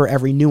remember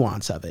every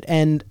nuance of it.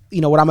 And,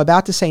 what I'm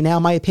about to say now,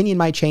 my opinion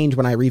might change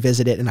when I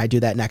revisit it and I do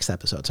that next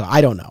episode. So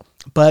I don't know.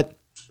 But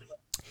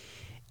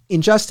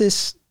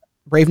Injustice,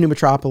 Brave New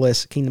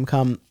Metropolis, Kingdom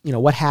Come,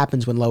 what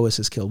happens when Lois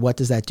is killed? What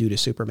does that do to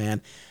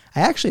Superman?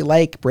 I actually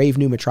like Brave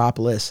New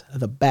Metropolis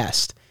the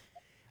best.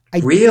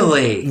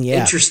 Really?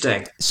 Yeah.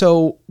 Interesting.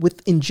 So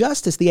with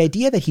Injustice, the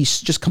idea that he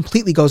just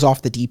completely goes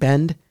off the deep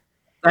end.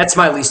 That's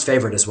my least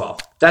favorite as well.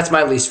 That's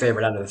my least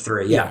favorite out of the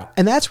three. Yeah.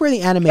 And that's where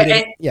the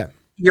animated.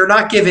 You're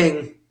not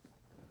giving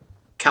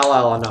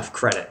Kal-El enough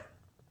credit.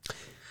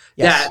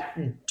 Yes.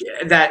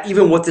 That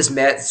even with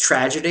this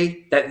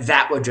tragedy,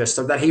 that would just,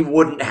 so that he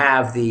wouldn't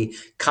have the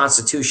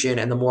constitution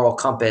and the moral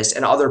compass,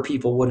 and other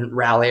people wouldn't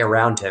rally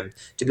around him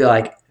to be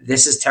like,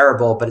 this is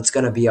terrible, but it's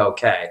going to be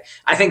okay.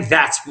 I think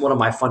that's one of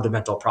my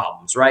fundamental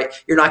problems, right?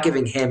 You're not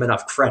giving him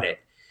enough credit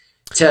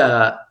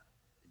to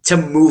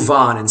move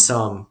on in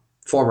some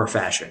form or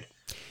fashion.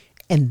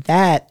 And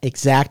that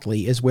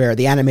exactly is where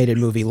the animated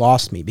movie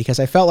lost me, because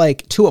I felt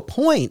like, to a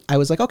point, I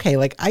was like, okay,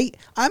 like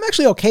I'm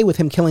actually okay with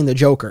him killing the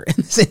Joker in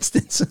this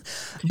instance.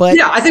 But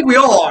yeah, I think we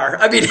all are.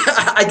 I mean,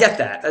 I get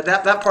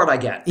that part I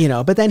get.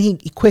 But then he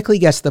quickly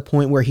gets to the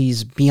point where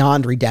he's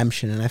beyond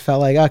redemption, and I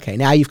felt like, okay,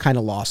 now you've kind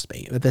of lost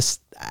me.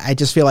 I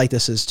just feel like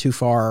this is too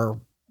far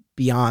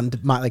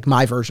beyond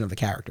my version of the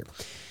character.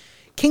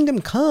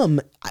 Kingdom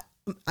Come,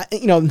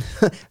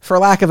 for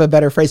lack of a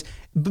better phrase,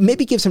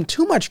 maybe gives him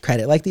too much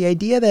credit. Like the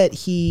idea that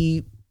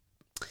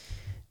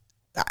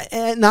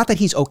not that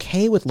he's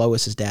okay with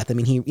Lois's death. I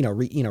mean, he,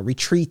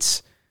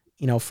 retreats,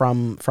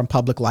 from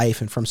public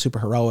life and from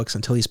superheroics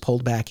until he's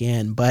pulled back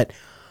in. But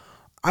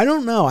I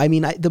don't know. I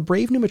mean, the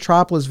Brave New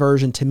Metropolis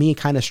version to me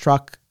kind of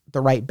struck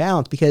the right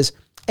balance, because,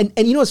 and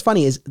what's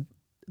funny is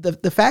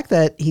the fact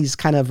that he's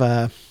kind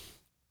of,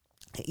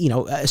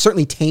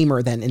 certainly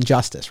tamer than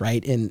Injustice,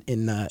 right? In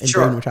Brave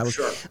New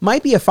Metropolis,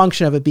 might be a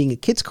function of it being a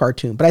kid's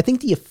cartoon, but I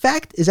think the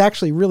effect is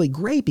actually really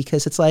great,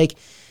 because it's like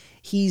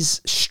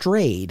he's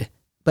strayed,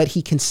 but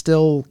he can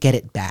still get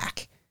it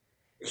back.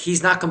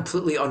 He's not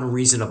completely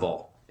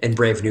unreasonable in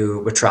Brave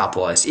New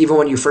Metropolis. Even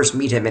when you first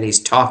meet him and he's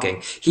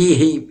talking,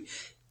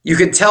 you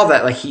can tell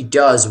that like he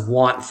does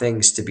want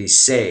things to be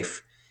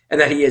safe,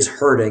 and that he is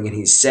hurting and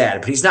he's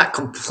sad, but he's not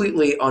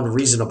completely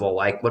unreasonable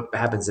like what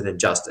happens in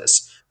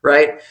Injustice.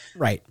 Right.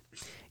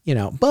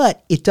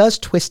 But it does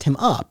twist him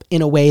up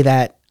in a way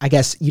that I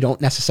guess you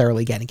don't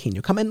necessarily get in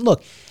Kingdom Come. And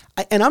look,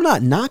 and I'm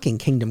not knocking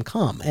Kingdom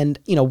Come. And,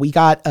 we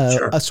got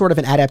a sort of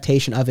an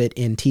adaptation of it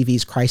in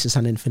TV's Crisis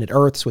on Infinite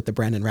Earths with the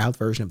Brandon Routh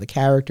version of the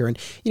character. And,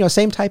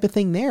 same type of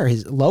thing there.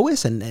 His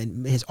Lois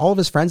and all of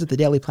his friends at the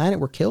Daily Planet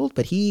were killed,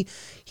 but he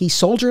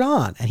soldiered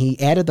on, and he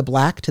added the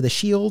black to the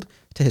shield,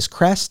 to his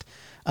crest,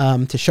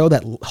 to show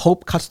that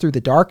hope cuts through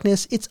the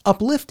darkness. It's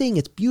uplifting.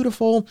 It's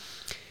beautiful.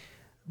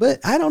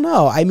 But I don't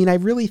know. I mean, I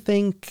really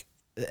think,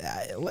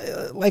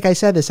 like I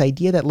said, this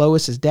idea that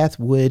Lois's death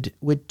would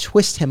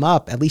twist him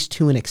up, at least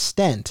to an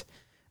extent,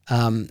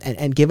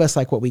 and give us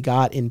like what we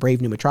got in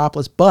Brave New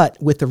Metropolis,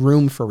 but with the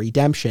room for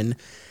redemption.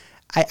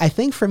 I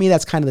think for me,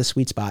 that's kind of the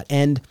sweet spot.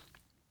 And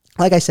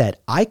like I said,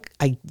 I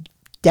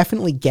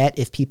definitely get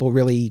if people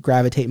really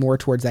gravitate more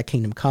towards that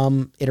Kingdom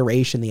Come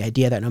iteration, the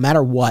idea that no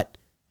matter what,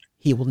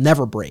 he will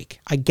never break.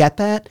 I get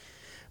that.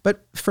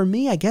 But for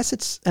me, I guess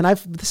this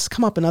has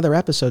come up in other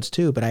episodes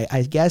too, but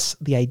I guess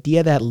the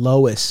idea that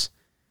Lois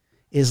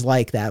is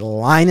like that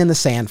line in the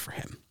sand for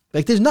him.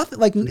 Like there's nothing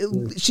like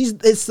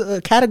it's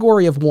a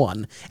category of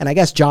one. And I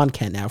guess John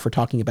Kent now, if we're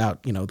talking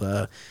about,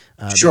 the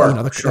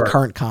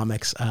current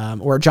comics,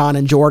 or John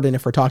and Jordan,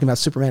 if we're talking about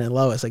Superman and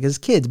Lois, like his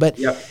kids, but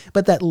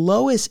that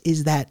Lois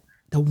is the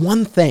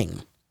one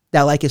thing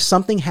that like, if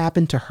something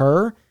happened to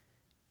her,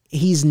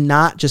 he's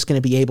not just going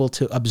to be able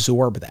to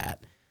absorb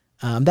that.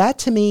 That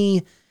to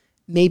me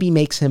maybe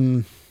makes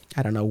him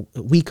I don't know,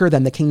 weaker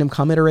than the Kingdom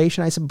Come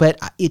iteration. I said, but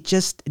it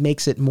just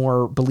makes it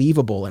more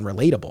believable and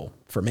relatable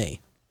for me.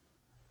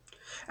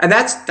 And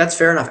that's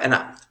fair enough. And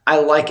I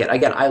like it.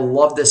 Again, I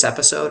love this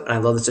episode and I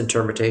love this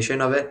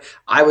interpretation of it.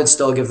 I would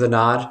still give the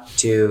nod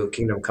to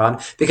Kingdom Come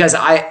because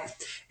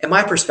in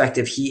my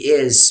perspective, he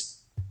is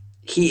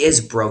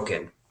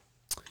broken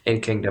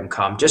in Kingdom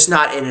Come, just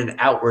not in an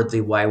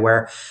outwardly way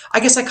where I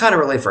guess I kind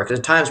of relate for it because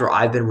at times where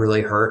I've been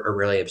really hurt or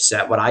really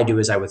upset, what I do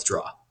is I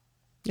withdraw.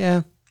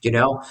 Yeah.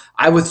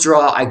 I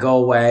withdraw, I go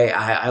away.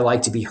 I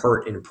like to be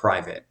hurt in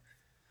private.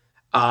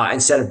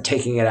 Instead of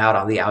taking it out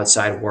on the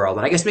outside world.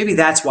 And I guess maybe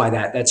that's why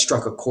that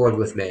struck a chord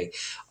with me.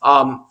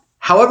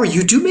 However,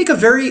 you do make a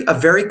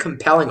very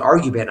compelling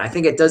argument. I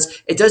think it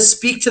does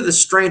speak to the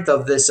strength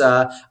of this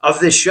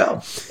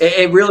show.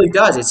 It really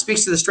does. It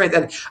speaks to the strength.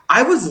 And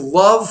I would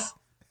love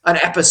an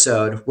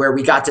episode where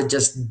we got to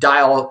just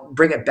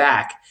bring it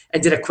back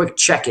and did a quick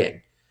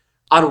check-in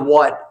on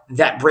what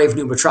that Brave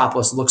New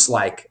Metropolis looks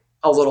like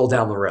a little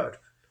down the road.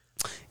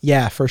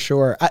 Yeah, for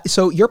sure.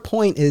 So your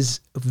point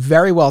is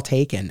very well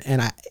taken.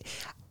 And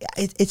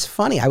it's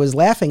funny. I was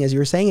laughing as you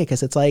were saying it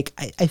because it's like,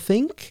 I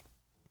think,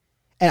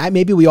 and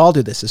maybe we all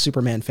do this as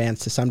Superman fans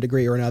to some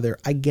degree or another.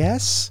 I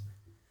guess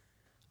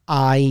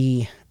how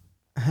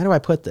do I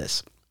put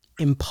this?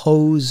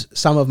 Impose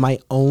some of my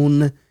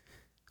own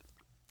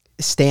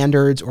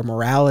standards or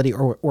morality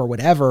or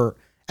whatever,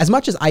 as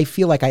much as I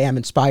feel like I am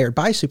inspired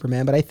by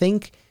Superman. But I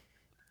think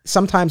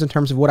sometimes in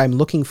terms of what I'm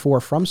looking for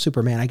from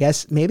Superman, I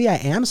guess maybe I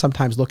am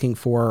sometimes looking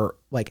for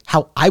like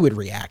how I would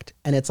react.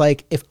 And it's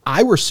like, if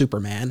I were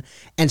Superman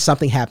and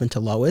something happened to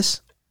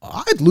Lois,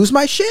 I'd lose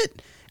my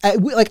shit. I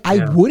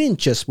wouldn't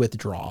just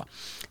withdraw.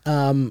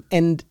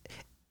 And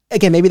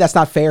again, maybe that's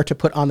not fair to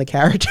put on the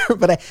character,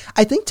 but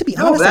I think to be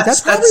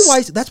honest,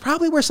 that's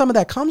probably where some of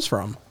that comes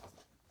from.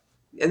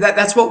 And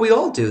that's what we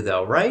all do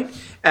though, right?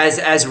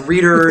 As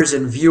readers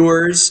and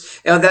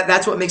viewers,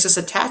 that's what makes us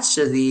attached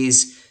to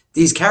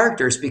these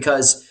characters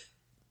because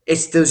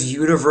it's those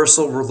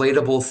universal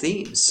relatable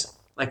themes.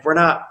 Like we're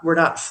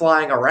not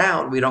flying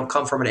around. We don't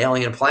come from an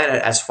alien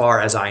planet as far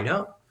as I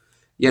know,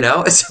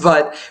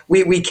 but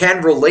we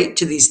can relate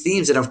to these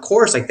themes. And of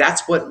course, like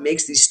that's what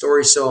makes these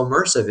stories so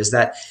immersive is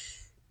that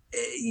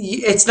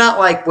it's not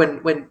like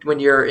when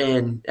you're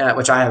in,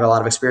 which I have a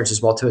lot of experience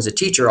as well too, as a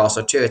teacher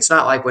also too. It's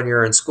not like when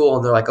you're in school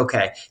and they're like,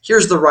 okay,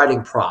 here's the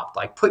writing prompt,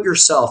 like put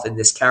yourself in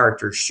this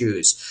character's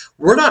shoes.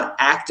 We're not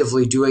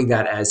actively doing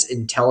that as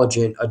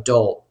intelligent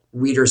adult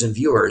readers and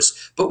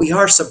viewers, but we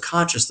are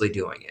subconsciously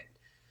doing it.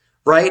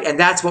 Right. And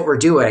that's what we're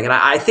doing. And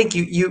I think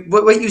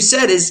what you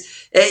said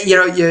is,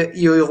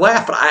 you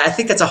laugh, but I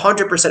think that's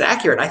 100%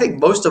 accurate. I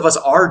think most of us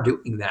are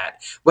doing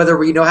that, whether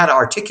we know how to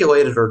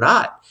articulate it or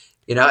not.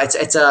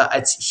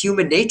 It's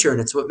human nature,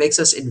 and it's what makes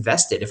us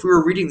invested. If we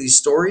were reading these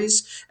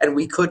stories and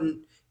we couldn't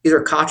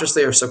either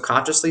consciously or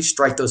subconsciously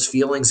strike those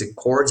feelings and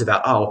chords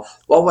about, oh,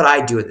 what would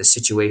I do in this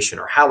situation,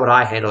 or how would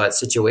I handle that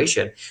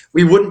situation,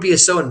 we wouldn't be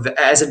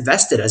as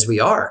invested as we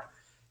are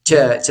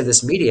to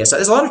this media. So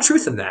there's a lot of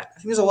truth in that. I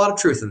think there's a lot of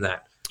truth in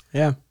that.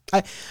 Yeah.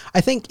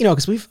 I think,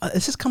 because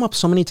this has come up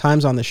so many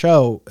times on the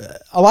show.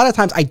 A lot of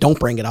times I don't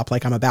bring it up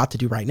like I'm about to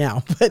do right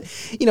now, but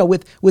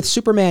with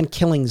Superman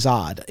killing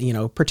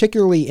Zod,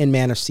 particularly in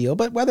Man of Steel,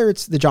 but whether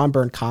it's the John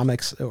Byrne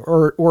comics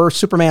or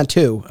Superman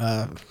 2,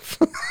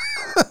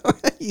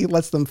 he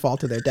lets them fall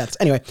to their deaths.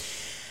 Anyway,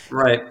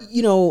 right.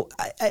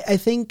 I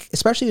think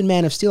especially in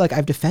Man of Steel, like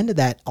I've defended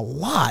that a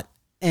lot.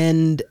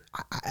 And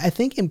I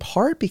think in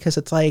part because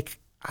it's like,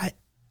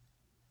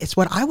 it's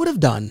what I would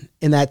have done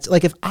in that.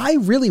 Like if I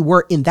really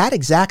were in that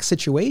exact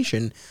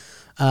situation,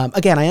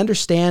 again, I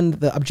understand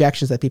the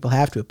objections that people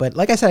have to it, but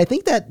like I said, I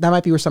think that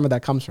might be where some of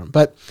that comes from.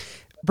 But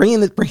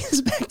bringing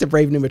this back to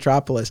Brave New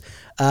Metropolis,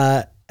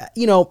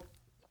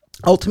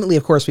 ultimately,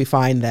 of course, we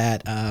find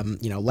that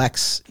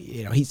Lex,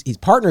 he's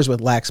partners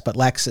with Lex, but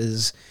Lex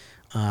has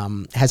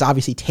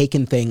obviously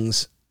taken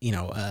things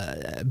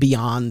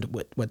beyond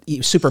what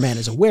Superman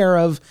is aware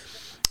of.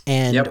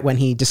 And when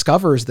he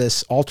discovers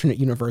this alternate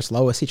universe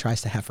Lois, he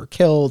tries to have her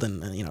killed.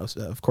 And,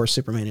 of course,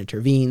 Superman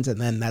intervenes. And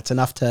then that's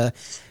enough to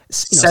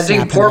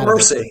sending poor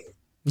Mercy.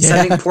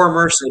 Sending poor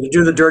Mercy to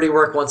do the dirty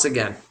work once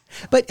again.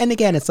 And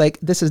again, it's like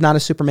this is not a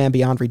Superman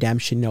Beyond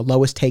Redemption.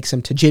 Lois takes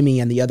him to Jimmy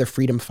and the other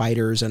freedom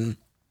fighters. And,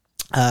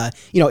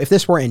 if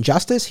this were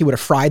Injustice, he would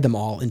have fried them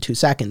all in 2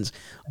 seconds.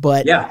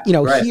 But,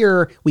 right.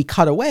 Here we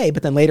cut away.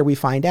 But then later we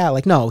find out,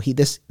 like, no,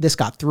 this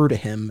got through to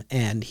him.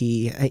 And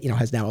he,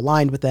 has now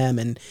aligned with them.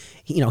 And,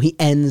 he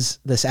ends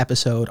this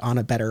episode on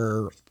a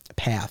better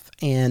path.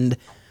 And,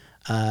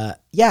 I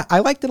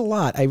liked it a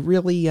lot. I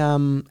really,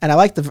 and I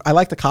like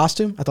the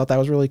costume. I thought that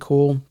was really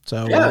cool.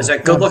 So yeah, it was a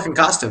good looking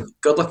costume.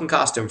 Good looking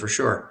costume for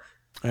sure.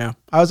 Yeah,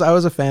 I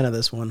was a fan of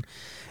this one.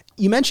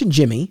 You mentioned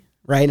Jimmy,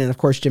 right? And of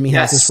course, Jimmy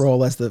has this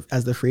role as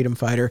the freedom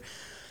fighter.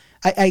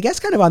 I guess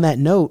kind of on that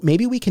note,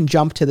 maybe we can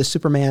jump to the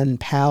Superman's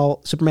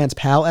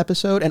Pal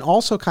episode, and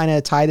also kind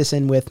of tie this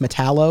in with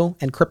Metallo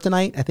and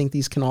Kryptonite. I think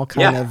these can all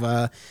kind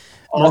of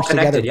all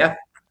connected. Together. Yeah.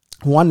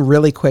 One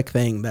really quick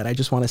thing that I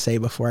just want to say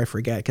before I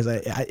forget, because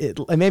it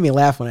made me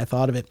laugh when I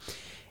thought of it.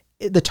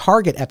 the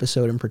Target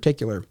episode in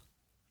particular,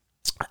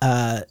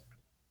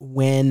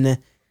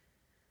 when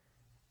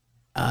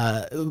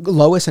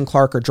Lois and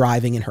Clark are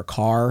driving in her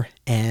car,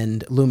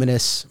 and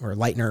Luminous or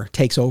Leitner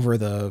takes over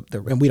the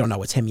and we don't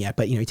know it's him yet,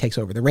 but he takes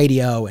over the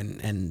radio,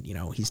 and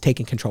he's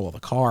taking control of the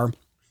car,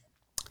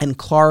 and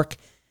Clark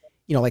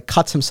like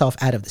cuts himself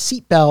out of the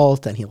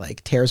seatbelt, and he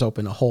like tears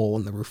open a hole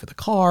in the roof of the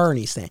car, and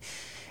he's saying,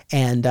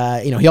 and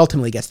he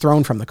ultimately gets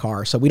thrown from the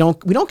car, so we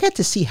don't get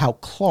to see how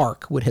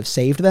Clark would have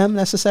saved them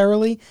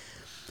necessarily.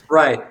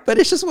 Right. But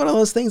it's just one of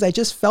those things I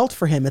just felt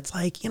for him. It's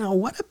like,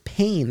 what a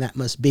pain that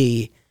must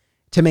be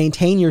to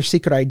maintain your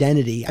secret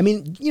identity. I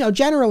mean,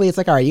 generally it's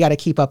like, all right, you got to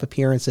keep up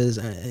appearances,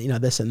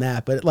 this and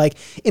that. But like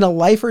in a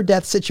life or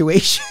death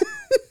situation,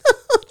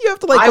 you have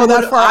to go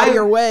that far out of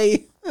your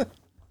way.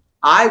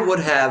 I would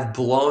have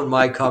blown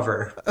my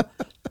cover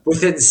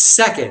within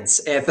seconds,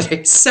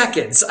 Anthony.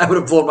 Seconds, I would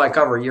have blown my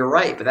cover. You're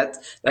right, but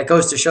that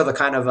goes to show the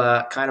kind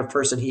of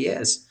person he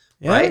is.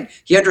 Yeah. Right?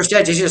 He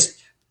understands. He's just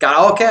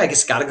I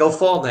guess got to go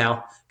fall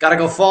now. Got to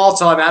go fall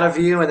till I'm out of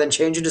view, and then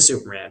change into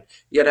Superman.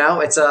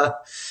 It's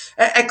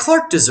and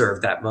Clark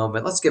deserved that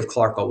moment. Let's give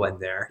Clark a win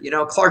there.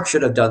 Clark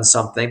should have done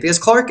something, because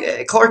Clark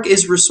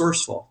is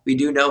resourceful. We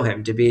do know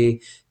him to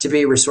be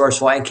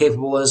resourceful and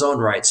capable in his own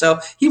right. So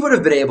he would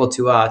have been able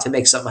to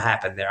make something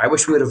happen there. I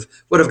wish we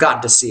would have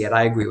gotten to see it.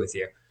 I agree with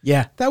you.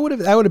 Yeah, that would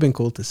have been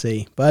cool to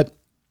see. But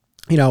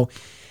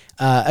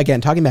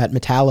again, talking about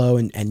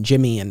Metallo and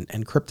Jimmy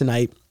and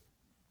Kryptonite.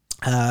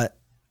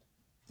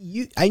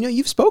 I know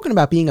you've spoken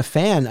about being a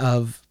fan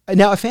of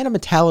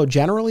Metallo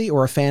generally,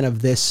 or a fan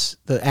of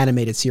the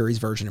animated series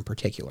version in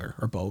particular,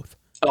 or both.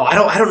 Oh, I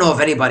don't know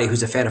of anybody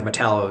who's a fan of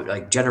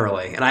Metallo,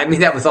 generally, and I mean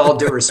that with all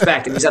due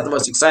respect. And he's not the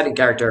most exciting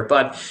character,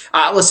 but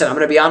listen, I'm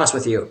going to be honest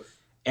with you.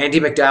 Andy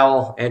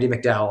McDowell,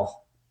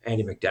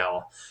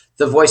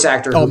 the voice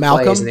actor who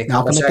plays in the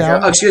Malcolm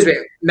McDowell. Oh, excuse me,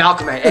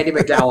 Malcolm. Andy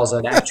McDowell is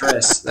an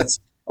actress.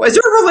 Is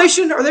there a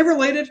relation? Are they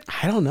related?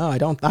 I don't know.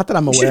 Not that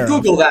I'm aware. You should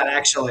Google that,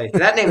 actually.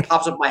 That name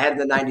pops up in my head in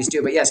the 90s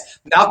too. But yes,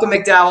 Malcolm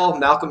McDowell.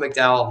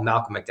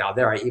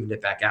 There, I evened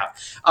it back out.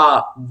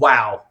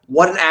 Wow.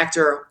 What an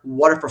actor.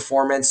 What a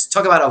performance.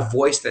 Talk about a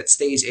voice that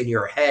stays in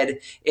your head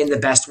in the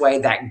best way.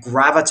 That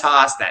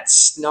gravitas, that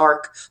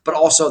snark, but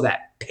also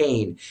that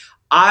pain.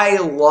 I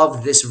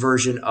love this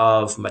version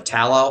of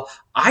Metallo.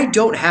 I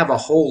don't have a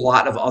whole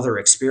lot of other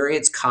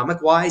experience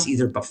comic-wise,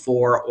 either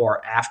before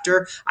or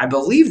after. I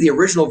believe the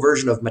original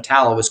version of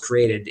Metallo was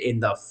created in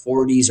the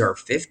 40s or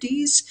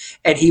 50s,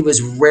 and he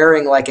was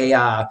wearing like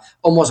a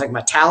almost like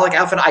metallic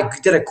outfit. I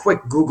did a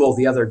quick Google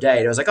the other day,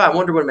 and I was like, I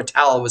wonder when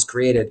Metallo was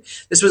created.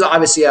 This was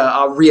obviously a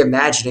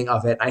reimagining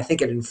of it. I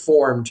think it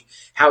informed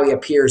how he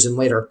appears in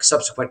later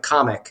subsequent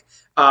comic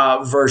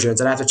versions,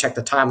 and I have to check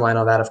the timeline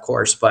on that, of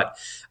course, but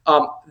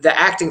the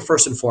acting,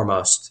 first and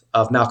foremost,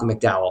 of Malcolm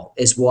McDowell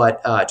is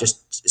what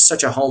just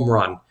such a home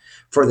run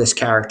for this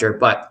character.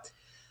 But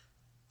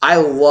I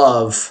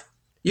love.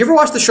 You ever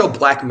watch the show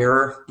Black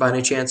Mirror by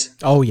any chance?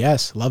 Oh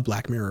yes, love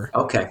Black Mirror.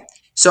 Okay,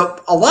 so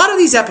a lot of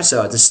these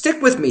episodes, and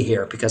stick with me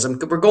here because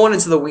we're going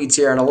into the weeds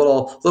here and a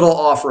little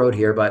off road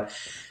here. But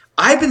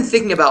I've been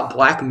thinking about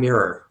Black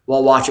Mirror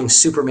while watching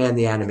Superman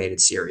the Animated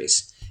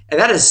Series, and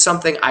that is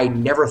something I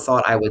never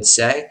thought I would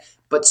say.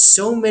 But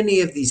so many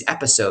of these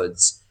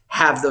episodes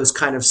have those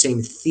kind of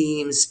same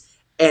themes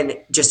and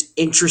just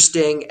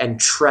interesting and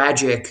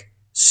tragic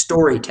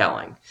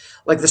storytelling.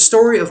 Like the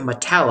story of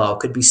Metallo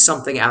could be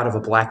something out of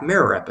a Black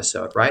Mirror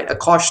episode, right? A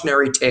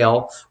cautionary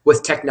tale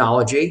with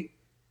technology.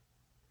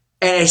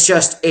 And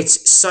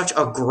it's such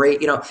a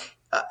great, and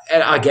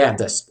again,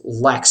 this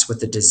Lex with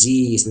the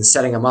disease and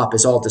setting him up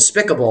is all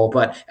despicable.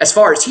 But as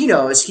far as he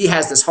knows, he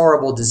has this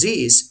horrible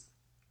disease.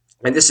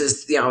 And this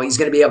is, he's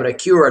going to be able to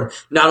cure and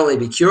not only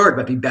be cured,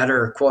 but be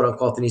better, quote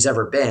unquote, than he's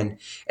ever been.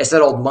 It's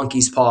that old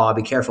monkey's paw,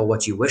 be careful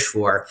what you wish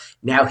for.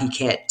 Now he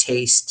can't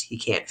taste, he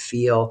can't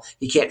feel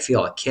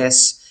a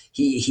kiss.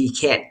 He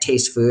can't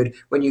taste food.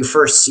 When you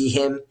first see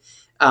him,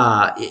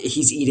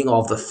 he's eating all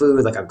of the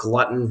food like a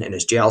glutton in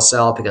his jail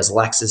cell because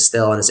Lex is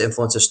still and his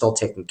influence is still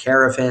taking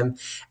care of him.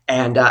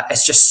 And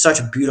it's just such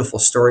beautiful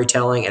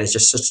storytelling, and it's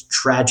just such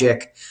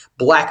tragic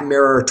Black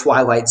Mirror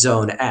Twilight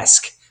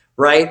Zone-esque.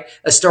 Right?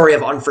 A story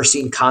of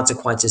unforeseen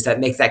consequences that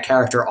make that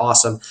character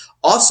awesome.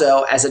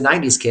 Also, as a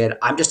 90s kid,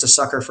 I'm just a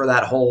sucker for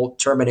that whole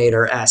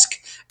Terminator-esque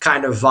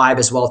kind of vibe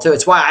as well, too.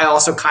 It's why I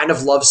also kind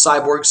of love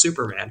Cyborg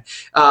Superman,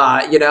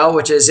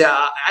 which is,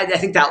 I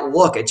think that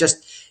look,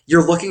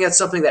 you're looking at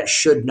something that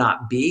should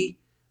not be,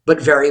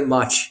 but very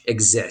much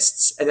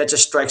exists. And that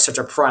just strikes such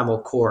a primal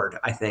chord,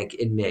 I think,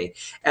 in me.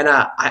 And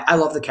I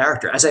love the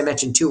character. As I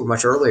mentioned, too,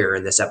 much earlier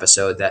in this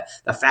episode, that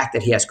the fact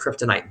that he has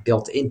kryptonite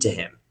built into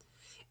him,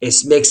 it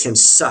makes him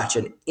such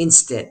an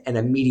instant and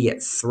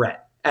immediate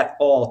threat at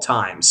all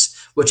times,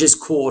 which is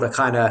cool to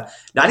kind of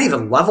not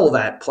even level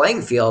that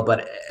playing field,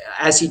 but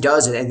as he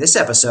does in this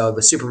episode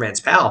with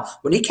Superman's pal,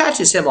 when he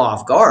catches him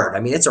off guard,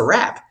 I mean, it's a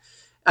wrap.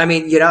 I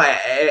mean,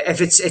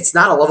 if it's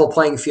not a level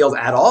playing field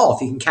at all,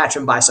 if you can catch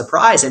him by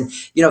surprise. And,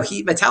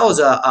 Metallo is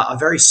a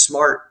very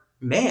smart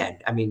man.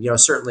 I mean,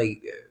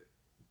 certainly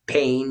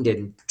pained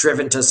and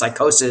driven to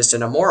psychosis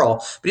and immoral,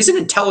 but he's an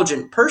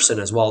intelligent person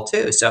as well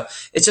too. So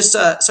it's just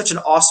such an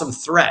awesome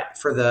threat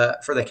for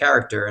the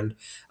character. And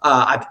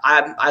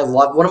I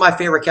love one of my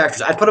favorite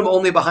characters. I'd put him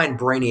only behind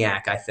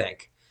Brainiac, I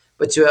think,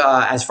 but to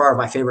as far as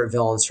my favorite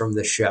villains from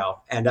this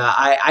show. And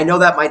I know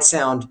that might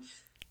sound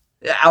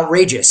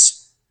outrageous.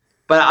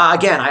 But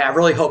again, I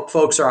really hope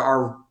folks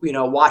are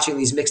watching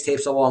these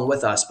mixtapes along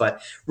with us.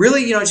 But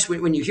really, just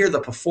when you hear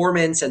the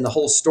performance and the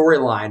whole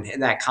storyline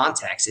in that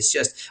context, it's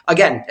just,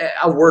 again,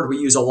 a word we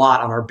use a lot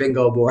on our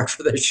bingo board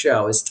for this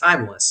show is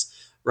timeless,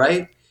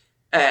 right?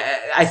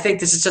 I think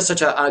this is just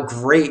such a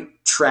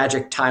great,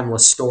 tragic,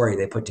 timeless story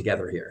they put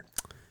together here.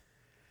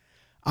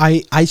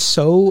 I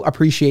so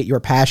appreciate your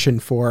passion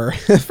for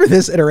for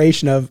this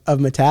iteration of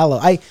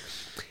Metallo.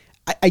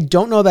 I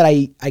don't know that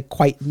I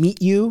quite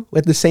meet you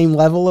with the same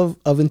level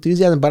of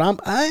enthusiasm, but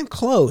I'm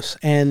close,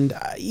 and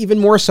even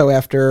more so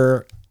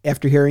after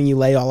hearing you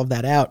lay all of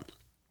that out.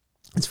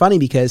 It's funny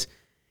because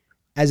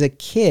as a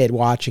kid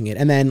watching it,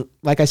 and then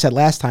like I said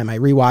last time, I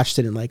rewatched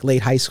it in like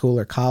late high school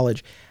or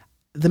college.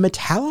 The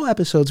Metallo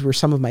episodes were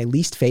some of my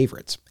least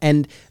favorites,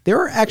 and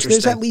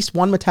there's at least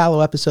one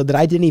Metallo episode that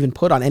I didn't even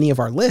put on any of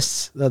our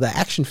lists, the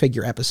action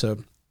figure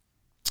episode.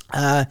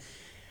 But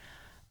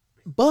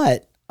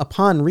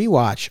upon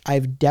rewatch,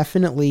 I've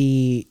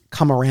definitely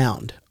come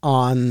around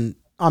on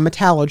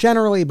Metallo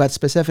generally, but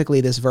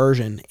specifically this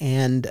version.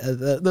 And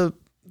the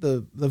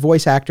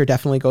voice actor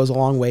definitely goes a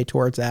long way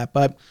towards that.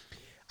 But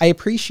I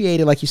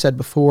appreciated, like you said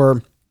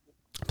before,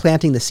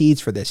 planting the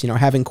seeds for this,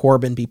 having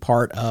Corbin be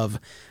part of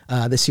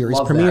the series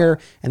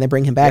premiere and then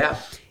bring him back.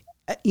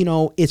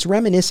 Yeah. It's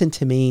reminiscent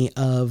to me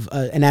of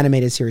an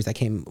animated series that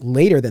came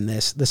later than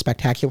this, The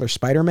Spectacular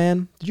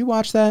Spider-Man. Did you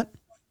watch that?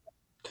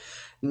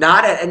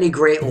 Not at any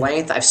great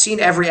length. I've seen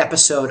every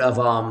episode of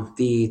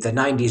the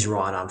 90s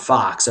run on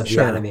Fox of the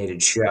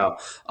animated show.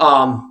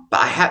 But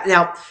I have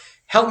now.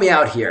 Help me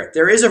out here.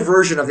 There is a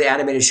version of the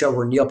animated show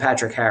where Neil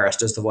Patrick Harris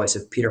does the voice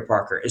of Peter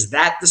Parker. Is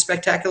that the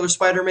Spectacular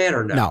Spider-Man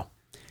or no?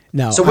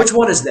 No. So which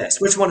one is this?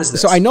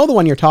 So I know the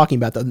one you're talking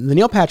about. The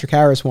Neil Patrick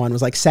Harris one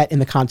was like set in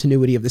the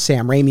continuity of the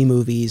Sam Raimi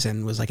movies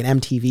and was like an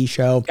MTV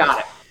show.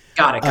 Got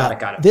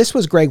it. This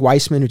was Greg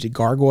Weisman, who did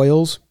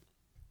Gargoyles.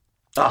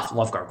 Oh,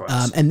 love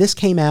Gargoyles. And this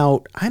came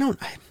out, I don't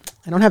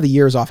have the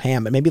years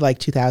offhand, but maybe like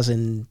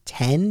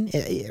 2010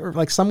 or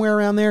like somewhere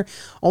around there.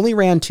 Only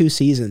ran 2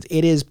 seasons.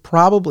 It is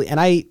probably,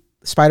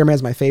 Spider-Man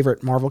is my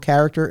favorite Marvel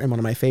character and one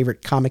of my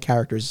favorite comic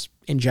characters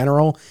in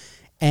general.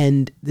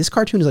 And this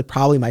cartoon is like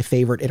probably my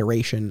favorite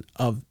iteration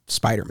of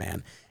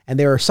Spider-Man. And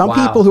there are some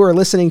people who are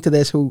listening to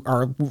this who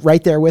are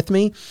right there with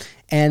me,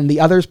 and the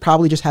others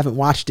probably just haven't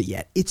watched it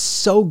yet. It's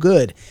so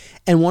good.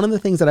 And one of the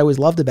things that I always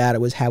loved about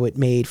it was how it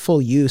made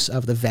full use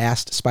of the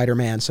vast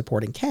Spider-Man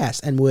supporting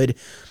cast and would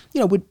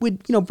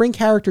bring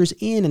characters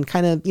in and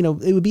kind of,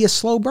 it would be a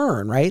slow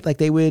burn, right? Like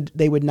they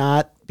would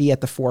not be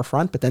at the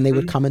forefront, but then they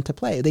would come into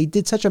play. They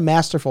did such a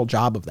masterful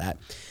job of that.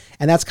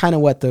 And that's kind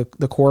of what the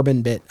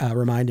Corbin bit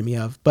reminded me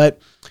of. But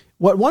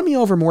what won me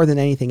over more than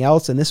anything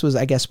else, and this was,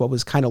 I guess, what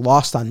was kind of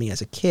lost on me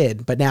as a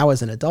kid, but now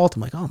as an adult,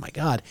 I'm like, oh my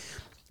God,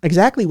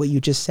 exactly what you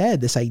just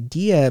said, this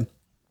idea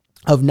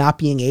of not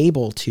being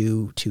able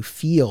to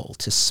feel,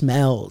 to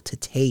smell, to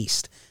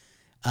taste.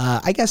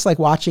 I guess like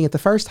watching it the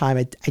first time,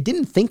 I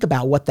didn't think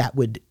about what that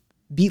would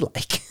be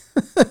like,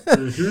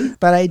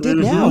 but I did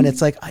now. And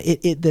it's like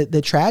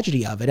the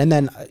tragedy of it. And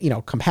then,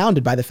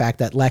 compounded by the fact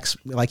that Lex,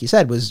 like you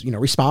said, was,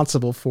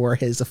 responsible for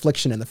his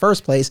affliction in the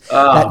first place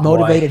that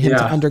motivated him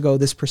to undergo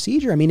this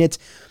procedure. I mean, it's,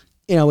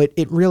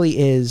 it really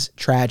is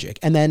tragic.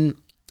 And then,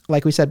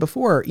 like we said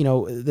before,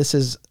 this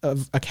is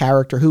a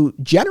character who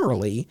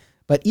generally,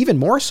 but even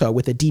more so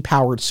with a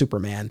depowered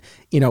Superman,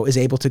 is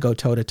able to go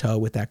toe to toe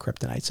with that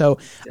kryptonite. So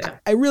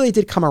I really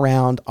did come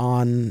around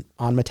on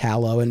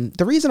Metallo. And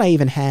the reason I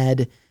even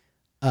had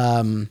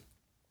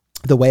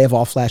The Way of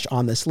All Flesh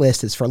on this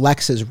list is for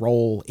Lex's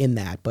role in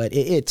that. But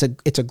it's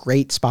a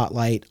great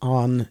spotlight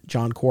on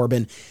John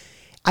Corbin.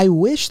 I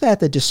wish that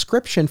the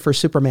description for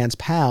Superman's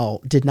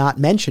pal did not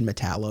mention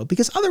Metallo,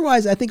 because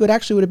otherwise I think it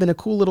actually would have been a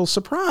cool little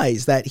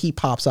surprise that he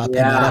pops up in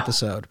that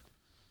episode.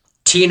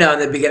 Tina in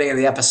the beginning of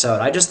the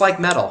episode. I just like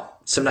metal.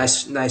 Some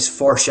nice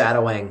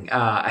foreshadowing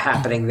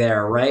happening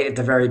there, right at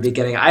the very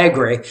beginning. I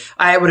agree.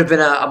 I would have been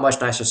a much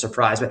nicer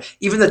surprise. But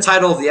even the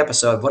title of the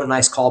episode, what a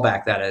nice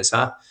callback that is,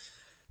 huh?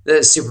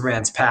 The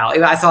Superman's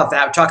pal. I thought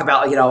that, talk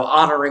about,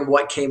 honoring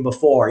what came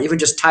before. Even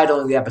just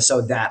titling the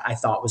episode that, I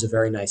thought was a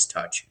very nice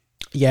touch.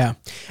 Yeah.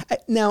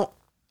 Now,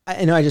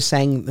 I know I just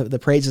sang the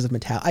praises of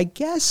Metallo. I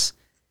guess,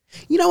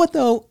 you know what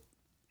though?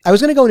 I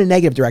was going to go in a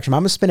negative direction.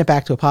 I'm going to spin it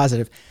back to a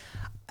positive.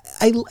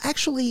 I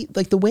actually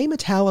like the way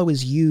Metallo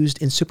is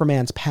used in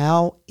Superman's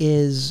pal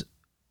is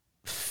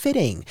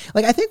fitting.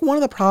 Like, I think one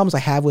of the problems I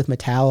have with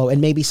Metallo and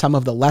maybe some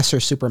of the lesser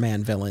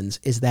Superman villains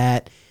is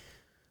that,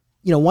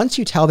 once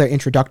you tell their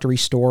introductory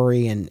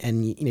story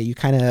and you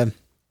kind of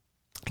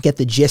get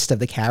the gist of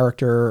the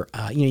character,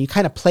 you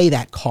kind of play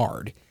that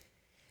card.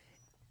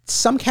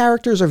 Some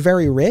characters are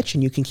very rich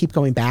and you can keep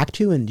going back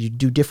to and you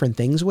do different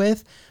things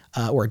with.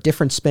 or a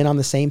different spin on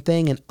the same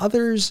thing. And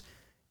others,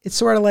 it's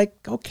sort of like,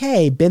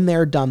 okay, been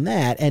there, done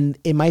that. And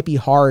it might be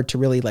hard to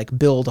really like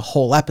build a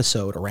whole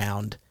episode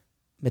around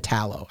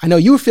Metallo. I know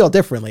you feel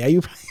differently. Are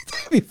you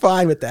be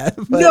fine with that?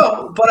 But.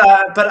 No, but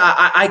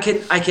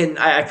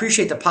I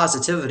appreciate the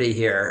positivity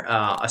here,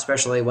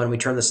 especially when we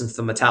turn this into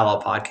the Metallo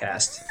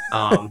podcast.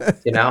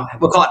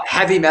 We'll call it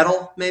heavy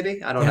metal,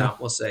 maybe. I don't know.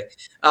 We'll see.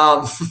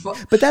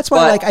 But that's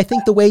why, I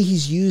think the way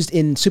he's used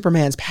in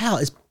Superman's pal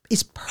is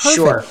perfect.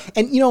 Sure.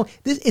 And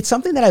it's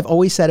something that I've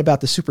always said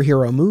about the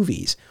superhero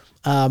movies.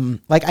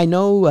 I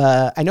know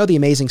the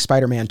Amazing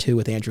Spider-Man 2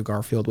 with Andrew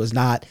Garfield was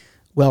not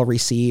well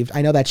received.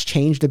 I know that's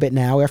changed a bit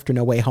now after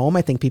No Way Home.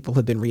 I think people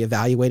have been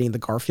reevaluating the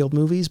Garfield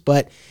movies,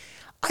 but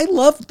I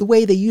love the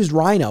way they used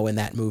Rhino in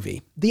that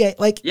movie.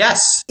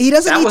 Yes, he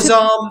doesn't.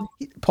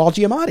 Paul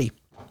Giamatti.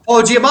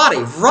 Oh,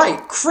 Giamatti,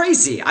 right?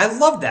 Crazy. I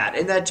love that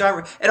in that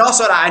genre. And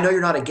also, I know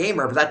you're not a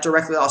gamer, but that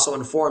directly also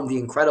informed the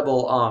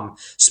incredible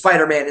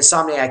Spider-Man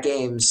Insomniac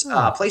Games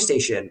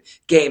PlayStation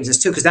games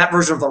as too, because that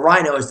version of the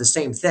Rhino is the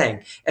same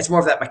thing. It's more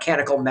of that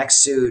mechanical mech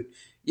suit.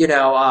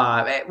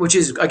 Which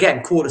is,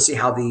 again, cool to see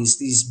how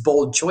these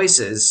bold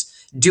choices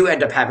do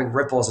end up having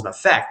ripples and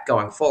effect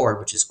going forward,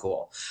 which is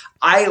cool.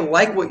 I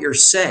like what you're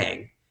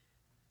saying,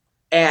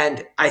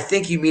 and I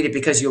think you mean it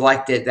because you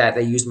liked it that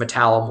they used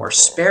Metallo more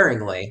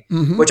sparingly,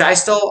 which I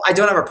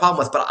don't have a problem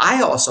with, but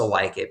I also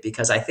like it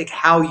because I think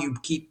how you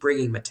keep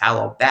bringing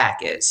Metallo back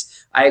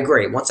is, I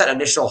agree, once that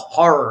initial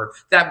horror,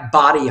 that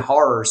body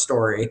horror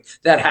story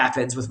that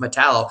happens with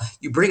Metallo,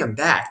 you bring him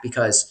back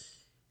because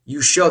you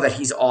show that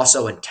he's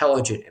also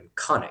intelligent and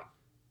cunning,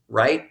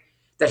 right?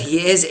 That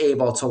he is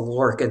able to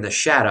lurk in the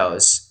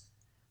shadows,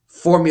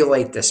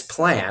 formulate this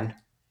plan,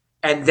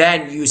 and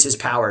then use his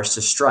powers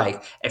to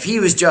strike. If he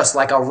was just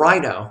like a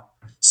rhino,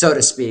 so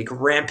to speak,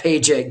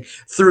 rampaging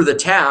through the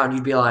town,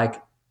 you'd be like,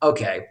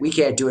 okay, we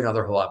can't do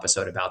another whole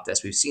episode about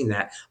this. We've seen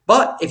that.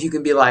 But if you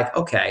can be like,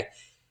 okay,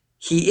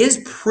 he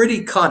is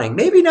pretty cunning,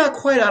 maybe not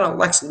quite on a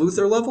Lex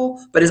Luthor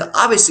level, but is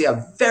obviously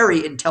a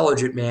very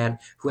intelligent man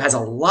who has a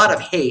lot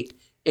of hate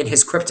in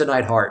his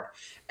kryptonite heart.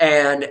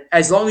 And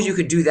as long as you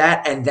could do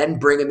that and then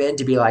bring him in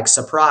to be like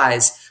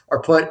surprise or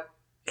put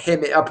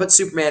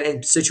Superman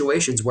in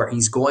situations where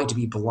he's going to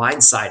be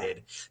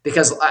blindsided,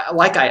 because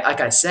like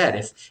I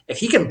said, if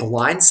he can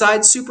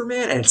blindside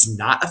Superman and it's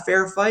not a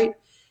fair fight,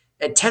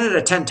 at 10 out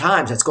of 10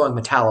 times that's going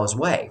Metallo's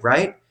way,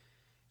 right?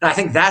 And I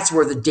think that's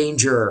where the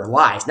danger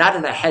lies, not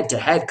in a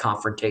head-to-head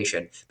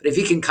confrontation, but if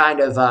he can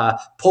kind of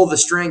pull the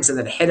strings and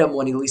then hit him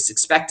when he least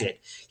expect it,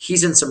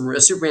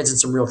 Superman's in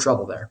some real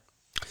trouble there.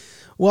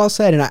 Well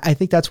said, and I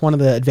think that's one of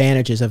the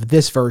advantages of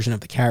this version of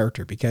the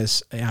character,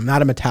 because I'm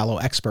not a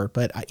Metallo expert,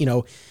 but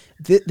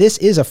this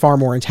is a far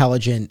more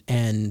intelligent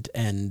and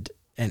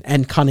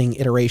cunning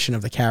iteration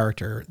of the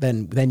character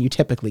than you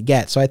typically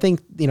get. So I think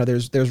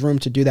there's room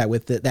to do that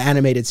with the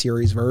animated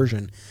series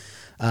version.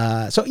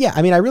 I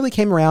really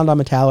came around on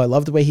Metallo. I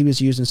love the way he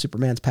was used in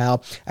Superman's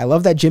pal. I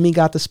love that Jimmy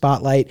got the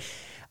spotlight.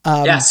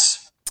 Yes.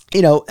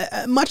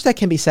 Much that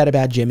can be said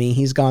about Jimmy.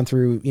 He's gone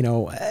through,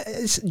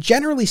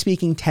 generally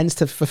speaking, tends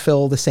to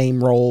fulfill the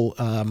same role,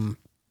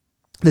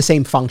 the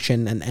same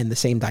function and the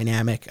same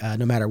dynamic,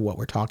 no matter what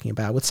we're talking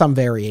about, with some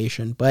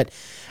variation. But,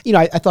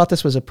 I thought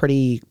this was a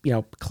pretty,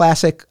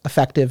 classic,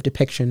 effective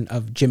depiction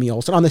of Jimmy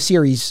Olsen on the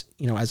series,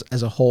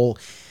 as a whole.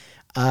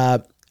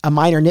 A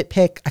minor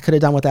nitpick, I could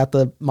have done without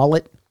the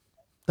mullet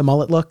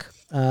look.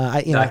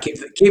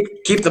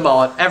 Keep the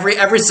mullet.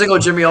 Every single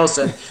Jimmy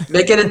Olsen,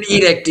 make it an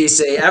edict,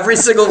 DC. Every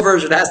single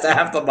version has to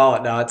have the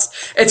mullet. No,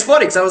 it's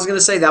funny because I was going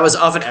to say that was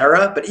of an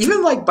era, but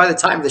even by the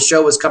time the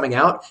show was coming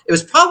out, it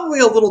was probably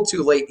a little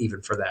too late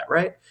even for that,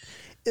 right?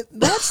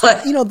 That's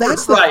that's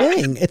the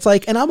thing. It's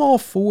like, and I'm all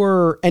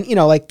for, and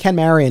like Ken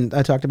Marion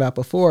I talked about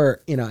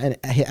before, and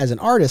as an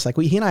artist, like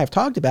he and I have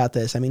talked about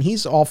this. I mean,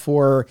 he's all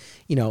for,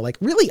 like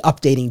really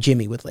updating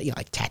Jimmy with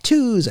like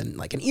tattoos and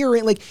like an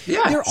earring. Like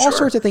there are all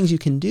sorts of things you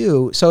can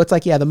do. So it's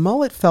like, the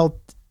mullet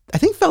felt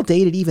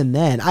dated even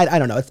then. I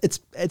don't know.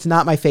 It's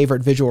not my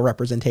favorite visual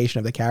representation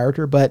of the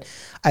character, but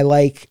I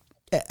like,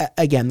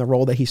 again, the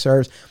role that he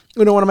serves.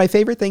 One of my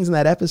favorite things in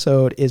that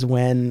episode is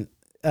when,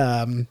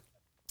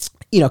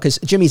 because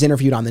Jimmy's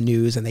interviewed on the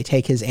news and they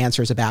take his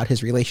answers about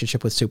his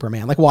relationship with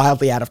Superman like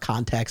wildly out of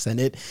context, and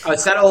it's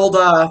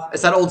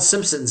that old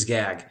Simpsons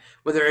gag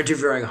when they're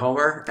interviewing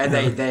Homer and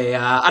they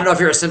I don't know if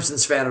you're a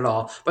Simpsons fan at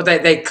all, but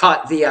they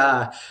cut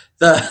the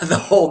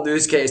whole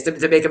news case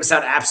to make him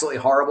sound absolutely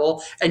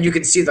horrible, and you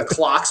can see the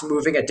clocks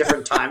moving at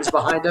different times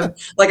behind him,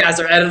 like as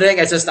they're editing.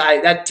 It's just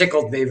that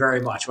tickled me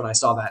very much when I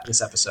saw that in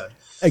this episode.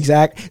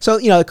 Exactly. So,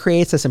 it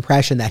creates this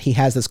impression that he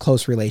has this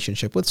close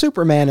relationship with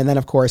Superman. And then,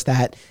 of course,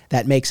 that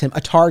makes him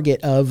a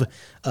target of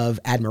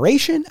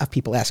admiration, of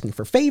people asking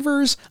for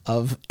favors,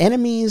 of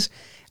enemies.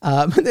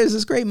 There's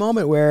this great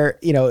moment where,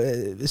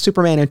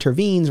 Superman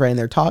intervenes right in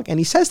their talk, and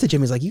he says to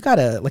Jimmy, he's like, you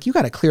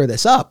gotta clear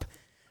this up.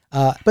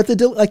 But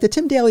the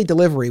Tim Daly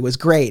delivery was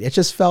great. It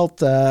just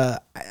felt, I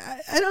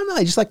don't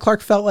know. Just like Clark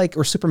felt like,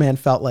 or Superman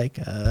felt like,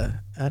 I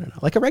don't know,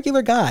 like a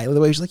regular guy.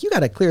 The way he's like, you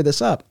gotta clear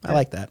this up. I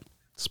like that.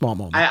 Small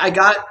moment.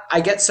 I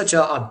get such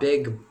a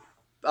big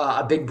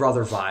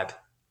brother vibe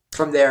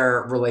from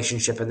their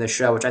relationship in this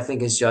show, which I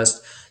think is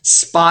just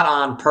spot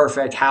on,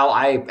 perfect. How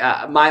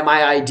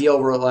my ideal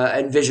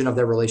envision of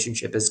their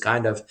relationship is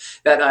kind of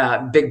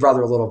that big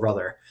brother little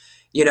brother,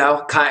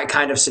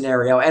 kind of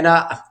scenario. And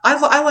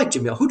I like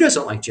Jimmy. Who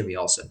doesn't like Jimmy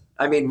Olsen?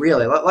 I mean,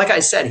 really, like I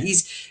said,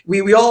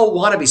 we all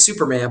want to be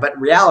Superman, but in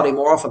reality,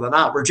 more often than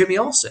not, we're Jimmy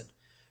Olsen.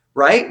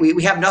 Right?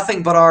 We have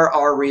nothing but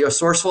our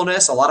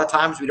resourcefulness. A lot of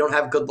times we don't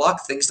have good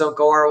luck. Things don't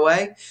go our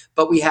way,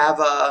 but we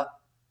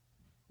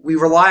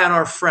rely on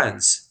our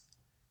friends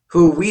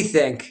who we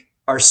think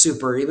are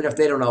super, even if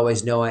they don't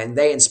always know it, and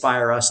they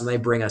inspire us and they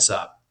bring us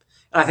up.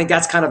 And I think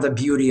that's kind of the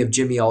beauty of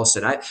Jimmy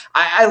Olsen.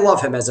 I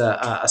love him as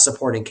a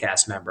supporting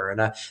cast member,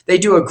 and they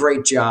do a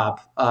great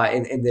job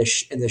in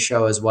this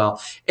show as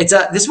well.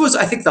 This was,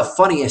 I think, the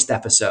funniest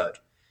episode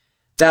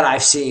that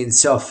I've seen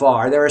so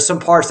far. There are some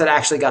parts that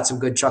actually got some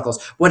good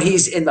chuckles. When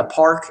he's in the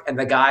park and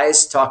the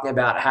guy's talking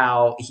about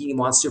how he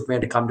wants Superman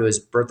to come to his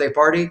birthday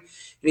party. And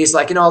he's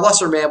like, a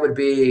lesser man would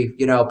be,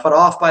 put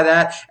off by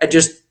that. And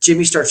just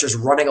Jimmy starts just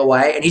running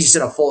away. And he's just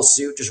in a full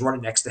suit, just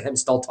running next to him,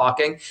 still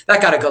talking.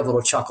 That got a good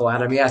little chuckle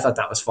out of me. I thought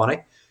that was funny.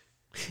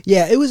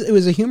 Yeah, it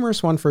was a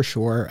humorous one for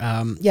sure.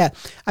 Yeah,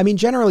 I mean,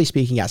 generally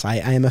speaking, yes, I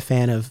am a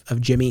fan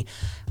of Jimmy.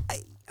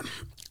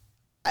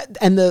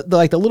 And the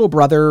little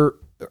brother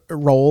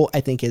role,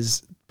 I think,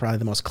 is probably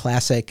the most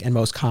classic and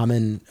most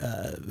common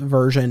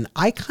version.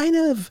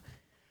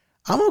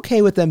 I'm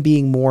okay with them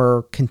being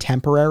more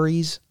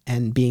contemporaries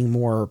and being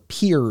more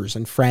peers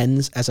and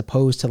friends as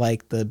opposed to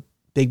like the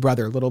big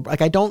brother, little,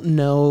 like, I don't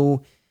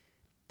know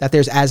that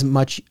there's as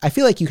much, I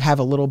feel like you have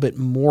a little bit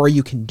more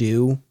you can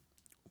do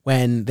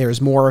when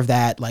there's more of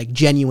that like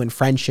genuine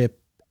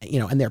friendship,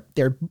 and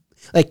they're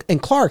like,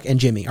 and Clark and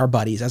Jimmy are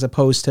buddies as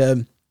opposed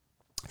to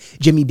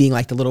Jimmy being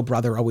like the little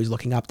brother always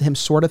looking up to him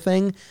sort of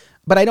thing.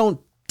 But I don't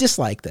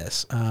dislike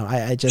this.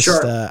 I just,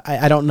 sure.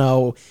 I don't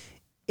know,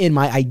 in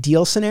my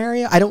ideal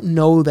scenario, I don't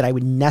know that I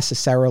would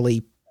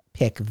necessarily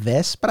pick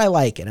this, but I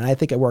like it. And I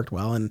think it worked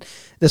well. And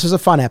this was a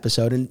fun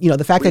episode. And,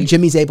 the fact that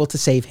Jimmy's able to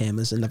save him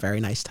is a very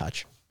nice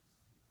touch.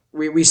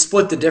 We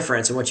split the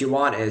difference. And what you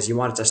want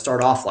it to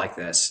start off like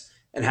this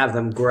and have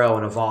them grow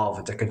and evolve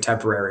into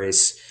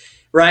contemporaries.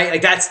 Right?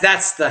 Like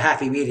that's the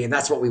happy medium.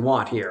 That's what we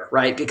want here,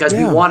 right? Because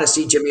we want to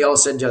see Jimmy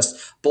Olsen just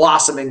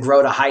blossom and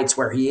grow to heights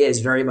where he is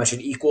very much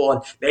an equal,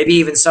 and maybe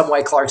even some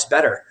way Clark's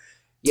better.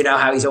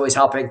 How he's always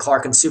helping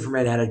Clark and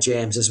Superman out of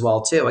jams as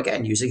well too.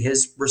 Again, using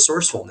his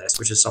resourcefulness,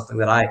 which is something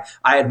that I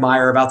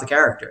admire about the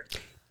character.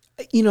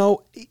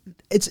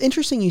 It's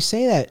interesting you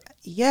say that.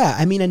 Yeah,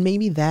 I mean, and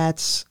maybe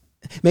that's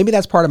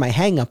part of my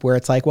hang up where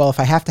it's like, well, if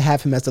I have to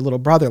have him as the little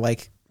brother,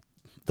 like,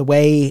 the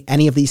way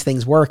any of these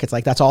things work, it's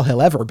like, that's all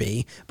he'll ever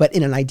be. But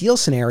in an ideal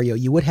scenario,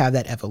 you would have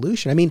that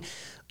evolution. I mean,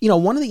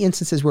 one of the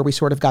instances where we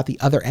sort of got the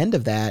other end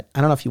of that,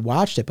 I don't know if you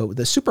watched it, but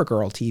the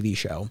Supergirl TV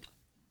show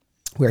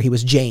where he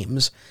was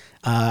James,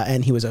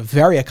 and he was a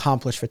very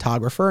accomplished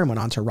photographer and went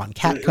on to run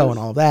Catco and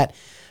all of that.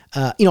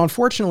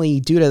 Unfortunately,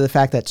 due to the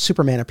fact that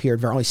Superman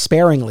appeared very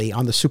sparingly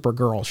on the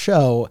Supergirl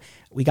show,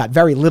 we got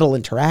very little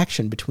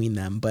interaction between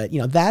them. But,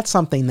 that's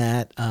something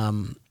that,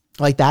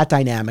 like that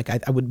dynamic,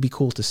 I would be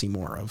cool to see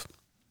more of.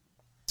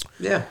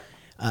 Yeah,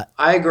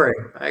 I agree.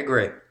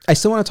 I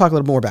still want to talk a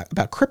little more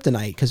about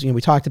Kryptonite because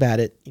we talked about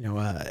it,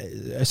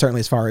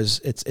 certainly as far as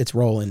its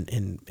role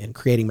in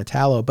creating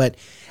Metallo, but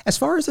as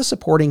far as the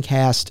supporting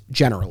cast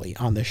generally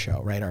on this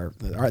show, right?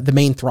 The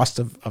main thrust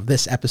of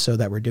this episode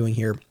that we're doing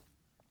here,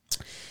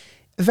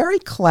 very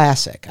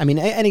classic. I mean,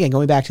 and again,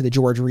 going back to the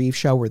George Reeves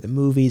show or the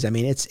movies, I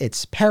mean,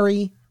 it's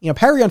Perry.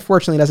 Perry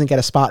unfortunately doesn't get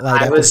a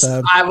spotlight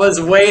episode. I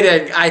was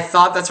waiting. I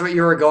thought that's what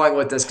you were going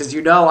with this because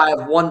I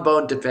have one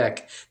bone to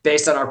pick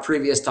based on our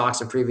previous talks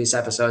and previous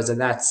episodes,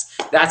 and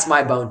that's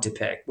my bone to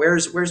pick.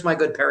 Where's my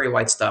good Perry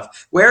White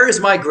stuff? Where is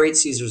my great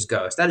Caesar's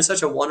Ghost? That is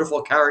such a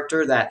wonderful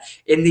character that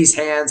in these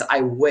hands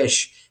I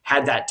wish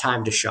had that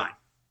time to shine.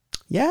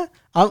 Yeah,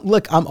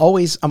 look, I'm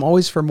always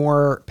for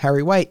more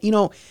Perry White.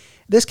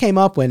 This came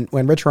up when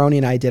Rich Roney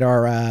and I did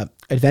our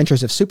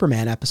Adventures of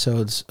Superman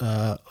episodes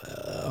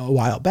a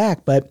while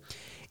back, but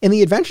in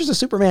the Adventures of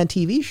Superman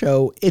TV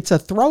show, it's a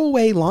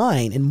throwaway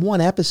line in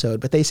one episode,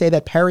 but they say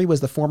that Perry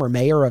was the former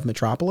mayor of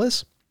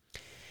Metropolis.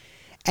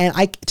 And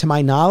to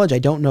my knowledge, I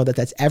don't know that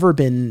that's ever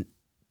been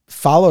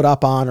followed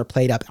up on or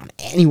played up on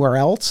anywhere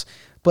else.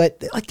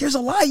 But like, there's a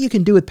lot you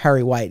can do with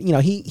Perry White.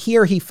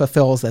 He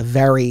fulfills a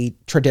very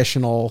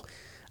traditional,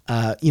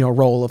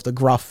 role of the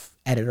gruff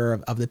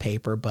editor of the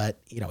paper, but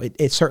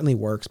it certainly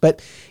works.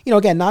 But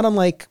again, not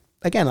unlike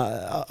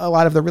a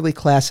lot of the really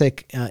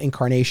classic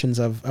incarnations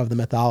of the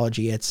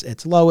mythology.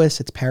 It's Lois,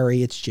 it's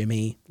Perry, it's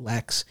Jimmy,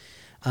 Lex,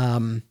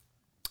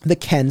 the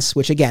Kents,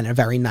 which again a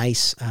very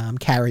nice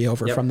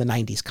carryover from the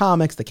 90s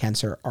comics. The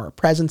Kents are a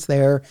presence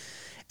there.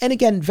 And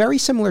again, very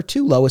similar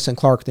to Lois and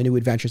Clark, The New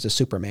Adventures of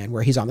Superman,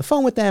 where he's on the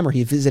phone with them or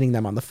he's visiting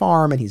them on the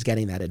farm and he's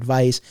getting that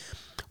advice.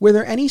 Were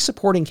there any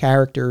supporting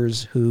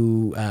characters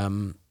who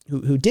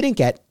didn't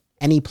get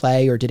any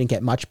play or didn't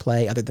get much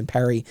play other than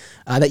Perry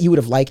that you would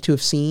have liked to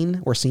have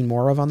seen or seen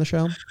more of on the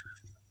show?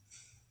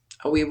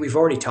 We've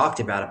already talked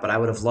about it, but I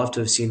would have loved to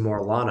have seen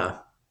more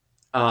Lana.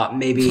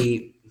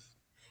 Maybe,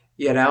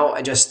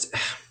 I just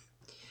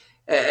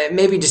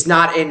maybe just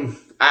not in.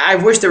 I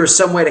wish there was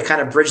some way to kind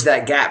of bridge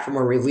that gap from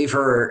where we leave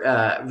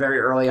her very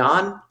early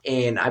on,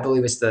 and I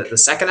believe it's the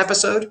second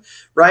episode,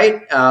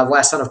 right?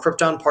 Last Son of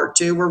Krypton Part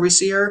 2, where we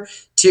see her,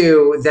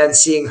 to then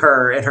seeing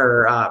her in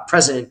her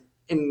present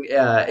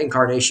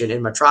incarnation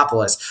in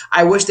Metropolis.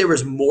 I wish there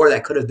was more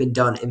that could have been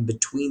done in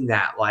between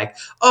that. Like,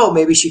 oh,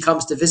 maybe she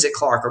comes to visit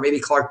Clark, or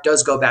maybe Clark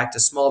does go back to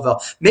Smallville.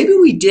 Maybe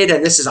we did,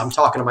 and I'm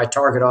talking to my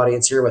target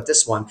audience here with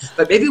this one,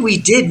 but maybe we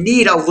did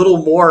need a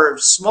little more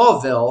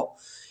Smallville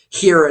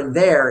here and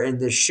there in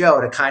this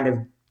show to kind of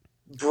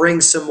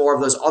bring some more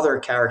of those other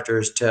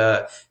characters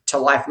to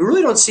life. We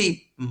really don't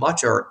see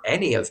much or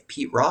any of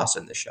Pete Ross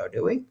in the show,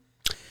 do we?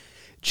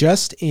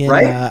 Just in,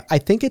 right? I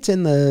think it's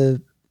in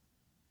the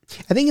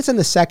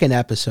second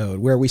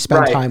episode where we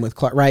spend time with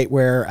Clark, right?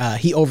 Where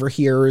he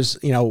overhears,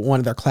 one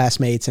of their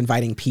classmates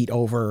inviting Pete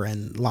over,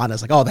 and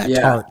Lana's like, "Oh, that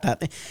tart."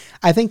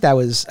 I think that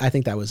was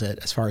it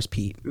as far as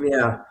Pete.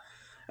 Yeah.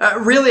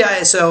 Really,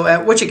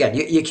 which again,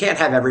 you can't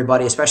have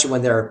everybody, especially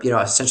when they're,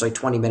 essentially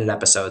 20-minute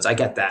episodes. I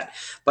get that.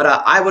 But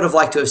I would have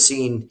liked to have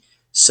seen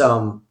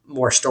some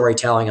more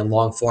storytelling and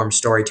long-form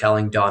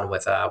storytelling done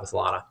with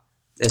Lana,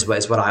 is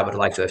what I would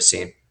like to have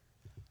seen.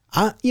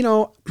 I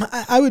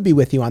would be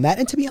with you on that.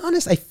 And to be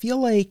honest, I feel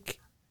like,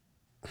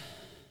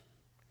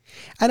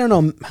 I don't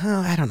know.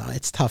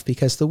 It's tough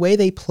because the way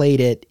they played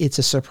it, it's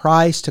a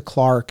surprise to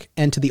Clark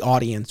and to the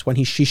audience when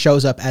she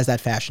shows up as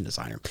that fashion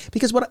designer.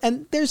 Because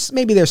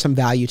there's some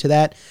value to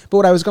that. But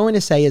what I was going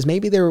to say is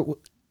maybe there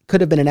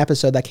could have been an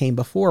episode that came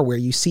before where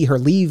you see her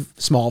leave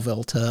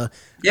Smallville to,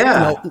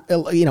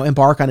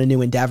 embark on a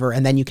new endeavor,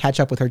 and then you catch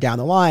up with her down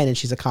the line and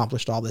she's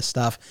accomplished all this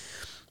stuff.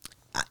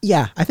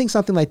 Yeah, I think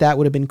something like that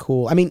would have been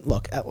cool. I mean,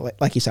 look,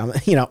 like you said,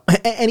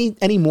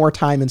 any more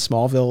time in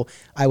Smallville,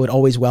 I would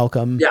always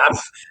welcome. Yeah,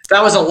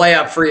 that was a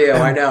layup for you,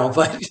 I know.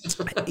 But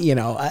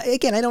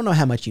again, I don't know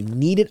how much you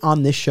need it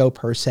on this show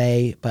per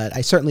se, but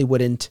I certainly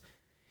wouldn't,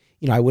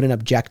 I wouldn't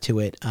object to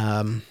it.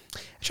 I'm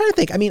trying to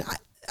think. I mean,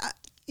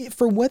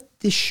 for what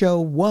this show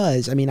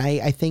was, I mean,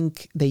 I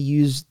think they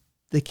used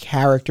the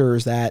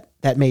characters that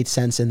made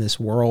sense in this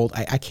world.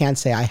 I can't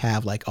say I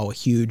have like, a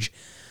huge,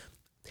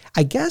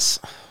 I guess.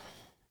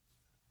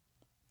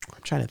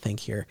 I'm trying to think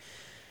here.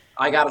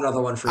 I got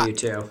another one for you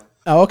too.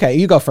 Oh, okay.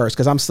 You go first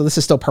because this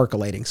is still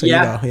percolating. So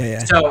yeah. You go. Yeah.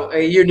 So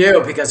you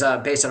knew because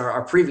based on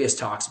our previous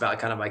talks about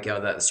kind of like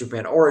the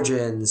Superman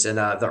origins and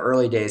the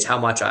early days, how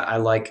much I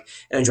like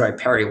and enjoy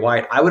Perry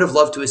White. I would have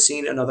loved to have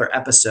seen another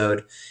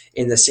episode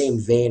in the same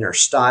vein or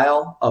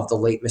style of the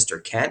late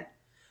Mr. Kent,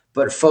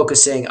 but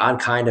focusing on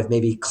kind of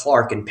maybe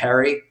Clark and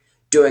Perry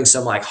doing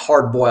some like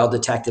hard-boiled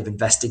detective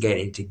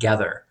investigating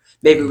together.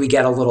 Maybe we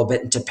get a little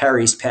bit into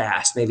Perry's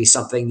past. Maybe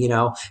something,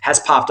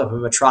 has popped up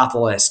in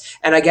Metropolis.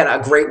 And again,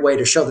 a great way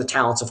to show the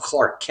talents of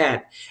Clark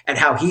Kent and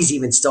how he's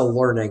even still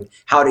learning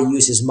how to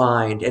use his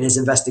mind and his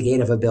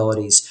investigative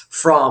abilities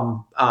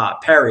from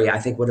Perry, I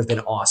think would have been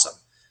awesome.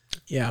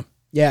 Yeah.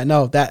 Yeah,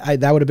 no, that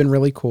would have been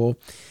really cool.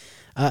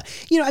 I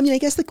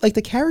guess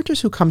the characters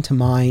who come to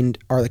mind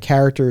are the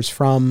characters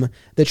from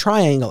the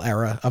Triangle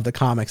era of the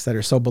comics that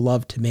are so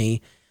beloved to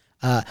me.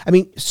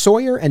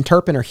 Sawyer and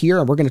Turpin are here,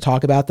 and we're going to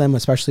talk about them,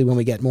 especially when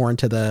we get more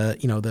into the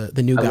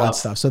New God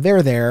stuff. So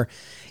they're there.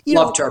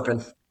 Love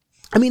Turpin.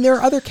 I mean, there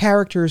are other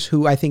characters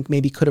who I think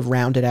maybe could have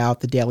rounded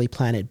out the Daily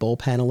Planet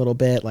bullpen a little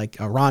bit, like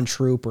a Ron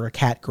Troop or a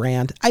Cat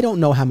Grant. I don't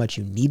know how much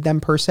you need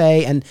them per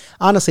se. And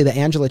honestly, the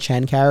Angela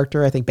Chen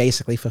character, I think,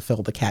 basically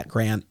fulfilled the Cat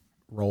Grant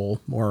role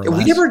more or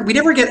less. We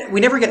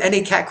never get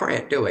any Cat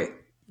Grant, do we?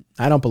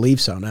 I don't believe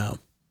so. No.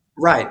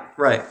 Right.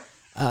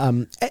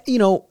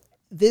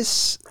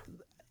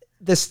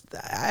 This,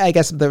 I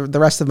guess the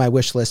rest of my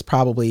wish list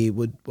probably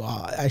would,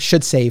 I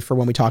should say for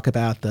when we talk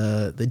about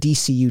the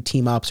DCU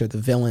team ups or the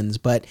villains,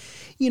 but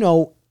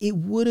it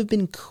would have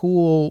been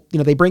cool.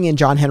 They bring in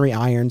John Henry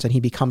Irons and he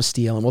becomes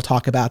Steel, and we'll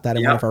talk about that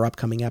in one of our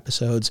upcoming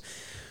episodes.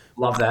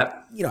 Love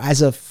that.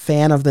 As a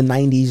fan of the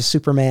 90s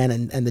Superman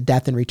and the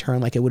Death in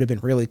Return, like it would have been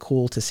really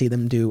cool to see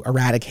them do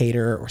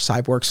Eradicator or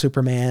Cyborg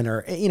Superman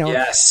or,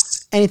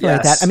 anything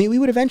like that. I mean, we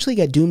would eventually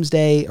get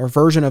Doomsday or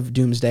version of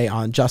Doomsday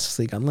on Justice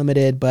League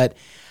Unlimited, but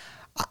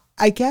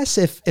I guess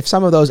if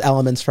some of those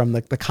elements from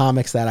the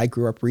comics that I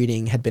grew up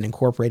reading had been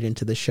incorporated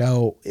into the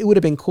show, it would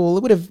have been cool.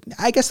 It would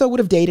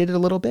have dated it a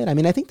little bit. I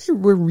mean, I think they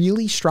were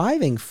really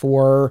striving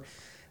for,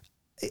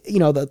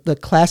 the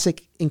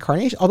classic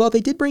incarnation, although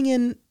they did bring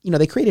in,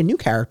 they created new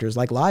characters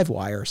like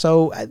Livewire.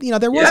 So,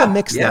 there was a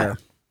mix there.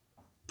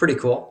 Pretty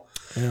cool.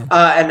 Yeah.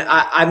 And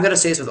I'm going to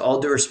say this with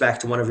all due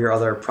respect to one of your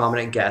other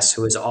prominent guests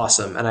who is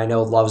awesome. And I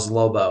know loves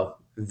Lobo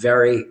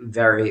very,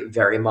 very,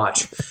 very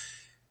much.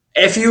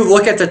 If you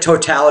look at the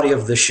totality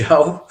of the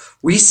show,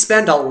 we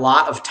spend a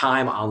lot of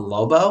time on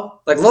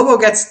Lobo. Like Lobo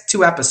gets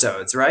 2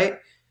 episodes, right?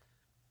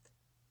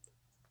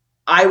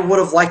 I would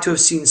have liked to have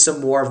seen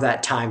some more of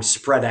that time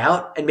spread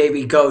out and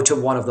maybe go to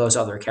one of those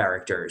other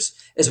characters,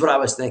 is what I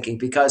was thinking.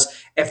 Because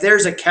if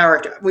there's a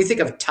character, we think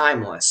of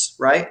Timeless,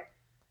 right?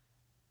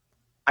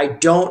 I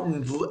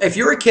don't, if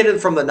you're a kid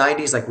from the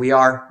 90s like we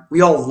are,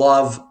 we all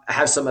love,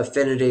 have some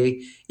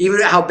affinity, even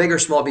how big or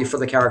small be for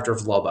the character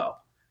of Lobo.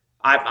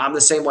 I'm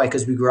the same way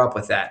because we grew up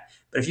with that.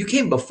 But if you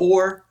came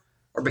before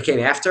or became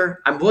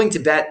after, I'm willing to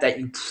bet that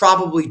you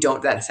probably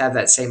don't have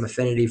that same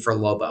affinity for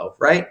Lobo,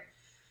 right?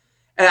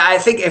 And I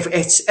think if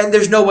it's and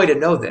there's no way to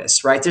know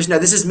this, right? There's no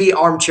this is me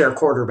armchair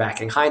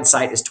quarterbacking.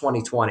 Hindsight is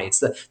 2020. It's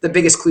the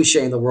biggest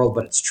cliche in the world,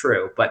 but it's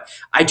true. But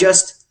I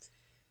just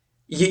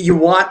you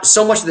want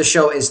so much of the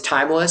show is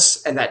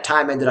timeless, and that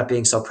time ended up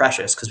being so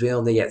precious because we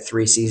only get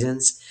 3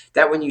 seasons.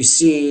 That when you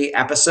see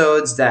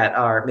episodes that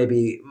are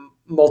maybe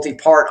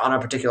multi-part on a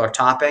particular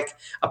topic,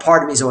 a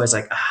part of me is always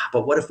like,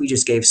 but what if we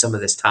just gave some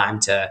of this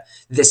time to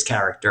this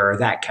character or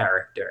that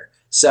character?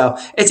 So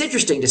it's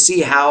interesting to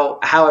see how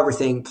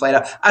everything played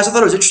out. I also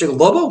thought it was interesting.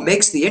 Lobo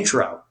makes the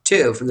intro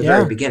too from the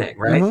very Yeah. beginning,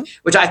 right? Hmm.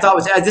 Which I thought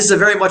was this is a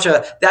very much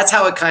a that's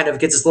how it kind of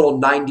gets this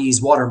little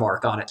 '90s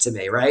watermark on it to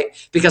me, right?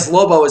 Because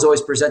Lobo is always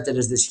presented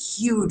as this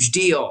huge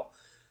deal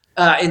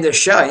in the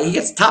show. He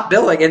gets top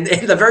billing, and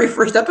in the very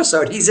first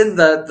episode, he's in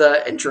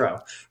the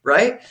intro,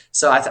 right?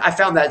 So I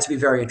found that to be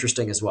very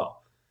interesting as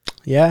well.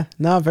 Yeah.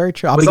 No, very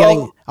true. With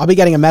all I'll be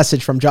getting a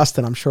message from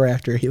Justin, I'm sure,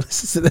 after he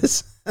listens to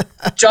this.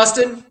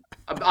 Justin,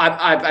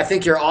 I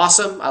think you're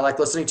awesome. I like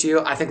listening to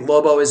you. I think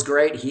Lobo is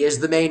great. He is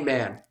the main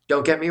man.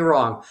 Don't get me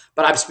wrong,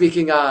 but I'm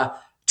speaking.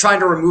 Trying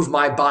to remove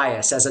my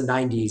bias as a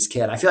 '90s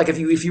kid. I feel like if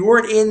you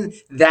weren't in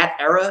that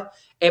era,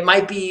 it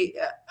might be.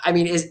 I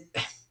mean, is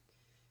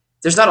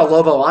there's not a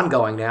Lobo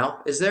ongoing now,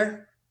 is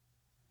there?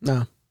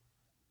 No.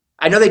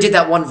 I know they did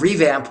that one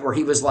revamp where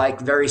he was like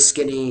very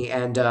skinny,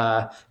 and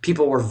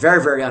people were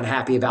very, very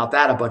unhappy about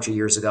that a bunch of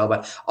years ago.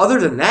 But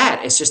other than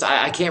that, it's just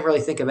I can't really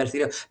think of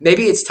anything else.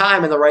 Maybe it's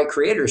time and the right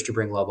creators to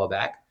bring Lobo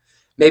back.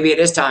 Maybe it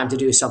is time to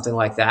do something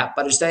like that.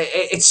 But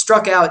it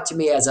struck out to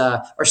me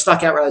or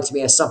stuck out rather to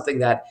me as something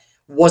that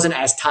wasn't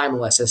as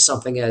timeless as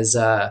something as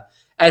a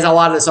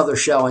lot of this other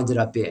show ended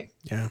up being.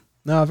 Yeah.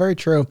 No, very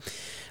true.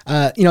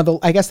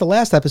 I guess the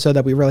last episode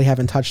that we really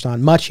haven't touched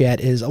on much yet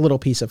is A Little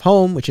Piece of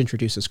Home, which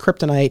introduces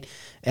kryptonite.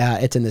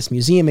 It's in this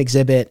museum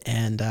exhibit,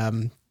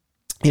 and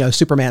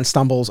Superman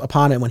stumbles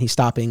upon it when he's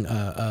stopping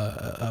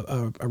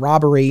a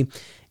robbery,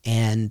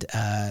 and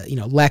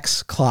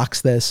Lex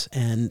clocks this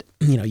and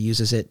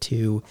uses it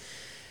to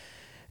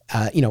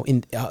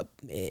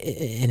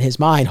in his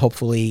mind,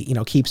 hopefully,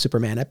 keep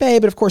Superman at bay.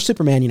 But of course,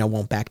 Superman,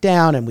 won't back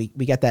down. And we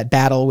get that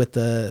battle with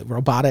the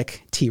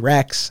robotic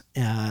T-Rex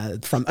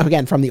from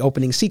the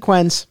opening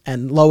sequence.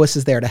 And Lois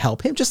is there to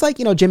help him. Just like,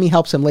 Jimmy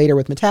helps him later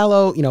with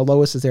Metallo.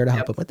 Lois is there to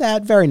help him with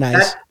that. Very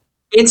nice. That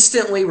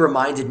instantly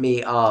reminded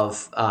me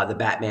of the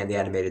Batman, the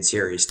animated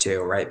series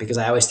too, right? Because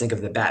I always think of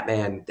the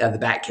Batman, the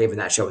Batcave in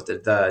that show with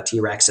the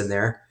T-Rex in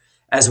there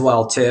as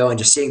well too, and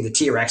just seeing the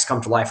T-Rex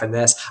come to life in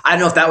this. I don't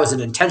know if that was an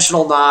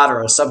intentional nod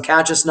or a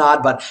subconscious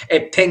nod, but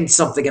it pinged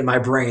something in my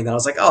brain that I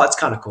was like, oh, that's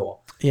kind of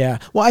cool. Yeah.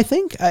 Well, I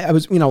think I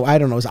was, I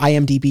don't know, it was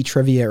IMDb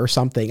trivia or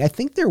something. I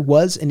think there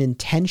was an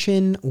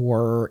intention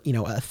or,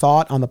 a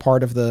thought on the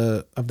part of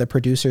the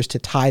producers to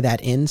tie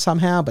that in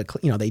somehow, but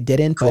they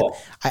didn't. Cool.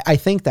 But I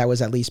think that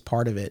was at least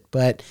part of it.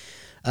 But,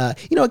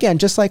 again,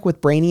 just like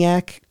with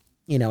Brainiac,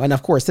 and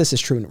of course this is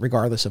true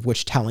regardless of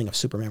which telling of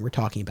Superman we're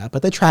talking about,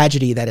 but the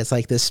tragedy that is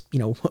like this,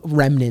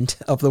 remnant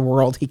of the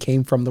world he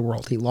came from, the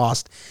world he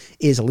lost,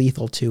 is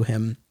lethal to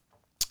him.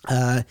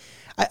 I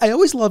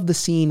always love the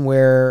scene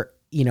where,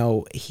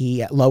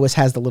 Lois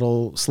has the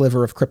little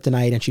sliver of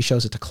kryptonite and she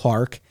shows it to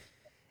Clark,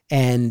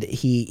 and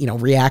he,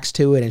 reacts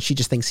to it, and she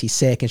just thinks he's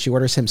sick, and she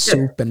orders him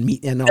soup and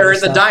meat and all They're that in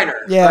stuff. the diner.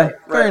 Yeah. Right,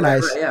 Very right,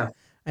 nice. right,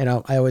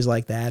 yeah. I always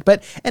like that.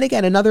 But, and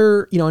again,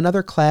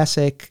 another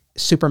classic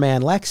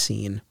Superman Lex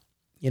scene,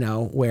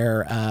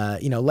 where,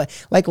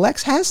 like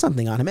Lex has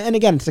something on him. And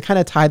again, to kind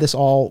of tie this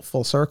all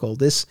full circle,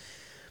 this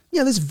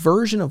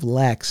version of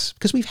Lex,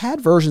 because we've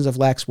had versions of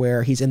Lex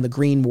where he's in the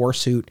green war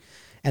suit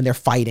and they're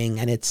fighting,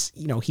 and it's,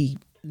 he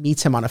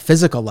meets him on a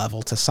physical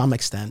level to some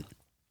extent.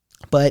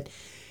 But,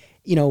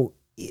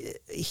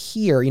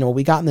 here, what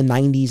we got in the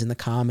 90s in the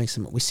comics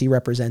and what we see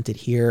represented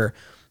here,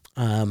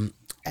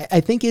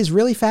 I think is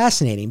really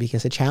fascinating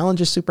because it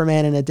challenges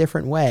Superman in a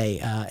different way.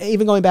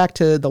 Even going back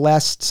to the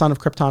last Son of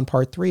Krypton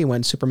Part 3,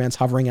 when Superman's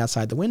hovering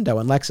outside the window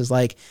and Lex is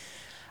like,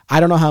 I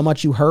don't know how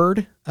much you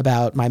heard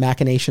about my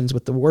machinations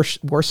with the war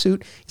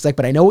suit. He's like,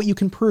 but I know what you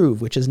can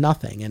prove, which is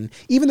nothing. And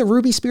even the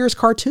Ruby Spears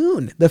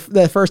cartoon,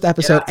 the first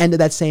episode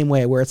ended that same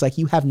way, where it's like,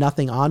 you have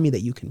nothing on me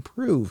that you can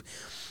prove.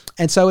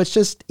 And so it's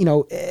just,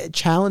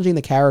 challenging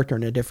the character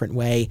in a different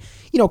way.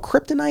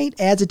 Kryptonite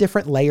adds a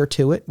different layer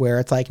to it, where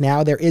it's like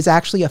now there is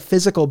actually a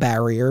physical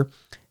barrier,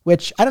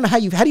 which I don't know how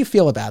do you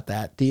feel about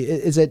that?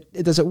 Does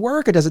it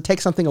work, or does it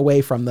take something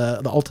away from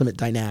the ultimate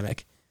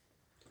dynamic?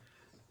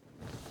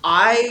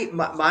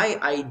 My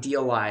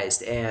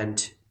idealized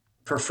and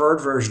preferred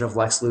version of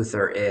Lex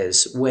Luthor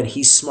is when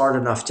he's smart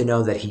enough to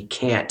know that he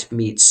can't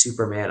meet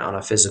Superman on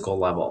a physical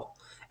level.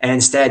 and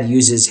instead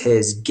uses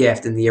his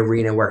gift in the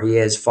arena where he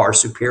is far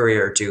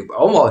superior to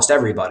almost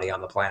everybody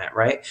on the planet,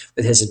 right?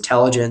 With his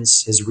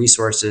intelligence, his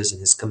resources, and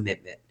his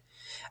commitment.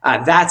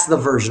 That's the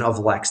version of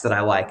Lex that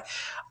I like.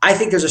 I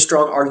think there's a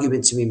strong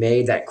argument to be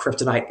made that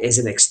Kryptonite is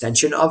an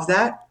extension of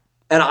that.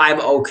 And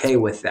I'm okay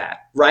with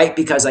that, right?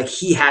 Because like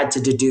he had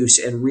to deduce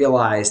and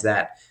realize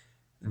that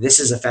this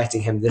is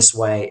affecting him this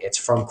way. It's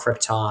from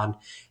Krypton.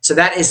 So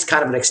that is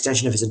kind of an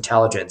extension of his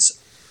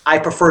intelligence. I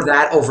prefer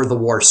that over the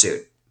war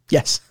suit.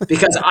 Yes.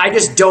 Because I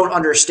just don't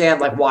understand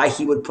like why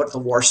he would put the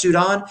war suit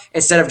on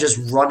instead of just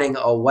running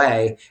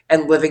away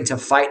and living to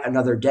fight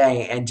another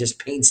day and just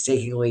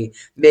painstakingly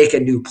make a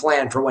new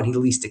plan for when he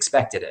least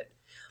expected it.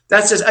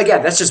 That's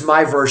just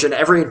my version.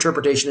 Every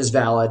interpretation is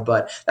valid,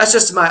 but that's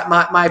just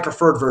my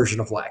preferred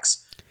version of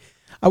Lex.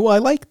 Well, I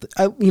like,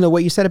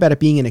 what you said about it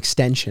being an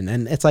extension,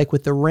 and it's like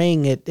with the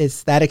ring,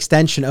 it's that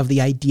extension of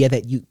the idea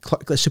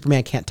that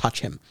Superman can't touch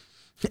him.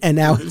 And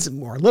now it's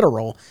more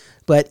literal,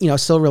 but,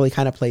 still really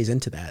kind of plays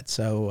into that.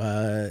 So,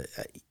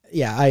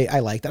 I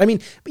like that. I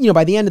mean,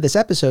 by the end of this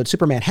episode,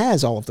 Superman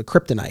has all of the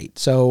kryptonite.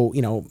 So,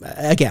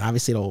 again,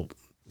 obviously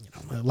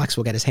Lex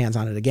will get his hands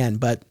on it again,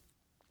 but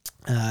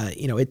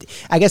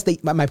I guess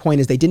my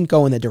point is they didn't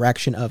go in the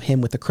direction of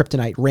him with the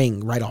kryptonite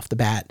ring right off the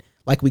bat,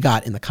 like we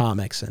got in the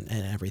comics and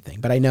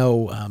everything. But I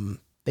know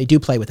they do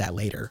play with that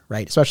later,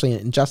 right? Especially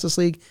in Justice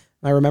League.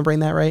 Am I remembering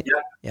that right?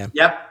 Yeah.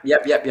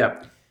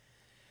 Yep.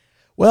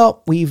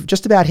 Well, we've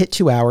just about hit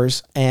 2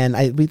 hours,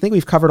 and we think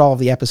we've covered all of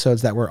the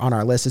episodes that were on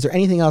our list. Is there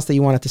anything else that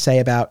you wanted to say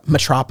about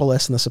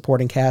Metropolis and the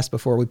supporting cast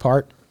before we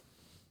part?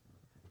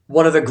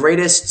 One of the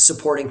greatest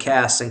supporting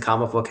casts in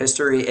comic book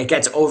history. It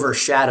gets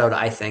overshadowed,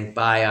 I think,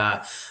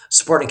 by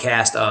supporting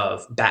cast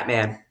of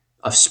Batman,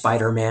 of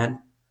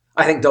Spider-Man.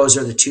 I think those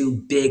are the two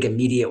big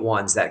immediate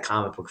ones that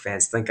comic book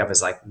fans think of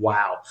as like,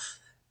 wow.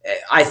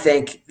 I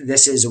think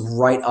this is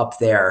right up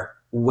there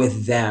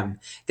with them.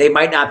 They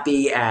might not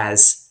be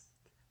as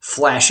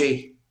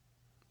flashy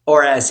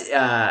or as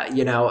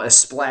as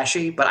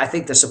splashy, but I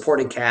think the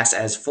supporting cast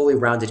as fully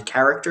rounded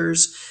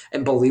characters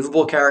and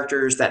believable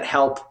characters that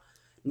help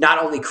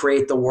not only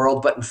create the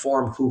world but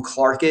inform who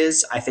Clark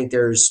is. I think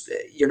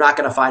you're not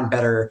going to find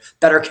better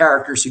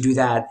characters who do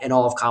that in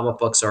all of comic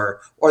books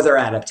or their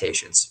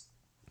adaptations.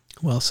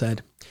 Well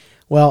said.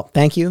 Well,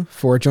 thank you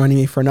for joining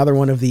me for another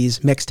one of these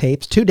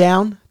mixtapes. 2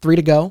 down, 3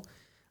 to go.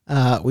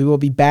 We will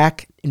be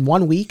back in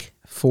 1 week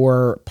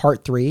for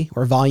part 3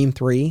 or volume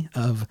 3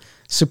 of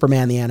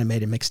Superman the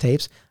Animated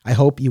Mixtapes. I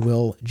hope you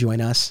will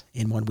join us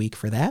in 1 week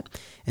for that.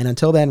 And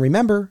until then,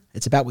 remember,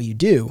 it's about what you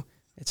do.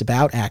 It's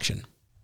about action.